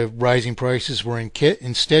that rising prices were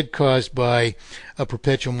instead caused by a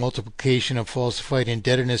perpetual multiplication of falsified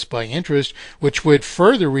indebtedness by interest, which would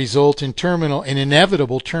further result in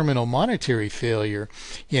inevitable terminal monetary failure.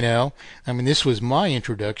 I mean, this was my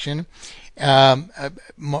introduction.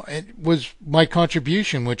 It was my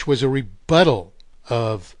contribution, which was a rebuttal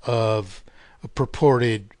of a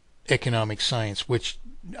purported economic science,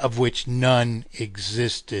 of which none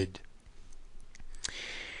existed.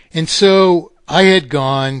 And so I had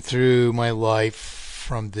gone through my life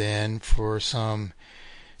from then for some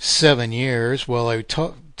 7 years. While I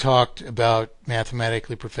talked about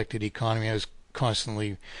mathematically perfected economy, I was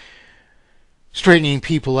constantly straightening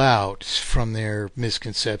people out from their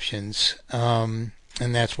misconceptions. And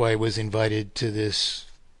that's why I was invited to this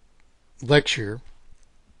lecture.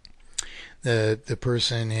 The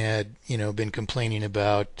person had, been complaining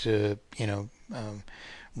about,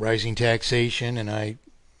 rising taxation, and I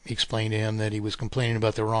explained to him that he was complaining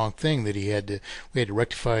about the wrong thing, that we had to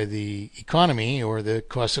rectify the economy, or the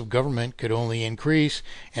cost of government could only increase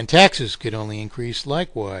and taxes could only increase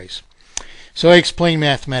likewise. So I explained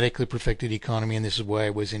mathematically perfected economy, and this is why I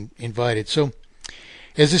was invited. So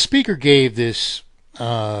as the speaker gave this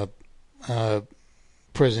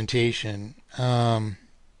presentation,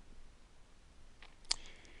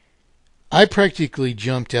 I practically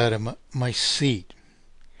jumped out of my seat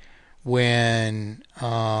when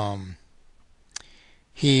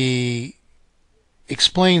he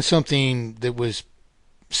explained something that was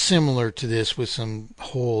similar to this with some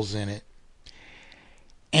holes in it,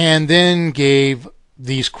 and then gave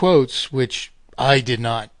these quotes, which I did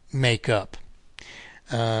not make up,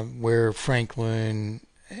 where Franklin,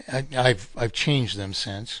 I've changed them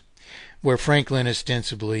since, where Franklin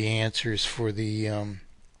ostensibly answers for the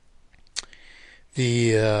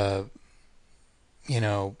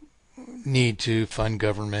need to fund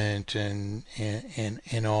government and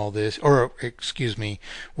all this, or excuse me,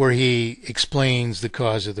 where he explains the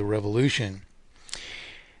cause of the revolution.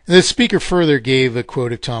 The speaker further gave a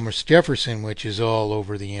quote of Thomas Jefferson, which is all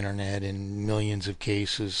over the internet in millions of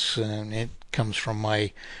cases, and it comes from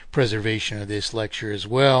my preservation of this lecture as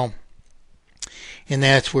well. And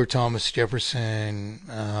that's where Thomas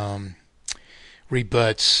Jefferson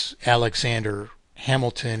rebuts Alexander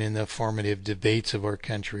Hamilton in the formative debates of our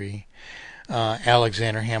country.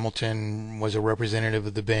 Alexander Hamilton was a representative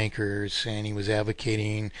of the bankers, and he was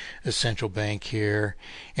advocating a central bank here.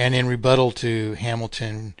 And in rebuttal to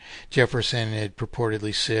Hamilton, Jefferson had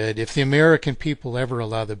purportedly said, if the American people ever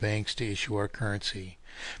allow the banks to issue our currency,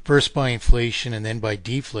 first by inflation and then by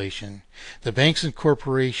deflation, the banks and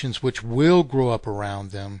corporations which will grow up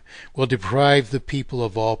around them will deprive the people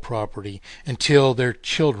of all property until their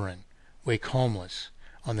children wake homeless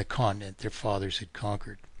on the continent their fathers had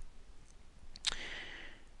conquered.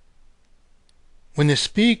 When the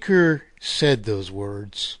speaker said those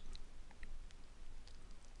words,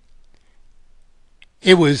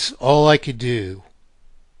 it was all I could do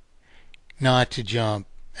not to jump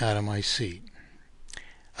out of my seat.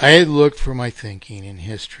 I had looked for my thinking in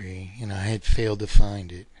history, and I had failed to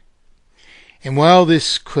find it. And while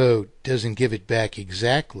this quote doesn't give it back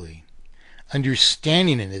exactly,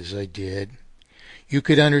 understanding it as I did, you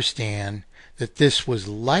could understand that this was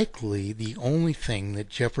likely the only thing that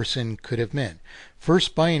Jefferson could have meant.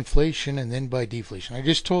 First by inflation and then by deflation. I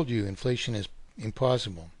just told you inflation is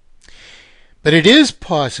impossible. But it is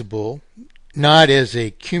possible, not as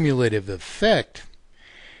a cumulative effect.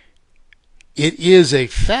 It is a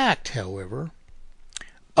fact, however,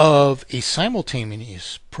 of a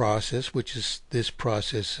simultaneous process, which is this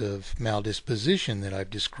process of maldisposition that I've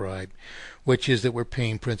described, which is that we're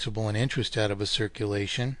paying principal and interest out of a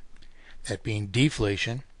circulation, that being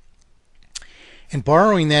deflation, and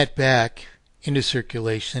borrowing that back into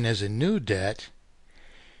circulation as a new debt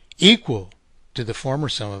equal to the former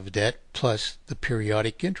sum of debt plus the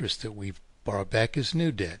periodic interest that we've borrowed back as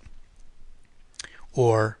new debt,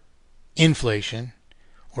 or inflation,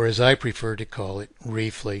 or as I prefer to call it,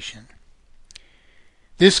 reflation.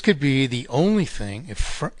 This could be the only thing,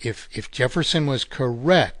 if Jefferson was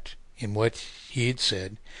correct in what he had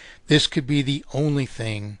said, this could be the only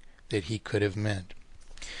thing that he could have meant.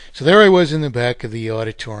 So there I was in the back of the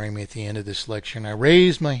auditorium at the end of this lecture, and I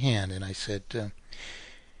raised my hand and I said,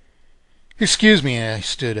 excuse me, and I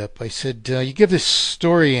stood up. I said, you give this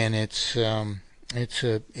story and it's a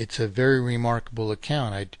very remarkable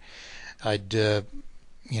account.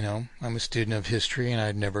 I'm a student of history and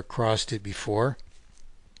I'd never crossed it before.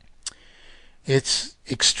 It's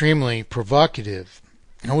extremely provocative.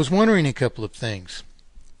 I was wondering a couple of things.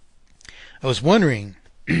 I was wondering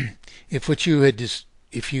if you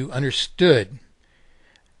understood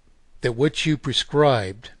that what you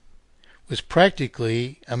prescribed was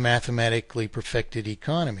practically a mathematically perfected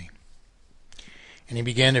economy. And he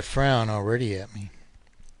began to frown already at me.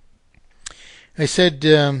 I said,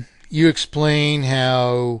 you explain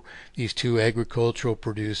how these two agricultural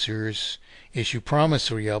producers issue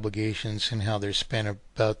promissory obligations and how they're spent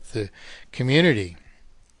about the community.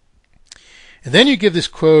 And then you give this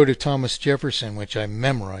quote of Thomas Jefferson, which I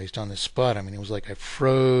memorized on the spot. I mean, it was like I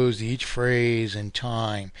froze each phrase in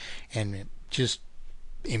time and it just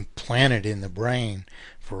implanted in the brain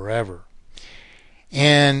forever.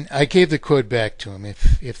 And I gave the quote back to him.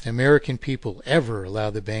 If the American people ever allow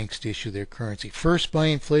the banks to issue their currency, first by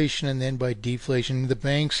inflation and then by deflation, the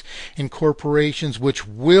banks and corporations which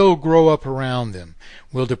will grow up around them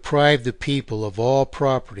will deprive the people of all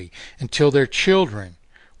property until their children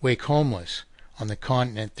wake homeless on the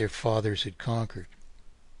continent their fathers had conquered.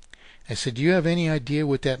 I said, do you have any idea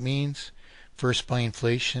what that means? First by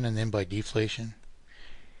inflation and then by deflation?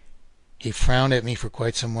 He frowned at me for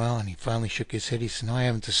quite some while, and he finally shook his head. He said, no, I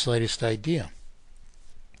haven't the slightest idea.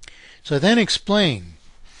 So I then explained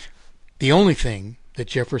the only thing that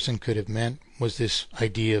Jefferson could have meant was this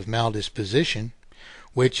idea of maldisposition,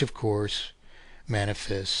 which, of course,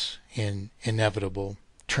 manifests in inevitable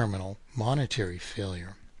terminal monetary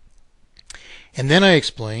failure. And then I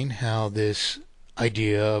explained how this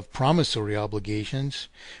idea of promissory obligations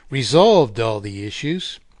resolved all the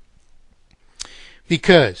issues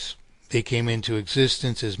because they came into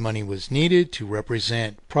existence as money was needed to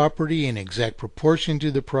represent property in exact proportion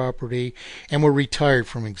to the property and were retired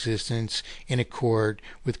from existence in accord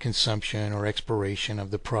with consumption or expiration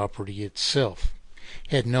of the property itself.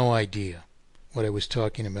 He had no idea what I was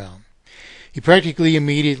talking about. He practically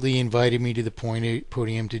immediately invited me to the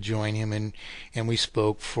podium to join him, and we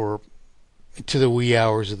spoke to the wee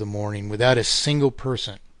hours of the morning without a single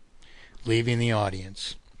person leaving the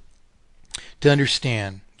audience to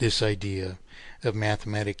understand this idea of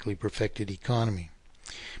mathematically perfected economy.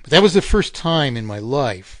 But that was the first time in my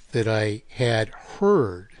life that I had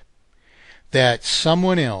heard that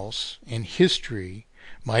someone else in history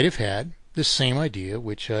might have had the same idea,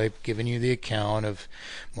 which I've given you the account of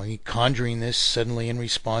me conjuring this suddenly in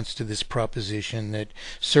response to this proposition that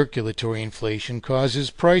circulatory inflation causes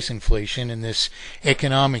price inflation in this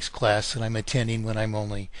economics class that I'm attending when I'm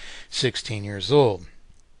only 16 years old.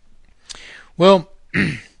 Well,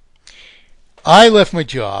 I left my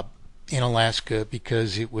job in Alaska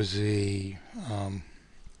because it was a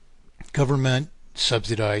government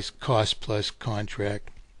subsidized cost plus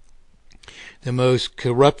contract, the most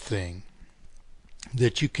corrupt thing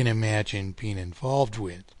that you can imagine being involved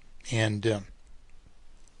with. And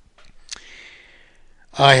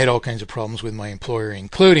I had all kinds of problems with my employer,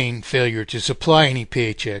 including failure to supply any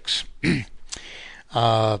paychecks.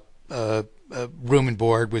 Room and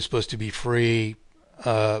board was supposed to be free.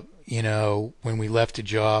 When we left the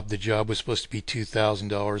job was supposed to be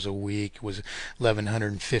 $2,000 a week. It was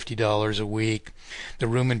 $1,150 a week. The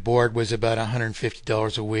room and board was about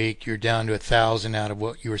 $150 a week. You're down to $1,000 out of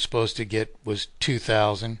what you were supposed to get was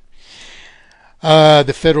 $2,000.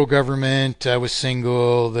 The federal government, I was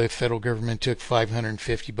single. The federal government took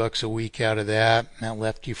 $550 a week out of that. That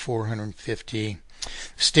left you $450. The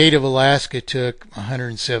state of Alaska took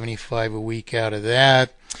 $175 a week out of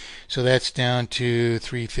that. So that's down to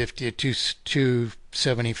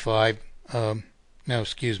 $275.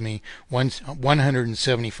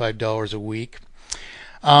 $175 a week.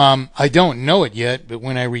 I don't know it yet, but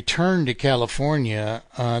when I return to California,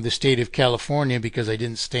 the state of California, because I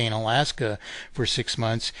didn't stay in Alaska for 6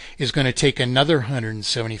 months, is going to take another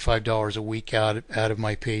 $175 a week out of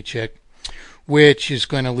my paycheck, which is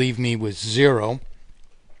going to leave me with zero.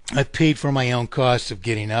 I've paid for my own costs of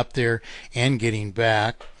getting up there and getting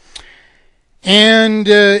back. And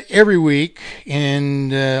every week,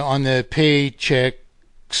 and on the paycheck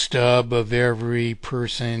stub of every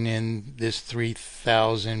person in this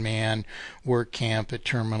 3,000 man work camp at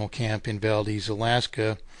Terminal Camp in Valdez,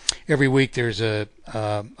 Alaska, every week there's a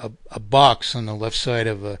box on the left side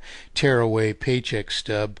of a tearaway paycheck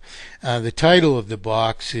stub. The title of the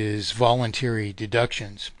box is Voluntary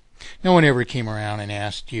Deductions. No one ever came around and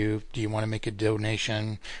asked you, do you want to make a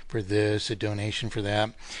donation for this, a donation for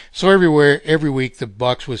that? So every week the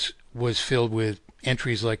box was filled with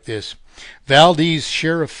entries like this. Valdez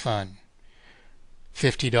Sheriff Fund,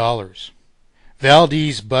 $50.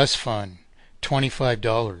 Valdez Bus Fund,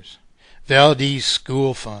 $25. Valdez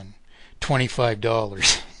School Fund,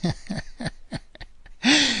 $25.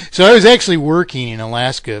 So I was actually working in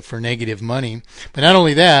Alaska for negative money. But not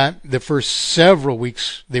only that, the first several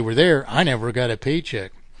weeks they were there, I never got a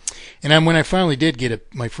paycheck. And when I finally did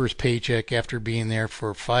get my first paycheck after being there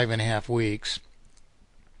for 5.5 weeks,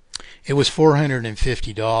 it was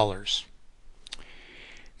 $450.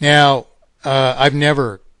 Now, I've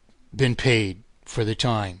never been paid for the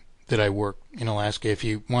time that I worked in Alaska. If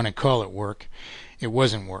you want to call it work, it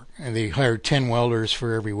wasn't work. And they hired 10 welders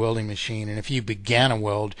for every welding machine. And if you began a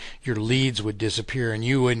weld, your leads would disappear and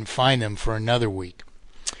you wouldn't find them for another week.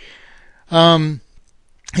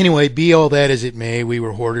 Anyway, be all that as it may, we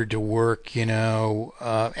were ordered to work,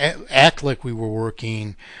 act like we were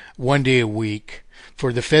working 1 day a week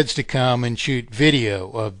for the feds to come and shoot video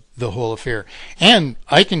of the whole affair. And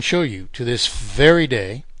I can show you to this very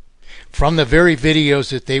day, from the very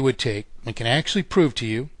videos that they would take, I can actually prove to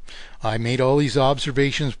you, I made all these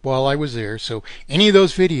observations while I was there, so any of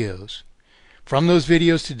those videos, from those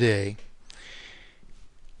videos today,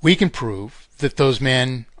 we can prove that those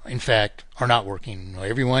men, in fact, are not working.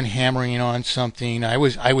 Everyone hammering on something. I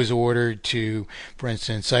was ordered to, for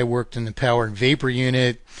instance, I worked in the power and vapor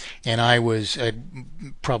unit, and I was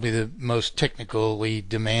probably the most technically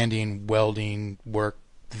demanding welding work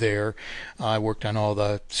there. I worked on all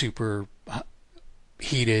the super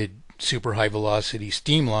heated, super high velocity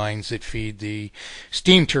steam lines that feed the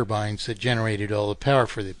steam turbines that generated all the power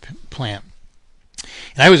for the plant.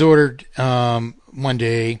 And I was ordered one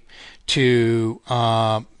day to,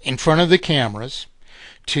 in front of the cameras,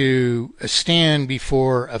 to stand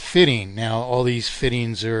before a fitting. Now, all these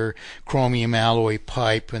fittings are chromium alloy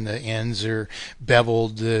pipe, and the ends are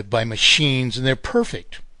beveled by machines, and they're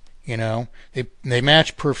perfect. They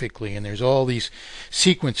match perfectly, and there's all these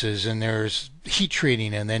sequences, and there's heat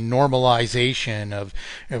treating, and then normalization of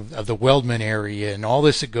the weldment area, and all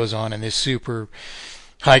this that goes on in this super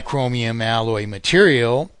high chromium alloy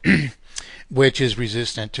material, which is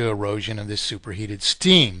resistant to erosion of this superheated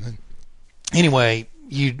steam. Anyway,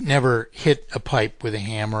 you never hit a pipe with a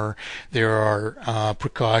hammer. There are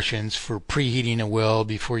precautions for preheating a weld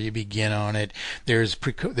before you begin on it. There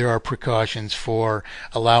are precautions for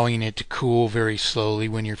allowing it to cool very slowly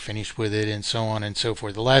when you're finished with it, and so on and so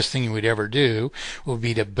forth. The last thing you would ever do would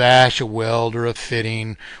be to bash a weld or a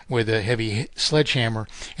fitting with a heavy sledgehammer.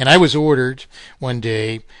 And I was ordered one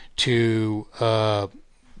day to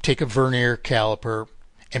take a vernier caliper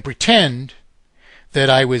and pretend that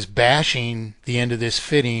I was bashing the end of this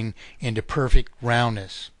fitting into perfect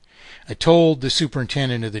roundness. I told the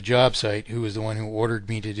superintendent of the job site, who was the one who ordered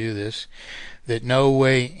me to do this, that no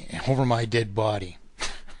way over my dead body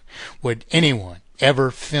would anyone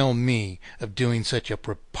ever film me of doing such a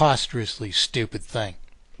preposterously stupid thing.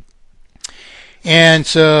 And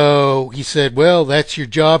so he said, well, that's your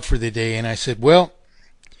job for the day. And I said, well,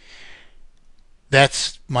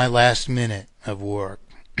 that's my last minute of work.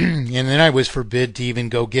 And then I was forbid to even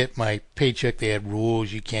go get my paycheck. They had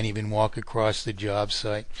rules. You can't even walk across the job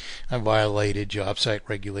site. I violated job site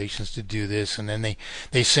regulations to do this. And then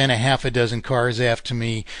they sent a half a dozen cars after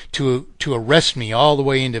me to arrest me all the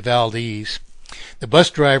way into Valdez. The bus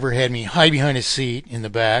driver had me hide behind a seat in the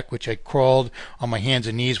back, which I crawled on my hands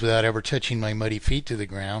and knees without ever touching my muddy feet to the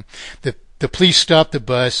ground. The police stopped the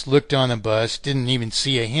bus, looked on the bus, didn't even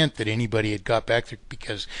see a hint that anybody had got back there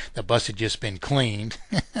because the bus had just been cleaned.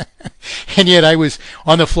 And yet I was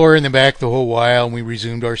on the floor in the back the whole while, and we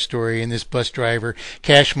resumed our story, and this bus driver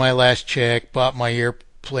cashed my last check, bought my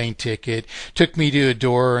plane ticket, took me to a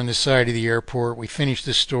door on the side of the airport. We finished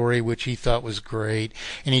the story, which he thought was great,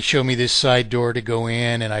 and he showed me this side door to go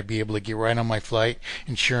in, and I'd be able to get right on my flight.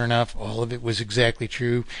 And sure enough, all of it was exactly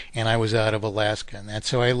true, and I was out of Alaska, and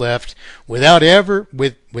that's how I left without ever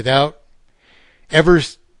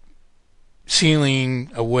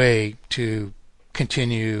sealing away to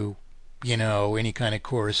continue, any kind of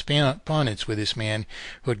correspondence with this man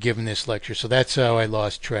who had given this lecture. So that's how I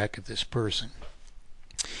lost track of this person.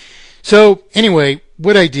 So anyway,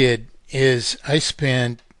 what I did is I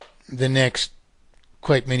spent the next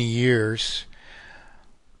quite many years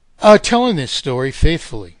telling this story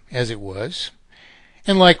faithfully as it was,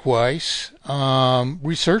 and likewise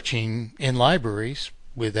researching in libraries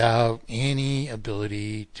without any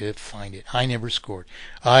ability to find it. I never scored.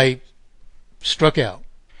 I struck out.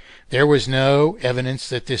 There was no evidence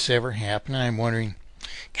that this ever happened. I'm wondering,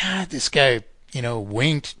 God, this guy,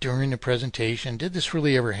 winked during the presentation. Did this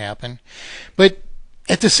really ever happen? But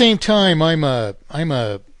at the same time, I'm a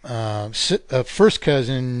first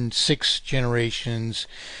cousin, 6 generations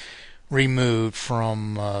removed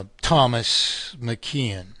from Thomas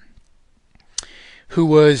McKeon, who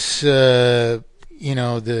was, the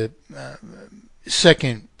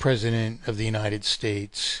second president of the United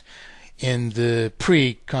States in the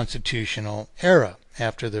pre-constitutional era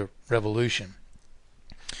after the Revolution.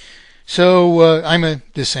 So I'm a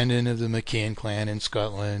descendant of the McKeon clan in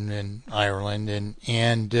Scotland and Ireland,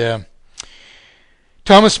 and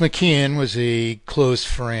Thomas McKeon was a close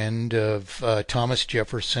friend of Thomas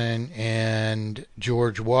Jefferson and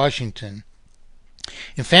George Washington.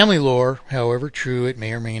 In family lore, however true it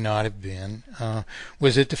may or may not have been,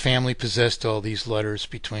 was that the family possessed all these letters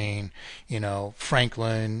between,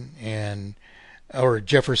 Franklin or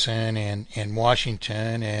Jefferson and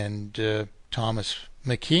Washington and Thomas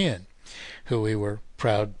McKeon, who we were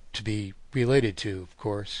proud to be related to, of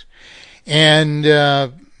course. And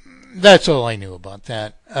that's all I knew about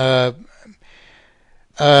that.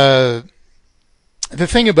 The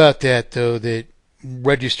thing about that, though, that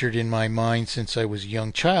registered in my mind since I was a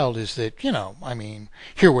young child is that,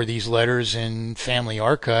 here were these letters in family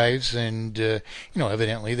archives, and,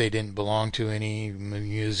 evidently they didn't belong to any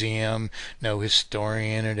museum. No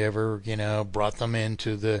historian had ever, brought them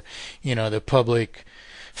into the, the public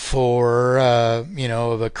for,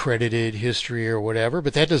 of accredited history or whatever.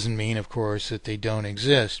 But that doesn't mean, of course, that they don't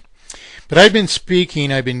exist. But I've been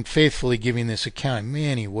faithfully giving this account in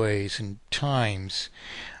many ways and times.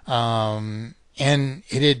 And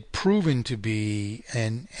it had proven to be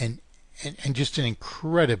and just an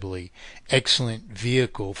incredibly excellent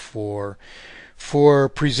vehicle for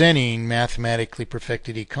presenting mathematically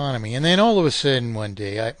perfected economy. And then all of a sudden one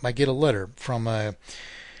day I get a letter from a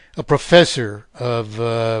professor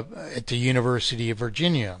at the University of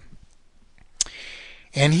Virginia,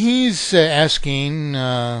 and he's asking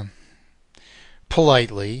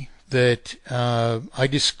politely that I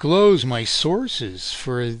disclose my sources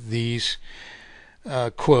for these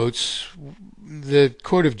quotes. The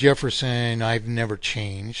quote of Jefferson I've never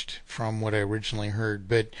changed from what I originally heard,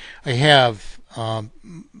 but I have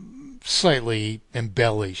slightly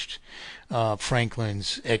embellished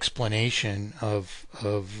Franklin's explanation of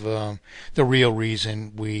the real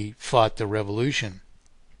reason we fought the Revolution.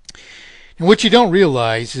 And what you don't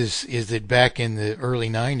realize is that back in the early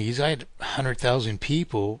 90s, I had 100,000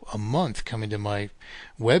 people a month coming to my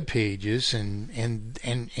web pages, and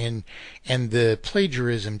the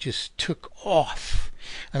plagiarism just took off.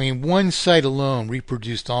 I mean, one site alone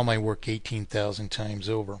reproduced all my work 18,000 times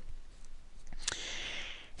over.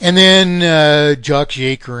 And then Jock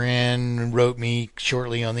Jakerin wrote me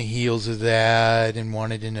shortly on the heels of that and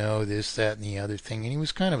wanted to know this, that, and the other thing. And he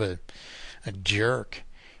was kind of a jerk,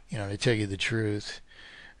 to tell you the truth,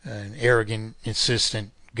 an arrogant,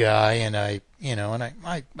 insistent guy. And I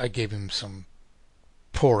gave him some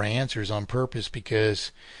poor answers on purpose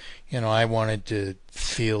because, I wanted to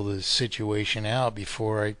feel the situation out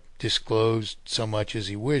before I disclosed so much as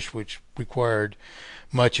he wished, which required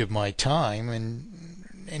much of my time,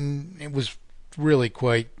 and it was really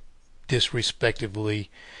quite disrespectfully,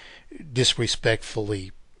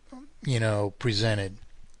 presented.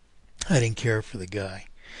 I didn't care for the guy.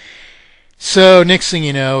 So next thing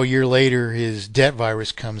you know, a year later, his debt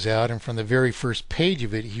virus comes out, and from the very first page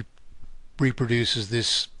of it, he reproduces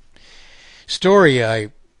this story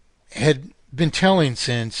I had been telling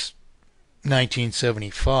since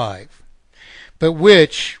 1975, but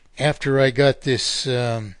which, after I got this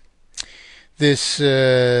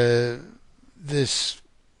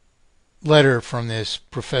letter from this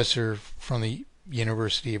professor from the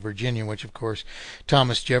University of Virginia, which of course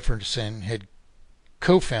Thomas Jefferson had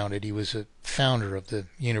co-founded. He was a founder of the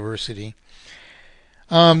university.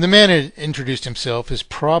 The man had introduced himself as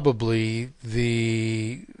probably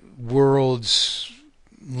the world's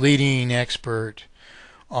leading expert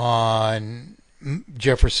on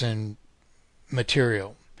Jefferson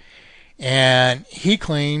material. And he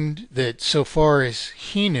claimed that so far as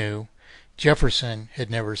he knew, Jefferson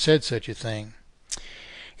had never said such a thing.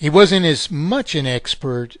 He wasn't as much an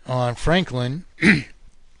expert on Franklin,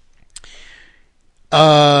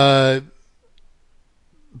 but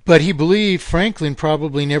he believed Franklin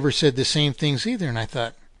probably never said the same things either. And I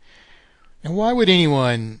thought, now why would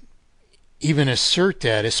anyone even assert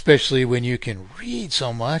that, especially when you can read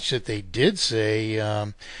so much that they did say,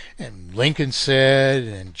 and Lincoln said,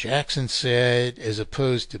 and Jackson said, as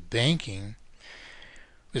opposed to banking?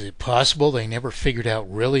 Was it possible they never figured out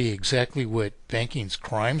really exactly what banking's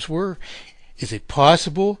crimes were? Is it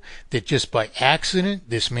possible that just by accident,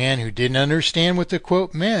 this man who didn't understand what the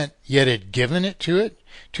quote meant, yet had given it to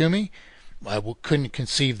me, I couldn't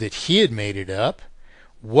conceive that he had made it up?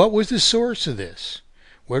 What was the source of this?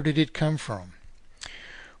 Where did it come from?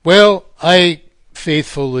 Well, I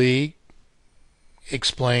faithfully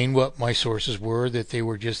explained what my sources were, that they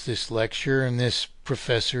were just this lecture, and this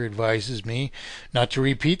professor advises me not to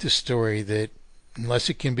repeat the story, that unless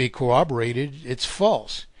it can be corroborated, it's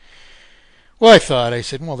false. Well, I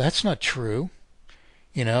said, well, that's not true.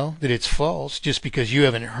 That it's false. Just because you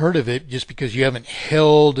haven't heard of it, just because you haven't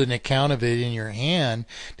held an account of it in your hand,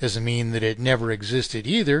 doesn't mean that it never existed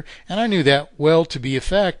either. And I knew that well to be a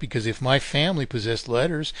fact, because if my family possessed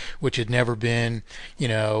letters which had never been,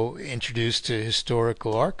 introduced to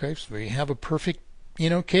historical archives, we have a perfect,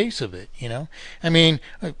 case of it, I mean,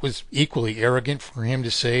 it was equally arrogant for him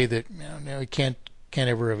to say that, no, it can't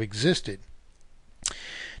ever have existed.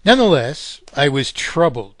 Nonetheless, I was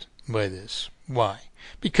troubled by this. Why?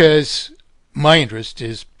 Because my interest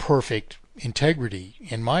is perfect integrity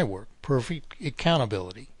in my work, perfect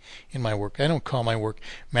accountability in my work. I don't call my work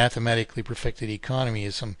mathematically perfected economy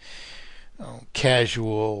as some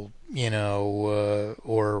casual,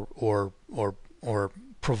 or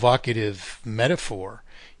provocative metaphor,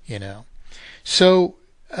 So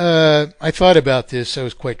I thought about this. I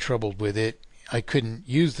was quite troubled with it. I couldn't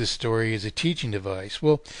use this story as a teaching device.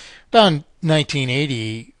 Well, about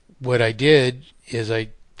 1980, what I did is I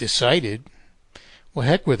decided, well,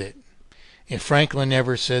 heck with it. If Franklin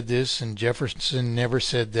never said this and Jefferson never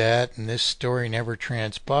said that, and this story never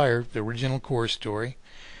transpired, the original core story,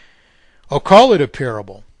 I'll call it a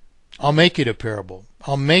parable. I'll make it a parable.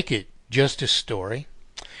 I'll make it just a story.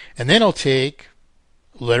 And then I'll take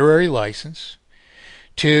literary license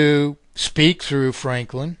to speak through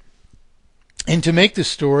Franklin and to make the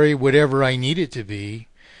story whatever I need it to be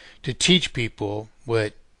to teach people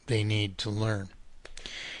what they need to learn.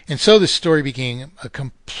 And so the story became a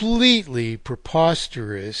completely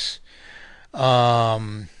preposterous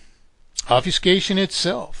obfuscation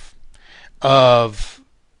itself of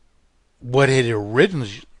what had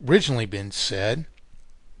originally been said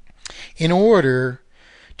in order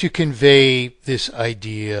to convey this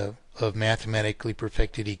idea of mathematically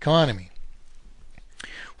perfected economy.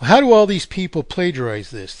 Well, how do all these people plagiarize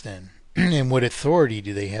this then? And what authority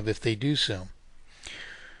do they have if they do so?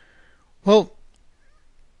 Well,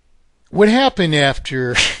 what happened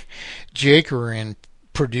after Jacoran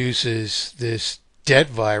produces this debt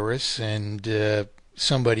virus and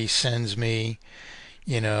somebody sends me,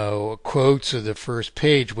 quotes of the first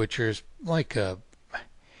page, which is like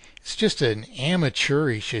it's just an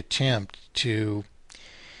amateurish attempt to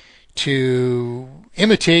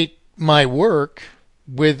imitate my work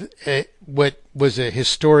with what was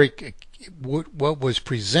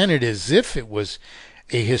presented as if it was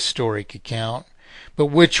a historic account, but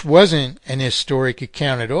which wasn't an historic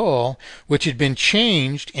account at all, which had been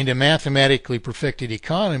changed into mathematically perfected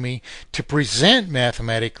economy to present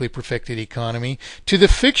mathematically perfected economy to the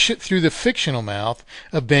through the fictional mouth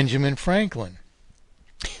of Benjamin Franklin.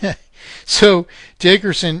 So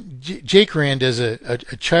Jacoran does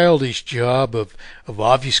a childish job of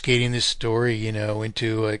obfuscating this story,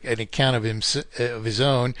 into an account of his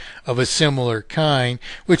own of a similar kind,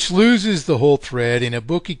 which loses the whole thread in a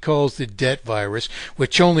book he calls The Debt Virus,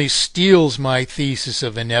 which only steals my thesis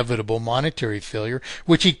of inevitable monetary failure,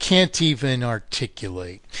 which he can't even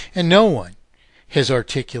articulate, and no one has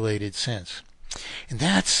articulated since. And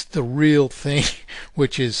that's the real thing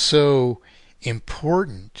which is so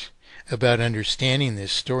important about understanding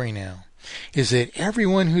this story now, is that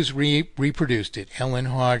everyone who's reproduced it, Ellen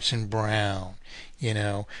Hodgson Brown,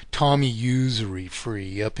 Tommy Usury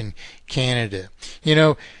Free up in Canada,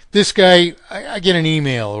 this guy, I get an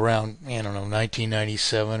email around,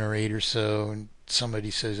 1997 or 8 or so, and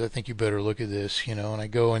somebody says, I think you better look at this, and I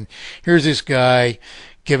go and here's this guy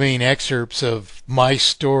giving excerpts of my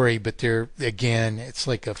story, but it's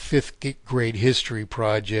like a fifth grade history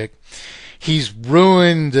project. He's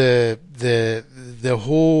ruined the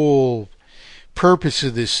whole purpose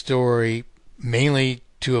of this story, mainly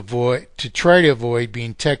to try to avoid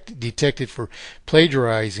being detected for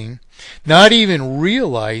plagiarizing, not even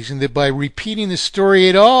realizing that by repeating the story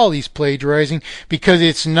at all he's plagiarizing, because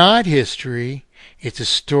it's not history, it's a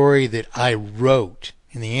story that I wrote.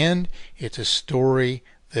 In the end, it's a story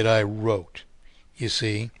that I wrote, you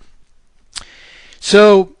see.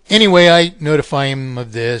 So anyway, I notify him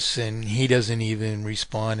of this, and he doesn't even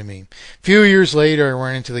respond to me. A few years later, I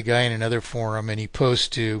run into the guy in another forum, and he posts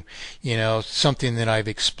to, something that I've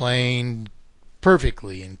explained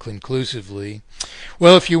perfectly and conclusively.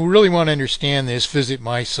 Well, if you really want to understand this, visit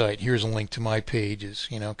my site. Here's a link to my pages,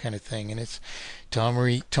 kind of thing. And it's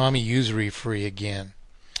Tommy Usury Free again.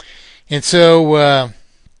 And so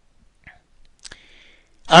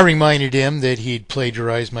I reminded him that he'd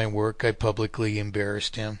plagiarized my work. I publicly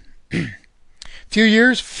embarrassed him.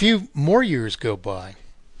 Few more years go by.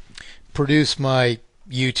 Produced my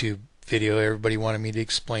YouTube video. Everybody wanted me to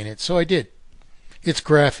explain it, so I did. It's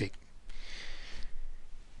graphic.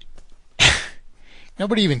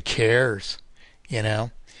 Nobody even cares,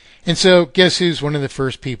 And so guess who's one of the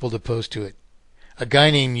first people to post to it? A guy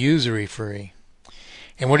named Usury Free.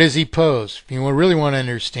 And what does he post? If you really want to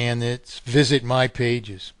understand this, visit my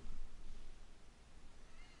pages.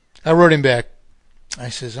 I wrote him back. I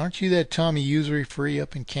says, aren't you that Tommy Usury Free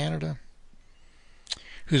up in Canada,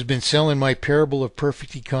 who's been selling my Parable of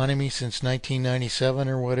Perfect Economy since 1997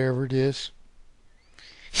 or whatever it is?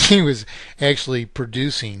 He was actually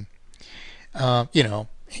producing,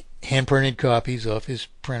 hand-printed copies off his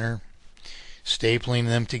printer, stapling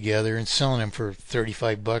them together and selling them for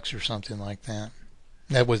 $35 or something like that.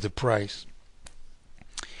 That was the price.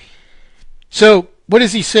 So, what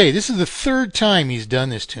does he say? This is the third time he's done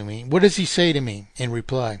this to me. What does he say to me in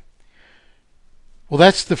reply? Well,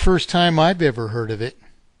 that's the first time I've ever heard of it.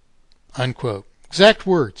 Unquote. Exact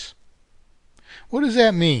words. What does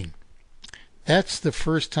that mean? That's the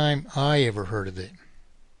first time I ever heard of it.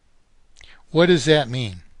 What does that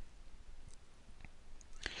mean?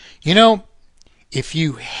 If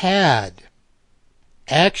you had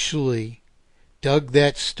actually dug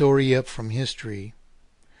that story up from history,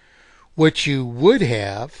 what you would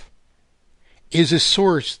have is a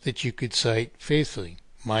source that you could cite faithfully.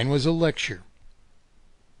 Mine was a lecture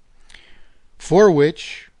for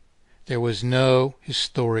which there was no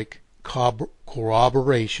historic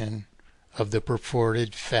corroboration of the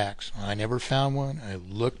purported facts. I never found one. I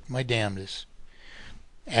looked my damnedest.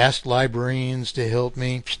 Asked librarians to help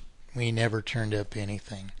me. We never turned up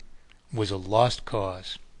anything. It was a lost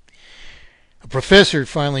cause. A professor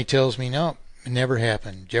finally tells me, no, it never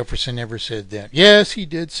happened. Jefferson never said that. Yes, he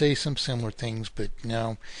did say some similar things, but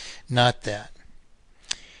no, not that.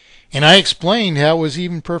 And I explained how it was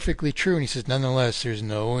even perfectly true, and he says, nonetheless, there's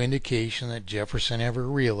no indication that Jefferson ever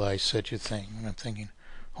realized such a thing. And I'm thinking,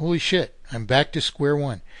 holy shit, I'm back to square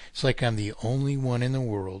one. It's like I'm the only one in the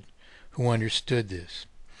world who understood this.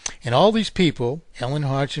 And all these people, Ellen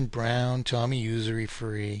Hodgson Brown, Tommy Usury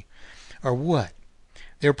Free, are what?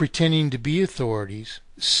 They're pretending to be authorities,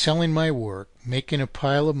 selling my work, making a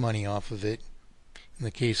pile of money off of it, in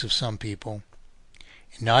the case of some people,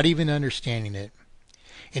 and not even understanding it,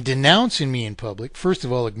 and denouncing me in public, first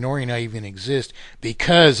of all ignoring I even exist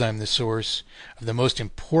because I'm the source of the most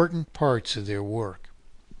important parts of their work,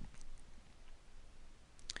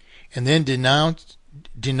 and then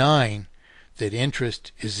denying that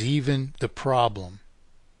interest is even the problem.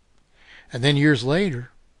 And then years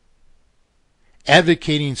later,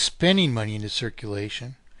 advocating spending money into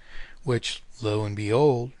circulation, which, lo and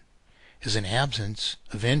behold, is an absence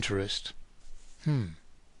of interest. And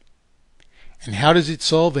how does it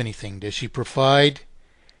solve anything? Does she provide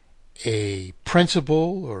a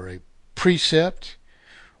principle or a precept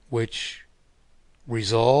which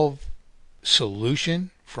resolve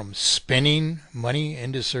solution from spending money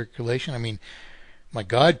into circulation? I mean, my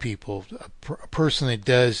God, people, a person that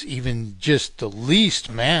does even just the least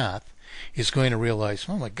math is going to realize,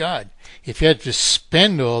 oh my God, if you had to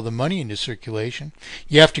spend all the money into circulation,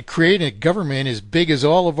 you have to create a government as big as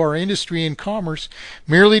all of our industry and commerce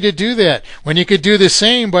merely to do that, when you could do the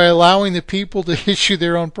same by allowing the people to issue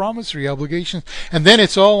their own promissory obligations, and then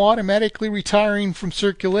it's all automatically retiring from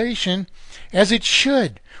circulation, as it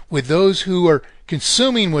should, with those who are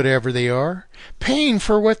consuming whatever they are, paying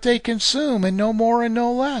for what they consume, and no more and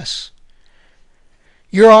no less.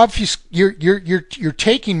 you're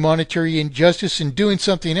taking monetary injustice and doing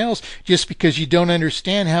something else just because you don't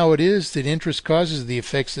understand how it is that interest causes the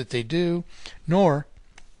effects that they do, nor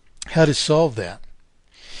how to solve that.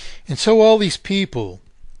 And so all these people,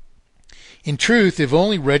 in truth, have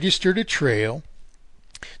only registered a trail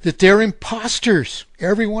that they're imposters,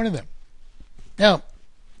 every one of them. Now,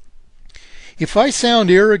 if I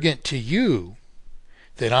sound arrogant to you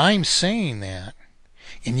that I'm saying that,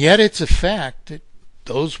 and yet it's a fact that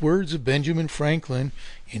those words of Benjamin Franklin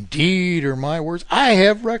indeed are my words, I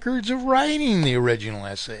have records of writing the original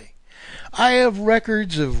essay. I have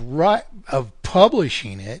records of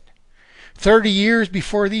publishing it 30 years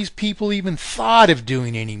before these people even thought of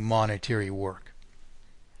doing any monetary work.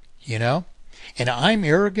 You know? And I'm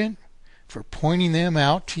arrogant for pointing them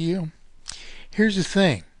out to you. Here's the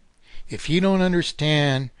thing. If you don't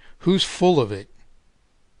understand who's full of it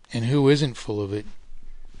and who isn't full of it,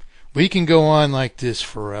 we can go on like this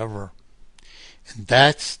forever. And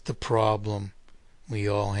that's the problem we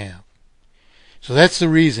all have. So that's the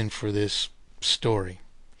reason for this story.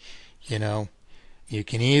 You know, you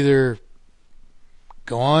can either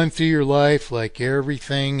go on through your life like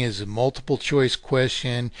everything is a multiple choice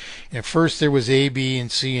question. And at first there was A, B,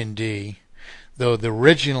 and C, and D. Though the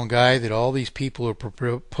original guy that all these people are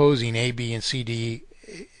proposing A, B, and C, D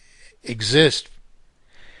exist,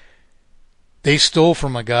 they stole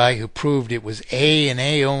from a guy who proved it was A and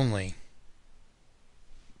A only.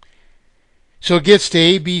 So it gets to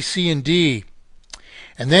A, B, C, and D.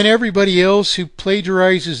 And then everybody else who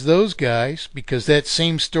plagiarizes those guys, because that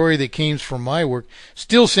same story that came from my work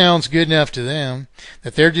still sounds good enough to them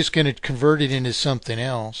that they're just going to convert it into something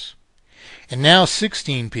else. And now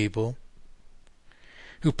 16 people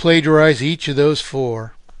who plagiarize each of those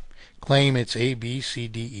four claim it's A, B, C,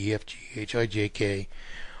 D, E, F, G, H, I, J, K.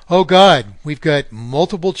 Oh God, we've got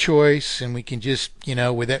multiple choice and we can just,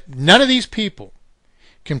 with that, none of these people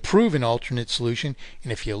can prove an alternate solution.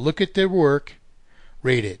 And if you look at their work,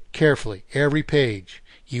 read it carefully, every page,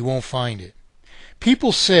 you won't find it.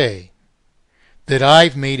 People say that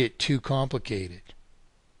I've made it too complicated.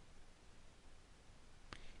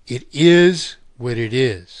 It is what it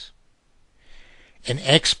is. An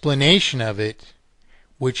explanation of it,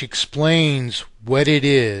 which explains what it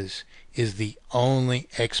is the only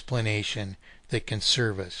explanation that can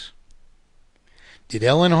serve us. Did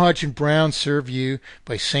Ellen Hodgson Brown serve you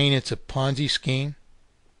by saying it's a Ponzi scheme?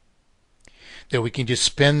 That we can just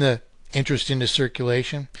spend the interest into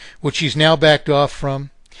circulation, which she's now backed off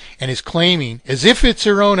from, and is claiming as if it's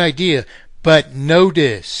her own idea. But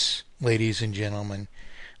notice, ladies and gentlemen,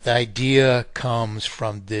 the idea comes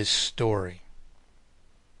from this story.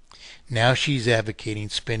 Now she's advocating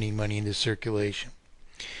spending money into circulation.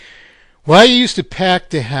 Well, I used to pack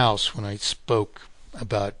the house when I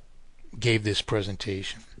gave this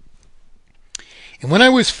presentation. And when I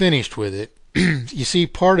was finished with it, you see,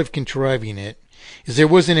 part of contriving it is there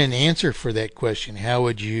wasn't an answer for that question. How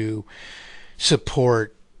would you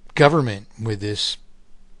support government with this,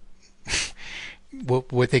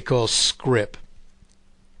 what they call script?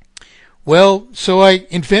 Well, so I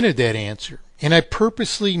invented that answer, and I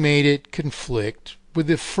purposely made it conflict with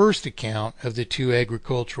the first account of the two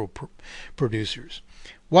agricultural producers.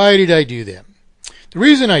 Why did I do that? The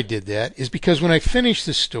reason I did that is because when I finished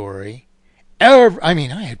the story, I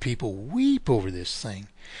had people weep over this thing.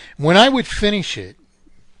 When I would finish it,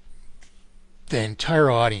 the entire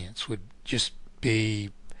audience would just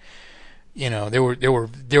be, there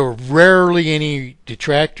were rarely any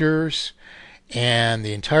detractors, and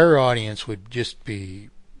the entire audience would just be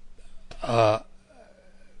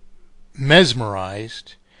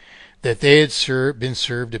mesmerized that they had been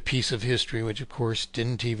served a piece of history, which of course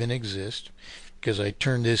didn't even exist, because I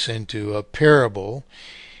turned this into a parable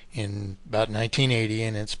in about 1980,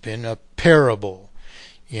 and it's been a parable,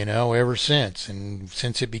 ever since. And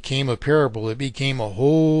since it became a parable, it became a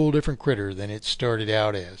whole different critter than it started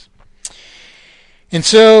out as. And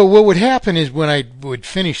so what would happen is when I would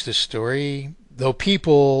finish the story, though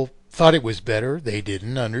people thought it was better, they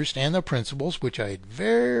didn't understand the principles, which I had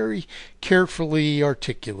very carefully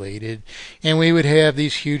articulated, and we would have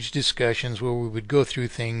these huge discussions where we would go through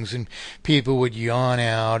things and people would yawn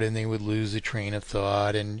out and they would lose the train of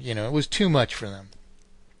thought, and it was too much for them.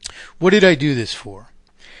 What did I do this for?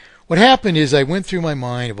 What happened is I went through my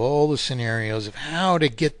mind of all the scenarios of how to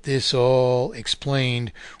get this all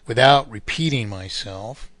explained without repeating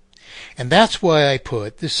myself. And that's why I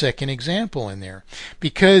put the second example in there,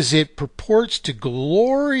 because it purports to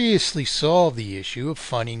gloriously solve the issue of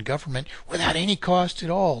funding government without any cost at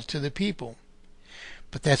all to the people.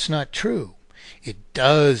 But that's not true. It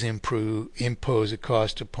does impose a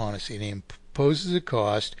cost upon us. It poses a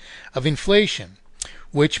cost of inflation,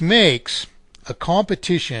 which makes a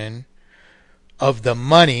competition of the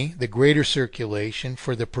money, the greater circulation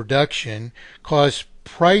for the production, cause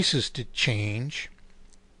prices to change,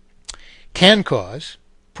 can cause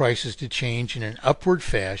prices to change in an upward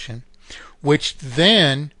fashion, which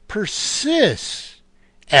then persists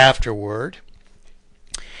afterward.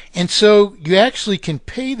 And so you actually can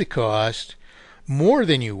pay the cost more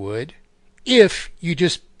than you would if you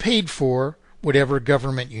just paid for whatever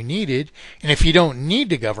government you needed. And if you don't need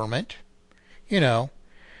the government,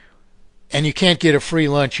 and you can't get a free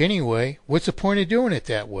lunch anyway, what's the point of doing it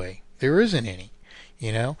that way? There isn't any.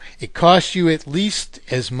 It costs you at least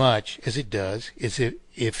as much as it does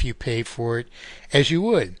if you pay for it as you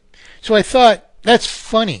would. So I thought, that's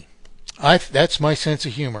funny. That's my sense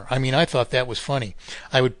of humor. I thought that was funny.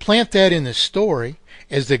 I would plant that in the story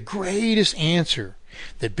as the greatest answer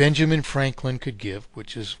that Benjamin Franklin could give,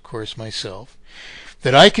 which is, of course, myself,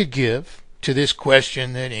 that I could give to this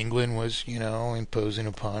question that England was, imposing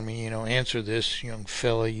upon me. Answer this, young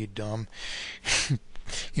fella, you dumb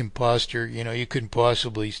imposter. You couldn't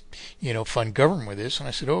possibly, fund government with this. And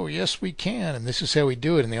I said, oh, yes, we can. And this is how we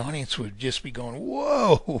do it. And the audience would just be going,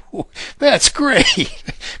 whoa, that's great.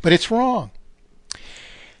 But it's wrong.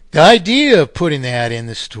 The idea of putting that in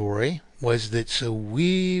the story was that so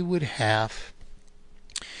we would have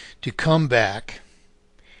to come back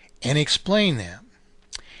and explain that.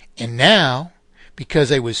 And now,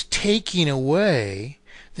 because I was taking away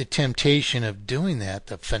the temptation of doing that,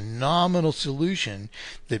 the phenomenal solution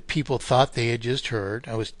that people thought they had just heard,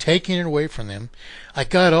 I was taking it away from them. I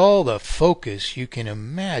got all the focus you can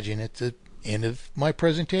imagine at the end of my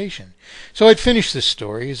presentation. So I'd finish the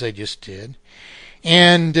story as I just did,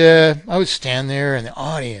 and I would stand there and the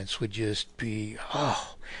audience would just be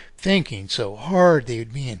thinking so hard. They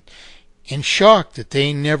would be in shock that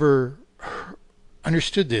they never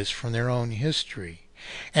understood this from their own history,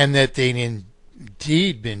 and that they'd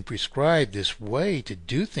indeed been prescribed this way to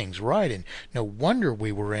do things right. And no wonder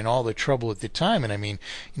we were in all the trouble at the time. And in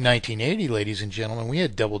 1980, ladies and gentlemen, we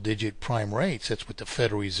had double-digit prime rates. That's what the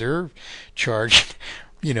Federal Reserve charged,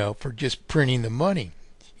 for just printing the money.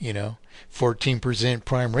 14%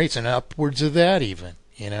 prime rates and upwards of that even.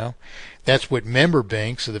 That's what member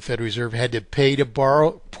banks of the Federal Reserve had to pay to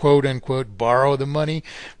borrow, quote unquote, borrow the money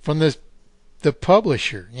from the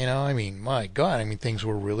publisher. My God, things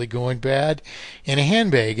were really going bad in a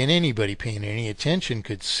handbag, and anybody paying any attention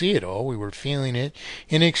could see it all. We were feeling it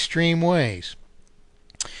in extreme ways.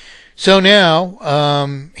 So now,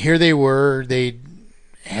 here they were, they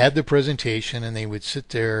had the presentation, and they would sit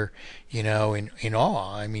there, in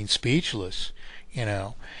awe, speechless,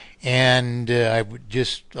 and I would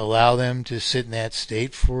just allow them to sit in that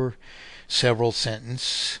state for several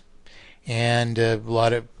sentences. And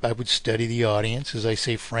I would study the audience, as I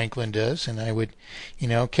say Franklin does, and I would,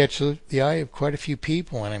 catch the eye of quite a few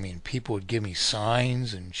people. And people would give me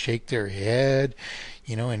signs and shake their head,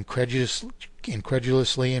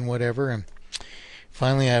 incredulously and whatever. And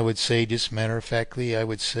finally I would say, just matter-of-factly, I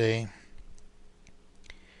would say,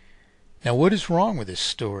 now what is wrong with this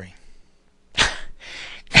story?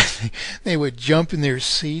 They would jump in their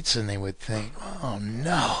seats and they would think, oh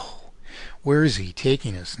no, where is he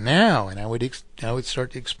taking us now? And I would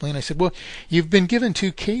start to explain. I said, well, you've been given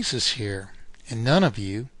two cases here, and none of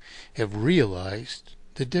you have realized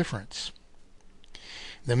the difference.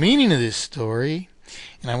 The meaning of this story,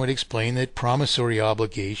 and I would explain that promissory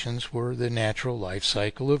obligations were the natural life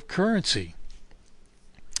cycle of currency.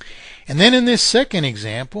 And then in this second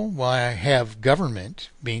example, why I have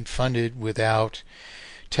government being funded without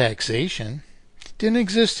taxation didn't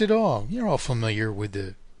exist at all. You're all familiar with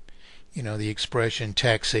the expression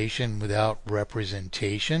taxation without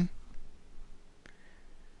representation.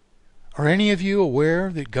 Are any of you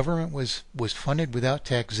aware that government was funded without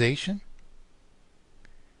taxation?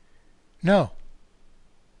 No.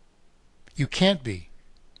 You can't be,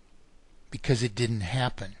 because it didn't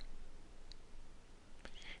happen.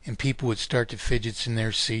 And people would start to fidget in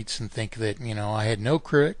their seats and think that, I had no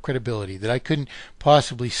credibility, that I couldn't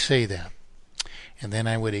possibly say that. And then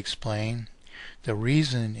I would explain, the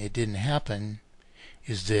reason it didn't happen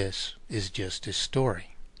is just a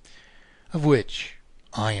story, of which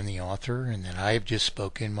I am the author, and that I have just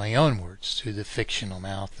spoken my own words through the fictional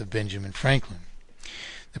mouth of Benjamin Franklin.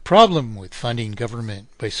 The problem with funding government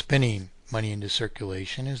by spinning money into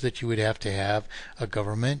circulation is that you would have to have a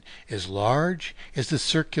government as large as the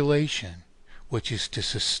circulation, which is to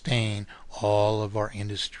sustain all of our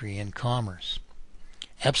industry and commerce.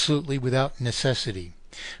 Absolutely without necessity,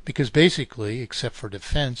 because basically, except for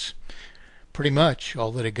defense, pretty much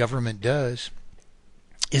all that a government does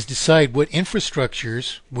is decide what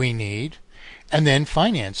infrastructures we need and then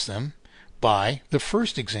finance them by the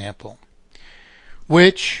first example,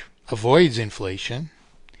 which avoids inflation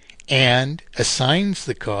and assigns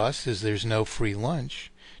the cost, as there's no free lunch,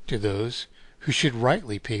 to those who should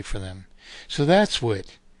rightly pay for them. So that's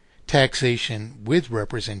what taxation with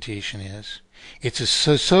representation is. It's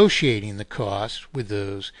associating the cost with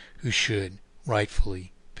those who should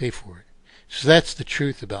rightfully pay for it. So that's the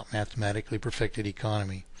truth about mathematically perfected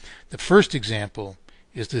economy. The first example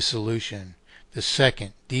is the solution. The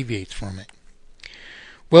second deviates from it.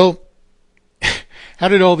 Well, how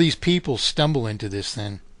did all these people stumble into this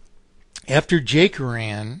then? After Jake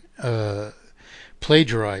Moran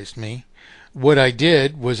plagiarized me, what I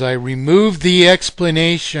did was I removed the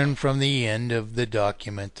explanation from the end of the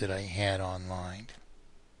document that I had online.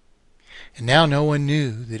 And now no one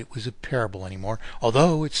knew that it was a parable anymore,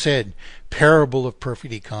 although it said parable of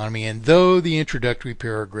perfect economy, and though the introductory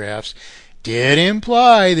paragraphs did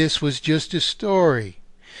imply this was just a story.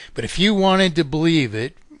 But if you wanted to believe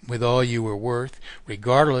it with all you were worth,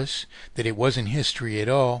 regardless that it wasn't history at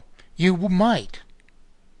all, you might.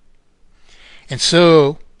 And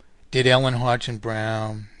so did Ellen Hodgson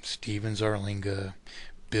Brown, Stephen Zarlinga,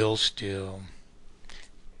 Bill Still.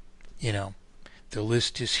 You know, the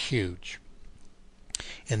list is huge.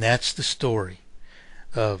 And that's the story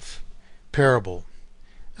of parable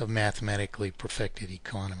of mathematically perfected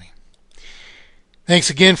economy. Thanks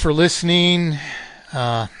again for listening. It's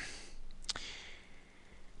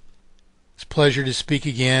a pleasure to speak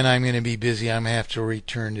again. I'm going to be busy. I'm going to have to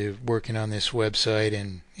return to working on this website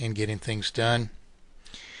and getting things done.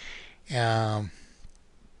 If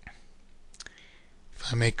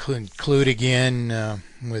I may conclude again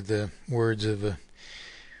with the words of a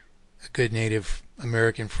good Native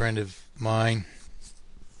American friend of mine,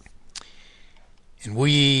 and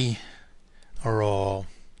we are all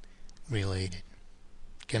related.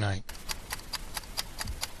 Good night.